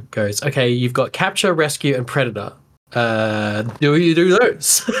you and goes, okay, you've got capture, rescue, and predator. Do you do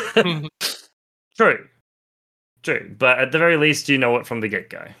those? True. But at the very least, you know it from the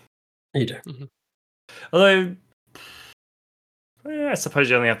get-go. You do. Although, I suppose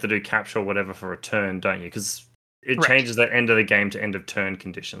you only have to do capture or whatever for a turn, don't you? Because it changes that end of the game to end of turn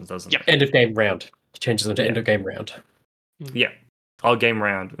conditions, doesn't it? End of game round. It changes them to end of game round. Yeah. Game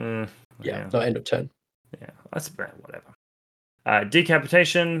round. Not end of turn. Yeah, that's about whatever.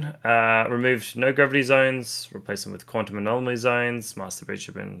 Decapitation, removed no gravity zones, replaced them with quantum anomaly zones. Master Breach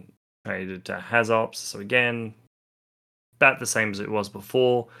have been traded to HAZOPs, so again, about the same as it was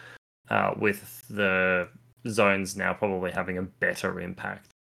before, with the zones now probably having a better impact.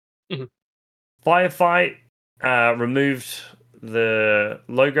 Firefight, removed the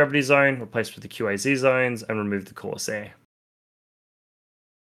low gravity zone, replaced with the QAZ zones, and removed the Corsair.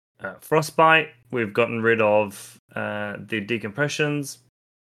 Frostbite, we've gotten rid of the decompression zones.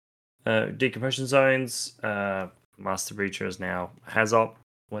 Master Breacher is now HAZOP,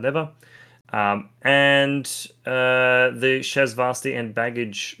 whatever. And the Shazvasti and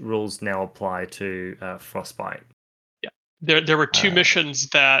baggage rules now apply to Frostbite. Yeah, there were 2 missions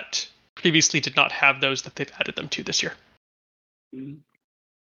that previously did not have those that they've added them to this year.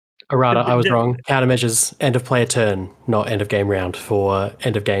 Errata, I was wrong. Countermeasures, end of player turn, not end of game round for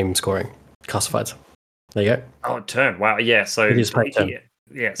end of game scoring. Classifieds. There you go. Oh, turn. Wow. Yeah. So It is play turn.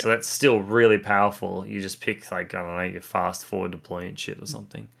 Yeah. So that's still really powerful. You just pick, like, I don't know, your fast forward deploy and shit or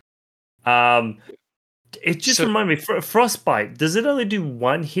something. It just reminded me, Frostbite, does it only do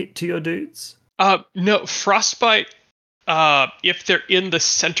 1 hit to your dudes? No, Frostbite, if they're in the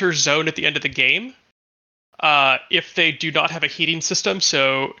center zone at the end of the game, if they do not have a heating system,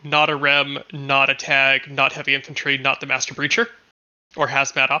 so not a REM, not a tag, not heavy infantry, not the Master Breacher, or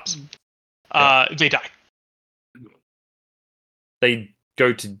hazmat ops, they die. They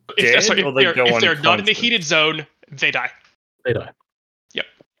go to dead, or they go on? If they're not in the heated zone, they die. They die. Yep,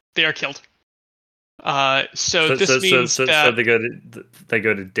 they are killed. So this means that so they go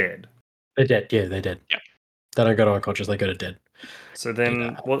to dead. They're dead. Yeah, they're dead. Yeah. They don't go to unconscious. They go to dead. So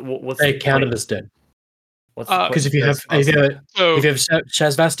then, what's they counted as dead? Because if you have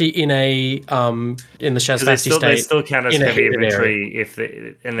Shazvasti in the Shazvasti state, they still count as heavy infantry area. if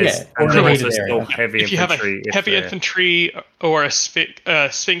they and they're also still heavy if infantry. You have a heavy infantry or a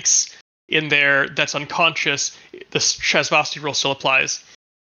Sphinx in there that's unconscious, the Shazvasti rule still applies.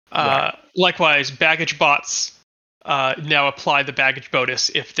 Likewise, baggage bots now apply the baggage bonus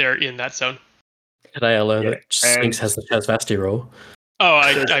if they're in that zone. Today I learned that Sphinx has the Shazvasti rule. Oh,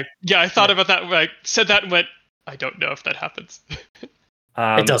 I thought about that when I said that and went, I don't know if that happens.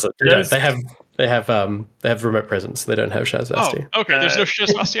 It doesn't. They have remote presence. They don't have Shazvasti. Oh, okay. There's no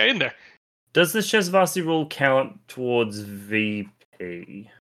Shazvasti in there. Does the Shazvasti rule count towards VP?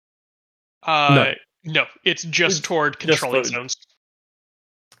 No, it's just toward controlling zones.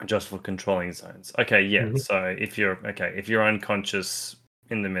 Just for controlling zones. Okay, yeah. Mm-hmm. So if you're unconscious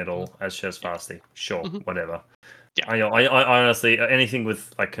in the middle as Shazvasti, sure, whatever. Yeah. I honestly, anything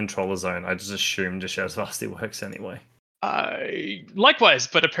with like controller zone, I just assumed Shadows Vasti works anyway. Likewise,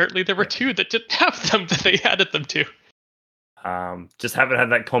 but apparently there were two that didn't have them that they added them to. Just haven't had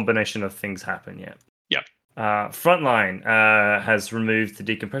that combination of things happen yet. Yep. Frontline has removed the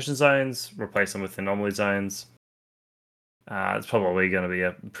decompression zones, replaced them with anomaly zones. It's probably going to be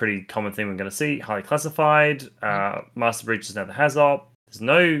a pretty common thing we're going to see. Highly classified. Master Breach is now the HAZOP. There's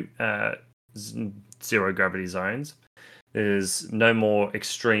no zero gravity zones. There's no more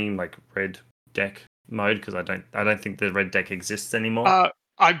extreme like red deck mode because I don't think the red deck exists anymore.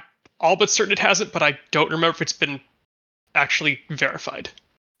 I'm all but certain it hasn't, but I don't remember if it's been actually verified.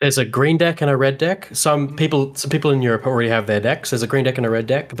 There's a green deck and a red deck. Some people in Europe already have their decks. There's a green deck and a red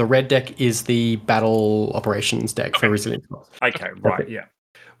deck. The red deck is the battle operations deck for Resilience. Okay, right, yeah.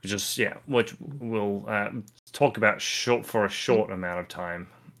 Which we'll talk about for a short amount of time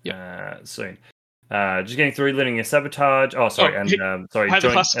soon. Just getting through Linear Sabotage. Oh, sorry, highly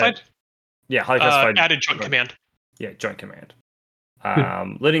classified. Highly classified. Added Joint Command. Yeah, Joint Command.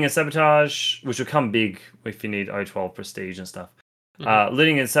 Linear Sabotage, which will come big if you need O12 Prestige and stuff.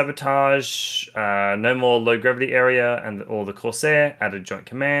 Linear Sabotage, no more low gravity area or the Corsair, added Joint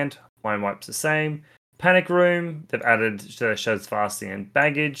Command. Mind Wipe's the same. Panic Room, they've added Shadows Vasti and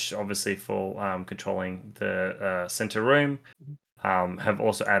Baggage, obviously for controlling the center room. Have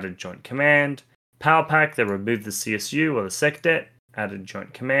also added Joint Command. Power Pack, they've removed the CSU or the SecDet, added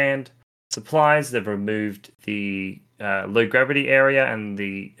Joint Command. Supplies, they've removed the low gravity area and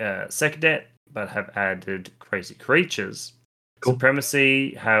the SecDet, but have added Crazy Creatures. Cool.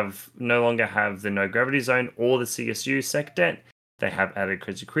 Supremacy no longer have the no gravity zone or the CSU SecDet. They have added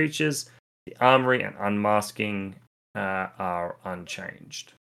Crazy Creatures. The Armory and Unmasking are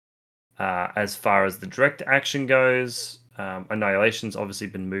unchanged. As far as the direct action goes, Annihilation's obviously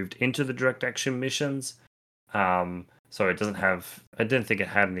been moved into the direct action missions. So it doesn't have. I didn't think it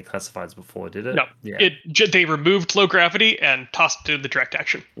had any classifieds before, did it? No. Yeah. They removed low gravity and tossed it to the direct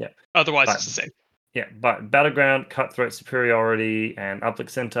action. Yeah. Otherwise, it's the same. Yeah, but Battleground, Cutthroat Superiority, and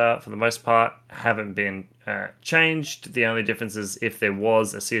Uplift Center, for the most part, haven't been changed. The only difference is if there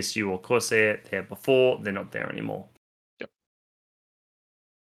was a CSU or Corsair there before, they're not there anymore. Yep.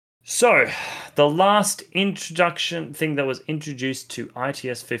 So, the last introduction thing that was introduced to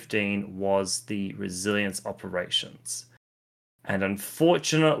ITS 15 was the resilience operations. And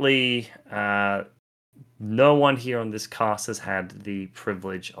unfortunately, no one here on this cast has had the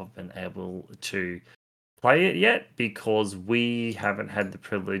privilege of being able to play it yet because we haven't had the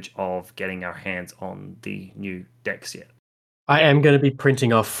privilege of getting our hands on the new decks yet. I am going to be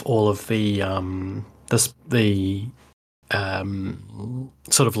printing off all of the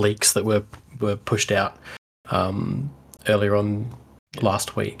sort of leaks that were pushed out earlier on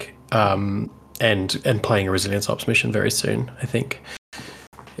last week, and playing a Resilience Ops mission very soon, I think.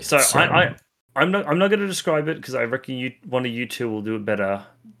 So I'm not going to describe it because I reckon one of you two will do it better.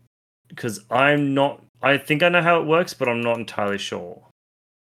 Because I'm not. I think I know how it works, but I'm not entirely sure.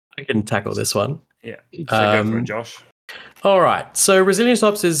 I can tackle this one. Yeah. So go for it, Josh. All right. So Resilience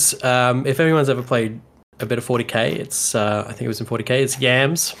Ops is, if anyone's ever played a bit of 40k, it's I think it was in 40k. It's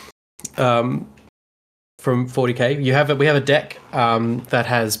Yams from 40k. We have a deck that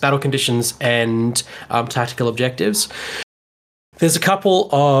has battle conditions and tactical objectives. There's a couple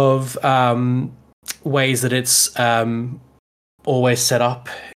of ways that it's always set up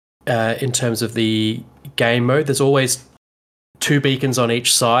in terms of the game mode. There's always 2 beacons on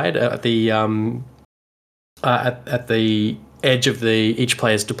each side at the edge of each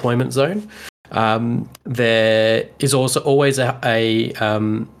player's deployment zone. There is also always a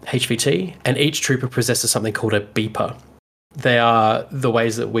HVT, and each trooper possesses something called a beeper. They are the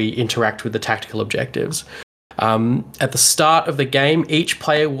ways that we interact with the tactical objectives. At the start of the game, each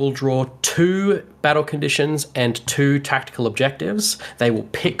player will draw 2 battle conditions and 2 tactical objectives. They will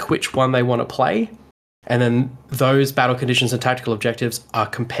pick which one they want to play, and then those battle conditions and tactical objectives are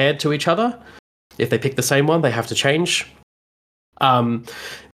compared to each other. If they pick the same one, they have to change. So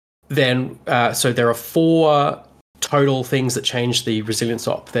there are 4 total things that change the resilience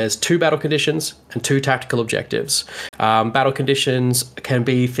op. There's 2 battle conditions and 2 tactical objectives. Battle conditions can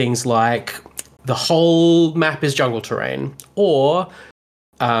be things like the whole map is jungle terrain, or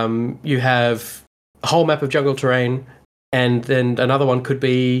you have a whole map of jungle terrain, and then another one could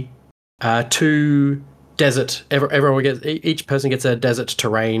be 2 desert. Each person gets a desert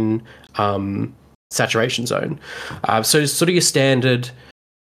terrain saturation zone. So sort of your standard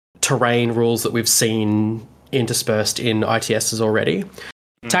terrain rules that we've seen interspersed in ITSs already.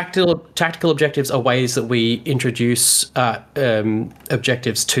 Tactical objectives are ways that we introduce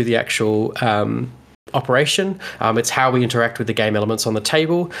objectives to the actual operation. It's how we interact with the game elements on the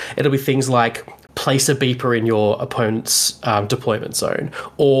table. It'll be things like place a beeper in your opponent's deployment zone,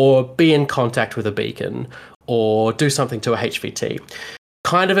 or be in contact with a beacon, or do something to a HVT.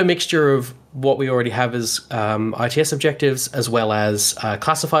 Kind of a mixture of what we already have as ITS objectives as well as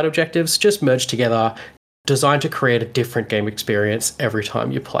classified objectives, just merged together, designed to create a different game experience every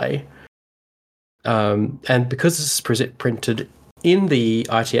time you play. And because this is printed in the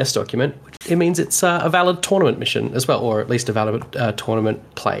ITS document, it means it's a valid tournament mission as well, or at least a valid tournament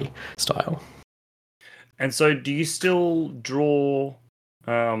play style. And so do you still draw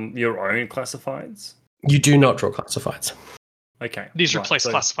your own classifieds? You do not draw classifieds. Okay. These replace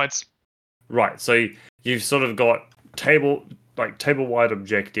classifieds. Right. So you've sort of got table-wide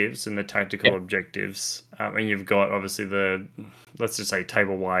objectives and the tactical objectives, and you've got obviously let's just say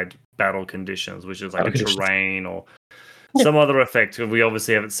table-wide battle conditions, which is like a terrain or some other effect. We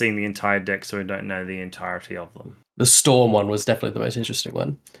obviously haven't seen the entire deck, so we don't know the entirety of them. The Storm one was definitely the most interesting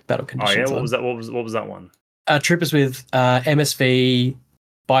one. Battle conditions. Oh yeah, what was that? What was that one? Troopers with MSV,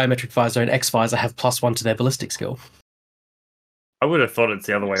 biometric fire zone, X visor have +1 to their ballistic skill. I would have thought it's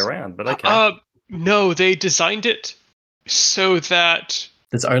the other way around, but okay. No, they designed it so that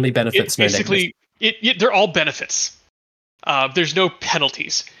there's only benefits. Basically, they're all benefits. There's no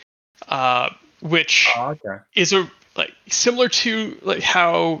penalties, which is similar to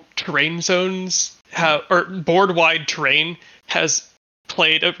how terrain zones or board-wide terrain has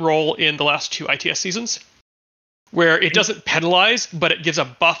played a role in the last 2 ITS seasons, where it doesn't penalize, but it gives a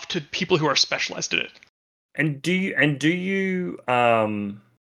buff to people who are specialized in it. And do you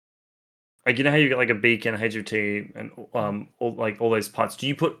like, you know how you get like a beacon, HVT, and all those parts? Do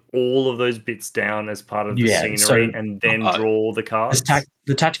you put all of those bits down as part of the scenery and then draw the cards?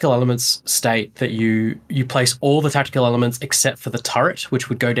 The tactical elements state that you place all the tactical elements except for the turret, which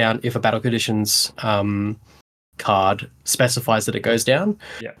would go down if a battle conditions card specifies that it goes down.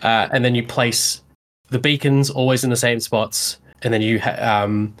 Yeah. And then you place the beacons always in the same spots, and then you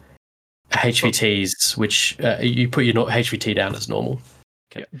HVTs, which you put your HVT down as normal.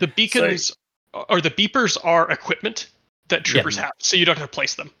 Okay. The beacons or the beepers are equipment that troopers have, so you don't have to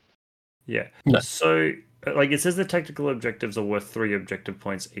place them. Yeah. No. So, like, it says the tactical objectives are worth 3 objective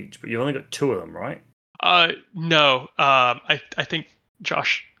points each, but you've only got 2 of them, right? No. I think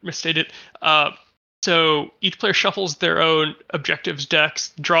Josh misstated. So each player shuffles their own objectives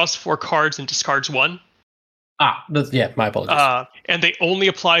decks, draws 4 cards, and discards 1. My apologies. And they only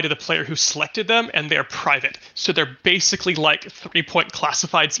apply to the player who selected them, and they're private. So they're basically like 3-point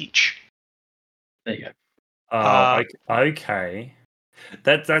classifieds each. There you go. Okay.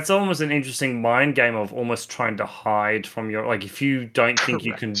 That's almost an interesting mind game of almost trying to hide from your... Like, if you don't think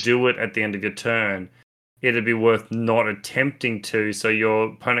you can do it at the end of your turn, it'd be worth not attempting to, so your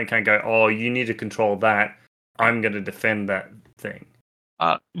opponent can't go, oh, you need to control that. I'm going to defend that thing.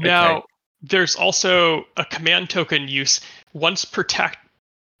 Now... There's also a command token use. Once the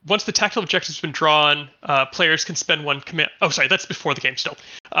tactical objective's been drawn, players can spend 1 command... Oh, sorry, that's before the game still.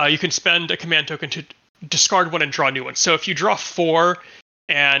 You can spend a command token to discard 1 and draw a new one. So if you draw 4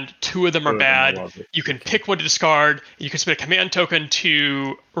 and 2 of them are bad, you can pick 1 to discard. You can spend a command token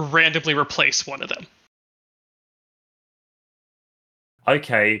to randomly replace 1 of them.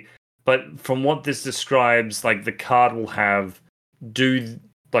 Okay, but from what this describes, like, the card will have do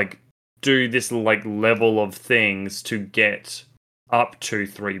this like level of things to get up to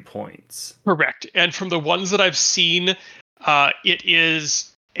 3 points. Correct. And from the ones that I've seen, it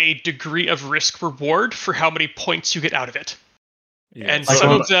is a degree of risk reward for how many points you get out of it. Yeah. And some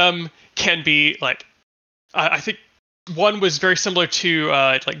of them can be like, I think one was very similar to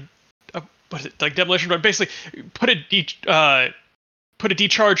what is it, like demolition, but basically put a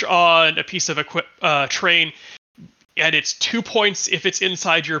decharge on a piece of terrain. And it's 2 points if it's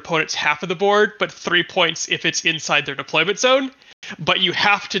inside your opponent's half of the board, but 3 points if it's inside their deployment zone. But you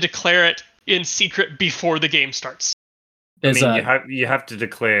have to declare it in secret before the game starts. You have to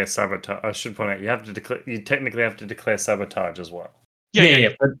declare sabotage. I should point out you technically have to declare sabotage as well. Yeah.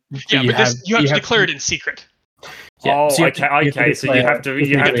 But you have to declare it in secret. Yeah, so okay. So you have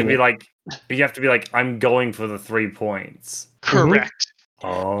to be like, I'm going for the 3 points. Correct.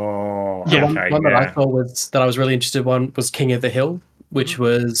 Oh, yeah. One that I thought that I was really interested in was King of the Hill, which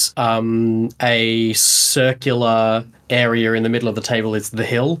was a circular area in the middle of the table is the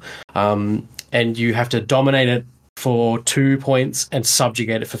hill, and you have to dominate it for 2 points and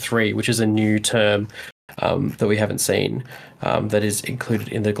subjugate it for 3, which is a new term that we haven't seen that is included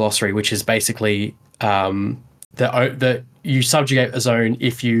in the glossary, which is basically that you subjugate a zone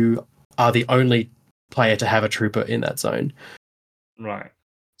if you are the only player to have a trooper in that zone. Right.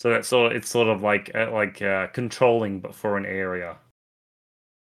 So that's it's sort of like controlling, but for an area.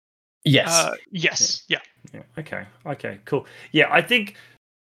 Yes. Yes. Yeah. Yeah. Okay. Cool. Yeah, I think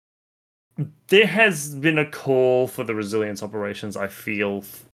there has been a call for the resilience operations. I feel,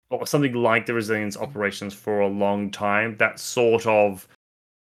 or something like the resilience operations for a long time. That sort of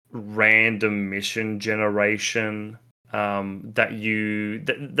random mission generation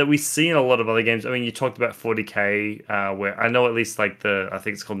that we see in a lot of other games. I mean, you talked about 40K, where I know at least I think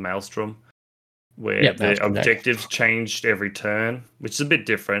it's called Maelstrom, where the Maelstrom, objectives changed every turn, which is a bit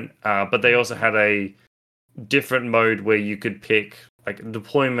different. But they also had a different mode where you could pick like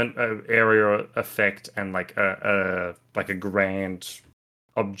deployment area effect and like a grand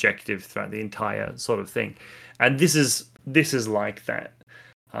objective throughout the entire sort of thing. And this is like that.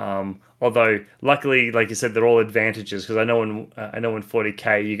 Although, luckily, like you said, they're all advantages because I know in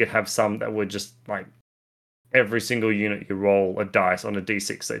 40K you could have some that would just like every single unit you roll a dice on a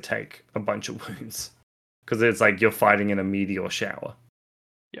d6, they take a bunch of wounds because it's like you're fighting in a meteor shower.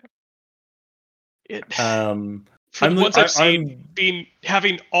 Yeah. I'm the ones I've seen,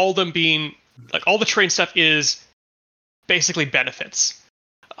 having all them being like all the terrain stuff is basically benefits.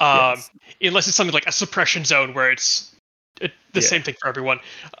 Yes. Unless it's something like a suppression zone where it's the same thing for everyone,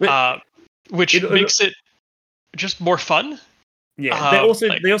 which makes it just more fun. Yeah,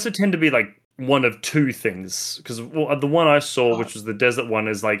 they also tend to be like one of two things because the one I saw, which was the desert one,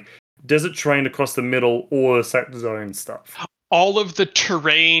 is like desert terrain across the middle or sack zone stuff. All of the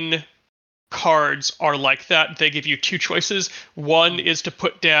terrain cards are like that. They give you two choices. One is to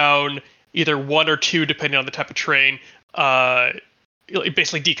put down either one or two, depending on the type of terrain,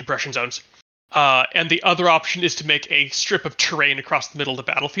 basically decompression zones. And the other option is to make a strip of terrain across the middle of the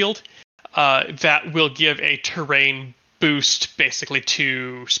battlefield that will give a terrain boost, basically,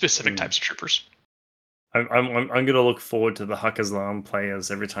 to specific types of troopers. I'm going to look forward to the Haqqazlam players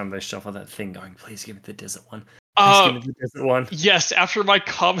every time they shuffle that thing, going, "Please give me the desert one. Please give me the desert one." Yes, after my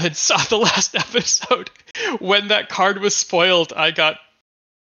comments on the last episode, when that card was spoiled, I got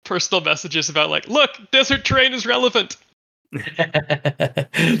personal messages about like, "Look, desert terrain is relevant."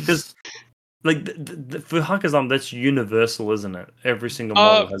 Because like for Haqqazlam, that's universal, isn't it? Every single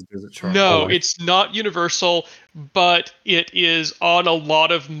model has desert terrain. No, it's not universal, but it is on a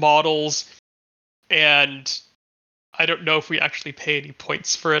lot of models, and I don't know if we actually pay any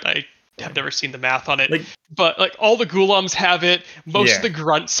points for it. I have never seen the math on it, but like all the Ghulams have it, most of the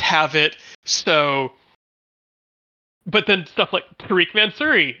Grunts have it. So, but then stuff like Tariq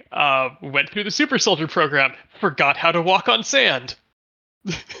Mansouri went through the Super Soldier program, forgot how to walk on sand.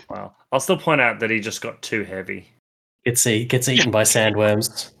 Wow. I'll still point out that he just got too heavy. Gets eaten by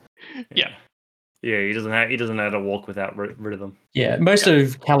sandworms. Yeah. Yeah, he doesn't know how to walk without rid of them. Yeah, most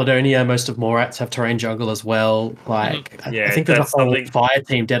of Caledonia, most of Morats have terrain jungle as well. Like, I think there's a whole fire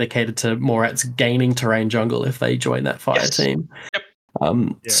team dedicated to Morats gaining terrain jungle if they join that fire team. Yep.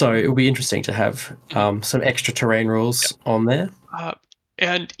 So it will be interesting to have some extra terrain rules on there.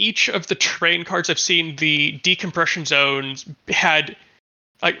 And each of the terrain cards I've seen, the decompression zones had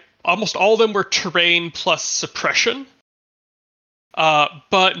like almost all of them were terrain plus suppression.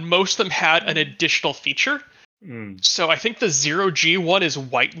 But most of them had an additional feature. So I think the 0G one is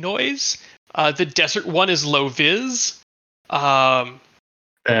white noise. The desert one is low vis. I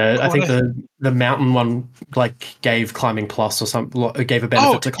think the mountain one like gave climbing plus or something. Gave a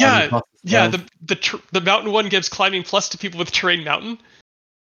benefit to climbing plus. Yeah, the mountain one gives climbing plus to people with terrain mountain,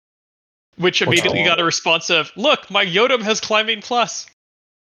 which immediately got a response of, "Look, my Yodam has climbing plus."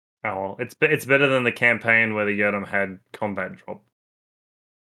 Oh, well, it's better than the campaign where the Yodam had combat drop.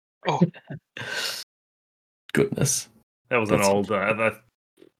 Oh, goodness! That was an old.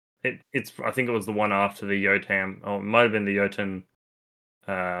 It's. I think it was the one after the Yotam. Oh, it might have been the Jotun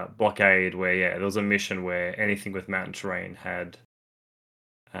blockade, where there was a mission where anything with mountain terrain had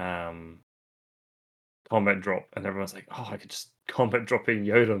combat drop, and everyone's like, "Oh, I could just combat drop in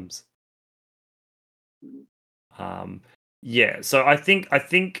Yodams." So I think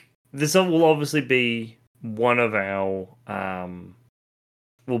this will obviously be one of our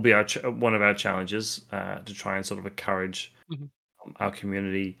one of our challenges to try and sort of encourage our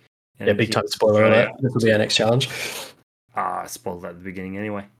community. Yeah, big time spoiler alert. This will be our next challenge. I spoiled that at the beginning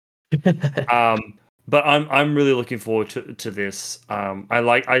anyway. But I'm really looking forward to this.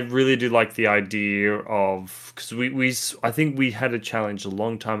 I really do like the idea of, because I think we had a challenge a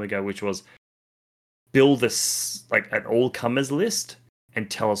long time ago, which was build this like an all comers list and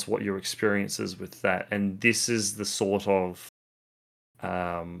tell us what your experience is with that. And this is the sort of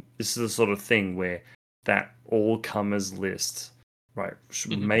thing where that all comers list, right,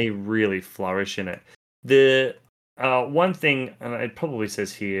 may really flourish in it. One thing, and it probably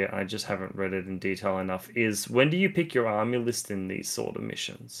says here, I just haven't read it in detail enough, is when do you pick your army list in these sort of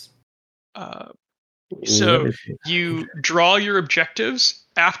missions? So you draw your objectives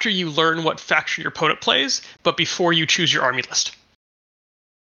after you learn what faction your opponent plays, but before you choose your army list.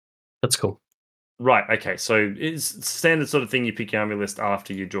 That's cool. Right, okay, so it's standard sort of thing, you pick your army list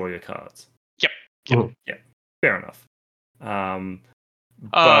after you draw your cards. Yep. Yeah, fair enough.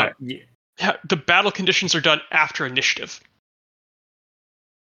 But the battle conditions are done after initiative.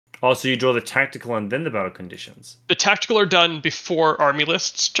 Oh, so you draw the tactical and then the battle conditions. The tactical are done before army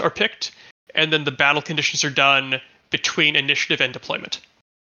lists are picked, and then the battle conditions are done between initiative and deployment.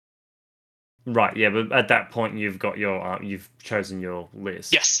 Right, yeah, but at that point you've got you've chosen your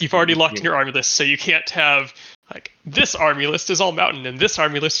list. Yes, you've already locked in your army list, so you can't have like this army list is all mountain and this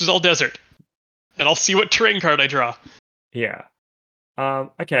army list is all desert. And I'll see what terrain card I draw. Yeah.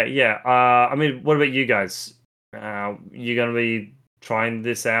 Okay, yeah. I mean, what about you guys? You gonna be trying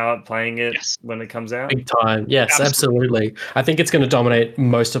this out, playing it when it comes out? Big time. Yes, absolutely. I think it's going to dominate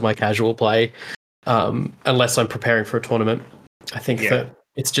most of my casual play, unless I'm preparing for a tournament. I think that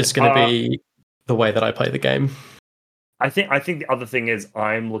it's just going to be the way that I play the game. I think the other thing is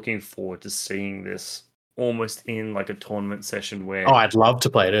I'm looking forward to seeing this almost in like a tournament session where I'd love to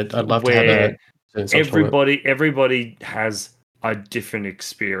play it. I'd love to have everybody has a different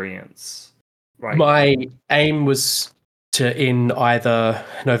experience. Right. My aim was to in either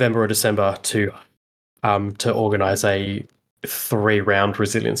November or December to organize a 3-round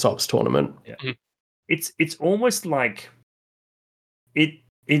Resilience Ops tournament. Yeah. Mm-hmm. It's almost like it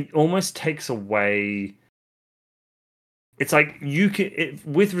almost takes away. It's like you can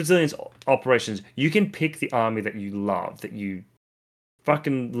with Resilience operations, you can pick the army that you love, that you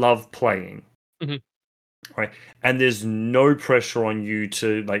fucking love playing, right? And there's no pressure on you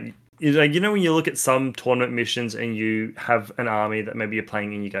to like you know when you look at some tournament missions and you have an army that maybe you're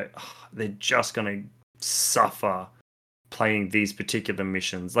playing and you go, they're just gonna suffer playing these particular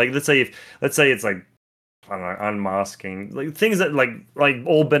missions. Like let's say it's like I don't know, unmasking, like things that like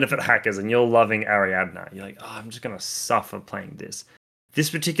all benefit hackers, and you're loving Ariadna. You're like, I'm just gonna suffer playing this. This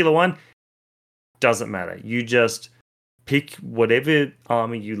particular one doesn't matter. You just pick whatever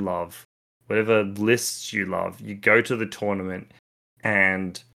army you love, whatever lists you love. You go to the tournament,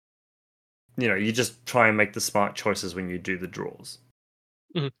 and you just try and make the smart choices when you do the draws.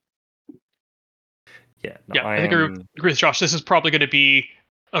 Mm-hmm. Yeah, I think I agree with Josh. This is probably going to be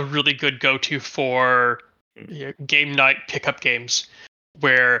a really good go-to for game night pickup games,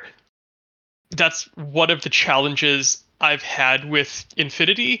 where that's one of the challenges I've had with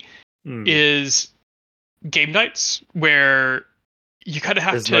Infinity is game nights where you kind of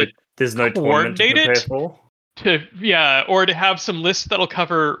have there's no coordinate to prepare for. Or to have some lists that'll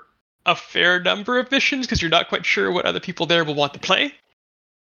cover a fair number of missions because you're not quite sure what other people there will want to play.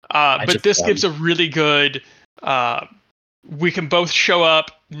 But this gives a really good. We can both show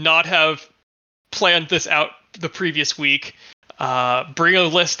up, not have planned this out the previous week, bring a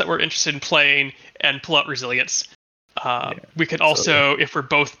list that we're interested in playing, and pull out Resilience. We can also, if we're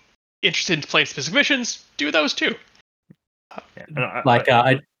both interested in playing specific missions, do those too.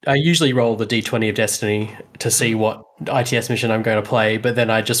 I usually roll the D20 of Destiny to see what ITS mission I'm going to play, but then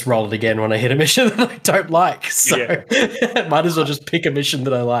I just roll it again when I hit a mission that I don't like. So might as well just pick a mission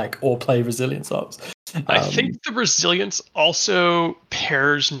that I like or play Resilience Ops. I think the Resilience also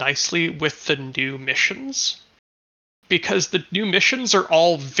pairs nicely with the new missions, because the new missions are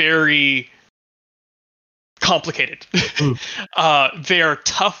all very complicated. They are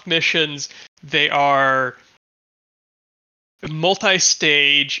tough missions. They are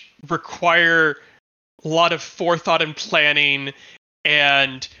multi-stage, require a lot of forethought and planning,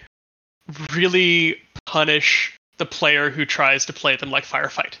 and really punish the player who tries to play them like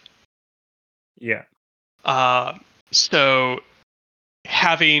Firefight. Yeah. So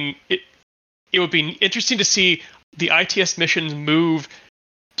having it would be interesting to see the ITS missions move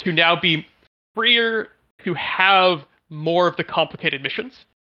to now be freer to have more of the complicated missions,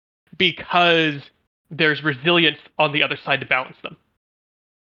 because there's resilience on the other side to balance them.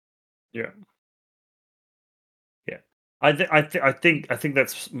 Yeah. I think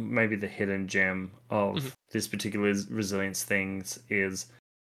that's maybe the hidden gem of this particular Resilience things is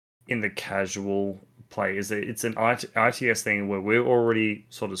in the casual play. Is that it's an ITS thing where we're already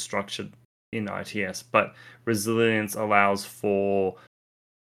sort of structured in ITS, but Resilience allows for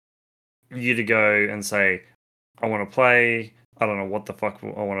you to go and say, I want to play. I don't know what the fuck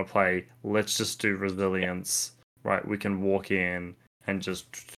I want to play. Let's just do Resilience, right? We can walk in and just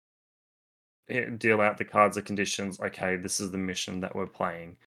deal out the cards of conditions. Okay, this is the mission that we're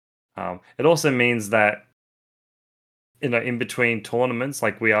playing. It also means that in between tournaments,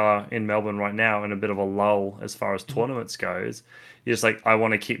 like we are in Melbourne right now, in a bit of a lull as far as tournaments goes, you're just like, I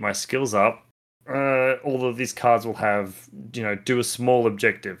want to keep my skills up. All of these cards will have, do a small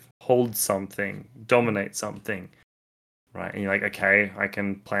objective, hold something, dominate something, right? And you're like, okay, I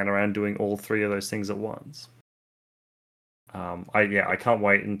can plan around doing all three of those things at once. I can't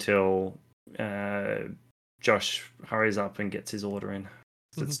wait until Josh hurries up and gets his order in.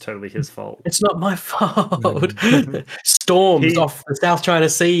 It's totally his fault. It's not my fault. Storms off the South China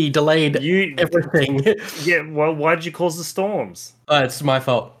Sea delayed everything. Yeah, well, why did you cause the storms? It's my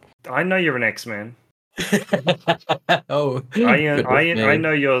fault. I know you're an X-Man. Oh, I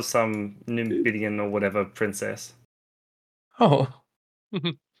know you're some Nymphidian or whatever princess. Oh,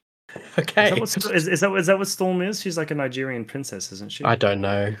 okay. Is that what Storm is? She's like a Nigerian princess, isn't she? I don't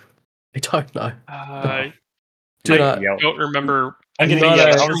know. I don't remember. I'm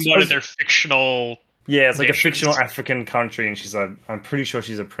one of their fictional. Yeah, it's like nations. a fictional African country, and I'm pretty sure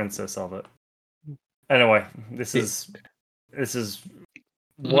she's a princess of it. Anyway, this is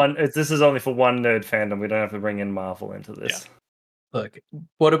one. This is only for one nerd fandom. We don't have to bring in Marvel into this. Yeah. Look,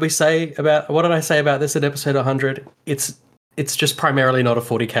 what did I say about this in episode 100? It's just primarily not a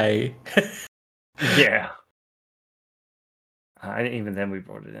 40k. Yeah. Even then, we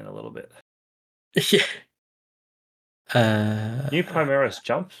brought it in a little bit. Yeah. New Primaris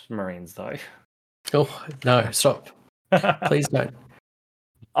jump Marines, though. Oh, no, stop. Please don't.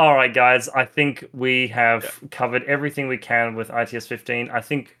 All right, guys. I think we have covered everything we can with ITS 15. I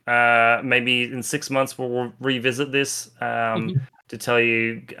think maybe in 6 months we'll revisit this to tell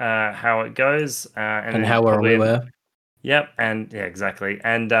you how it goes. And how we were. Yep, and yeah, exactly.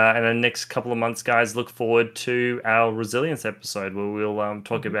 And in the next couple of months, guys, look forward to our resilience episode where we'll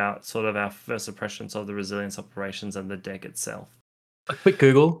talk about sort of our first impressions of the resilience operations and the deck itself. A quick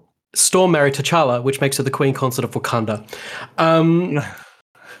Google. Storm married T'Challa, which makes her the Queen Consort of Wakanda.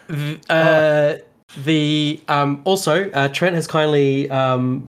 Also, Trent has kindly,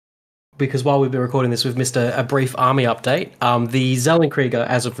 because while we've been recording this, we've missed a brief army update. The Zellenkrieger,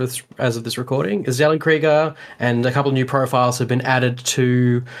 as of this recording, Zellenkrieger and a couple of new profiles have been added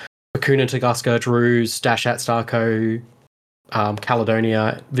to Bakuna, Tunguska, Druze, Dashat, Starko,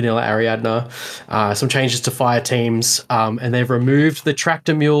 Caledonia, Vanilla Ariadna. Some changes to fire teams, and they've removed the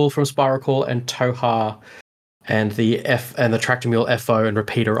Tractor Mule from Spiral and Tohar, and the Tractor Mule FO and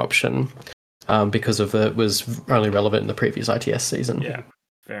Repeater option, because of it was only relevant in the previous ITS season. Yeah,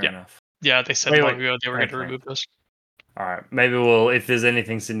 fair enough. Yeah, they said long ago they were going to remove those. All right, maybe if there's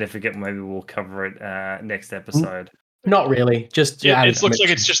anything significant, maybe we'll cover it next episode. Not really. Just it looks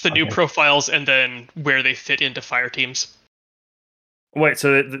like it's just the new profiles and then where they fit into fire teams. Wait,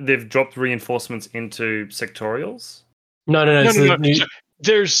 so they've dropped reinforcements into sectorials? No. There's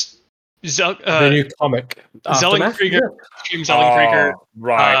the new comic. Zellenkrieger, Team Zellenkrieger,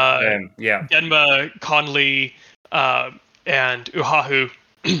 right? Denma, Conley, and Uhahu.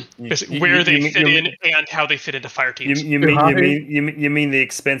 Where they fit in and how they fit into fire teams. You mean the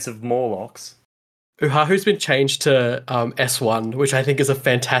expensive Morlocks? Uhahu's been changed to S1, which I think is a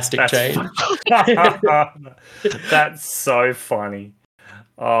fantastic change. That's so funny.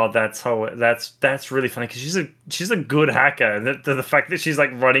 Oh, that's really funny because she's a good hacker. The fact that she's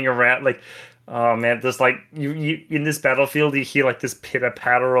like running around like, oh man, there's like you in this battlefield you hear like this pitter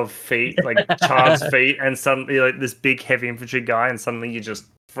patter of feet, like Char's feet, and suddenly like this big heavy infantry guy, and suddenly you just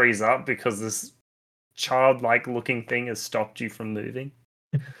freeze up because this childlike looking thing has stopped you from moving.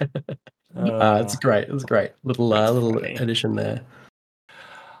 It's great. It was great. Little addition there.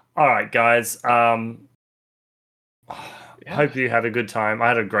 All right, guys. Hope you had a good time. I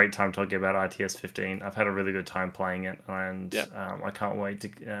had a great time talking about ITS 15. I've had a really good time playing it, and I can't wait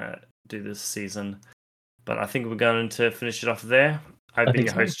to do this season. But I think we're going to finish it off there. I've been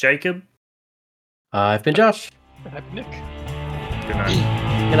your host, Jacob. I've been Josh. I've been Nick. Good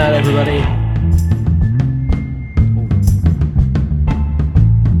night. Good night, everybody.